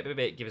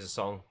 Bibby, give us a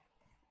song.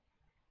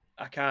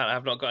 I can't.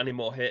 I've not got any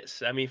more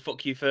hits. I mean,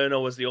 Fuck You Ferno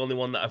was the only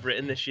one that I've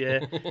written this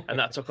year, and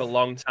that took a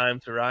long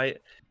time to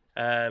write.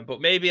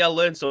 But maybe I'll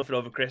learn something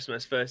over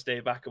Christmas, first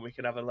day back, and we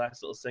can have a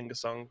nice little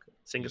sing-a-song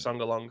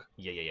along.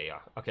 Yeah.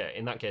 Okay,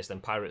 in that case, then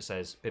Pirate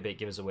says, Bibby,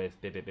 give us a wave.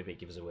 Bibby,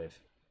 give us a wave.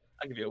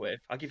 I'll give you a wave.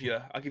 I'll give you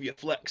a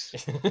flex.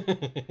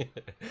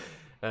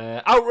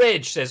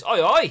 Outrage says,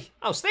 oi,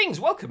 how's things?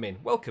 Welcome in.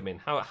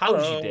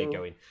 How's your day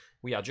going?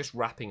 We are just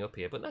wrapping up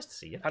here, but nice to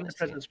see you. And the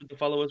presents with the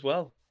follow as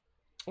well.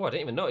 Oh, I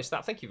didn't even notice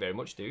that. Thank you very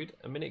much, dude.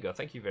 A minute ago.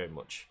 Thank you very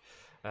much.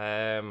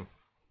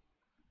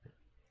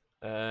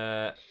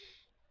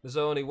 There's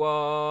only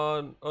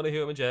one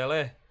human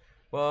jelly.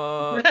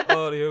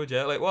 Only human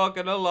jelly.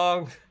 Walking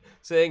along,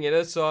 singing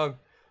a song.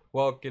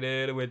 Walking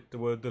in with the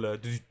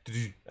wonderland.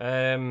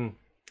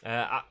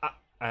 I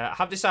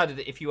have decided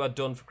that if you are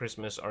done for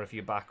Christmas or if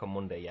you're back on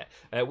Monday yet.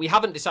 We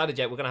haven't decided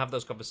yet. We're going to have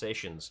those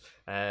conversations.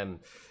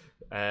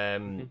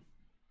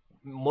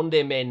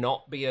 Monday may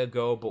not be a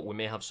go, but we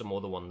may have some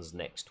other ones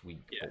next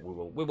week. Yeah.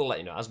 But we will let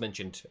you know. As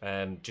mentioned,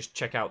 just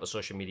check out the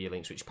social media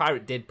links, which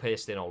Pirate did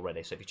paste in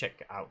already. So if you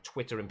check out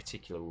Twitter in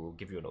particular, we'll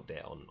give you an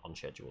update on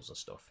schedules and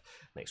stuff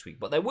next week.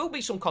 But there will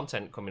be some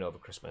content coming over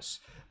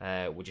Christmas.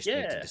 We just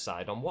need to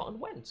decide on what and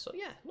when. So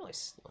yeah,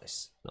 nice.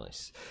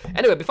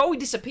 Anyway, before we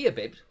disappear,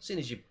 babe, seeing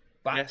as you're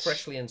back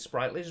freshly and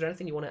sprightly, is there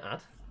anything you want to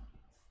add?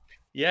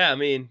 Yeah, I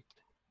mean,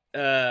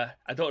 I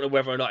don't know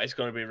whether or not it's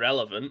going to be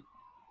relevant.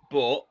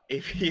 But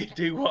if you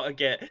do want to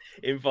get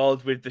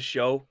involved with the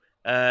show,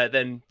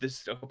 then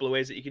there's a couple of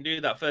ways that you can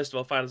do that. First of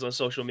all, find us on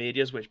social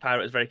medias, which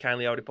Pirate has very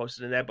kindly already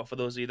posted in there. But for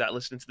those of you that are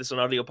listening to this on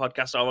audio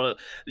podcast or on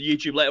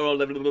YouTube later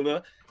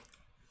on,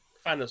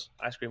 find us,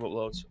 Ice Cream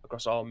Uploads,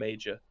 across all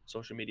major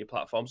social media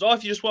platforms. Or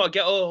if you just want to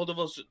get a hold of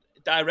us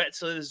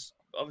directly, there's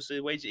obviously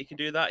ways that you can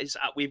do that. It's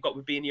we've got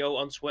Rubinho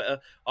on Twitter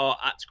or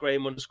at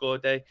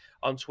Graham_day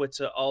on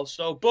Twitter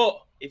also.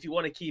 But if you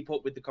want to keep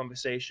up with the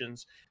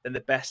conversations, then the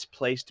best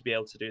place to be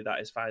able to do that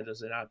is find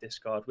us in our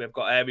Discord. We've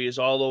got areas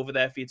all over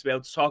there for you to be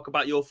able to talk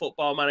about your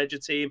football manager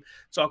team,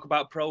 talk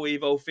about Pro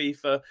Evo,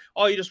 FIFA,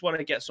 or you just want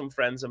to get some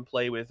friends and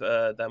play with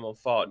them on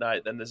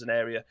Fortnite, then there's an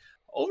area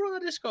over on the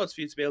Discords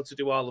for you to be able to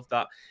do all of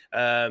that.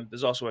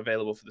 There's also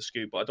available for the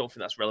Scoop, but I don't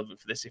think that's relevant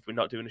for this if we're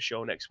not doing a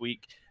show next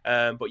week.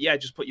 But yeah,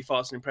 just put your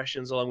thoughts and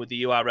impressions along with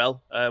the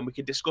URL. We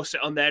can discuss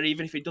it on there,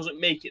 even if it doesn't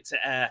make it to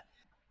air.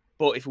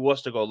 But if it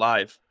was to go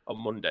live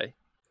on Monday,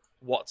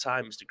 what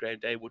time, Mr. Graham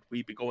Day, would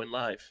we be going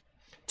live?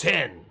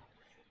 10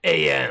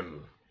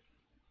 a.m.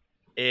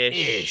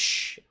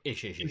 Ish.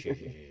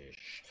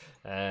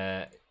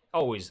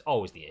 Always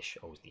the ish.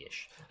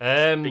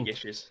 Big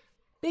issues.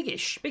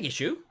 Big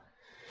issue.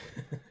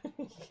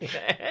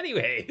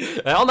 Anyway,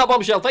 on that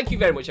bombshell, thank you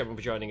very much, everyone,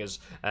 for joining us.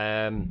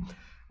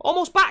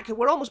 Almost back.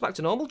 We're almost back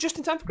to normal, just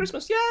in time for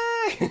Christmas.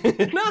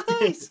 Yay!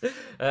 Nice.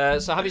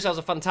 So have yourselves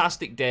a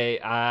fantastic day.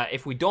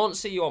 If we don't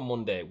see you on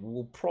Monday,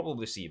 we'll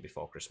probably see you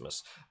before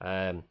Christmas.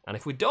 And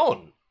if we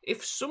don't, if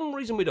for some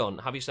reason we don't,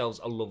 have yourselves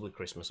a lovely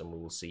Christmas, and we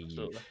will see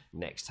you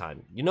next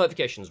time. Your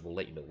notifications will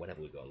let you know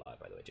whenever we go live,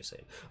 by the way, just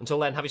saying. Until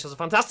then, have yourselves a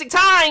fantastic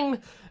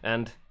time,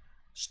 and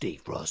stay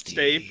frosty.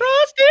 Stay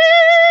frosty!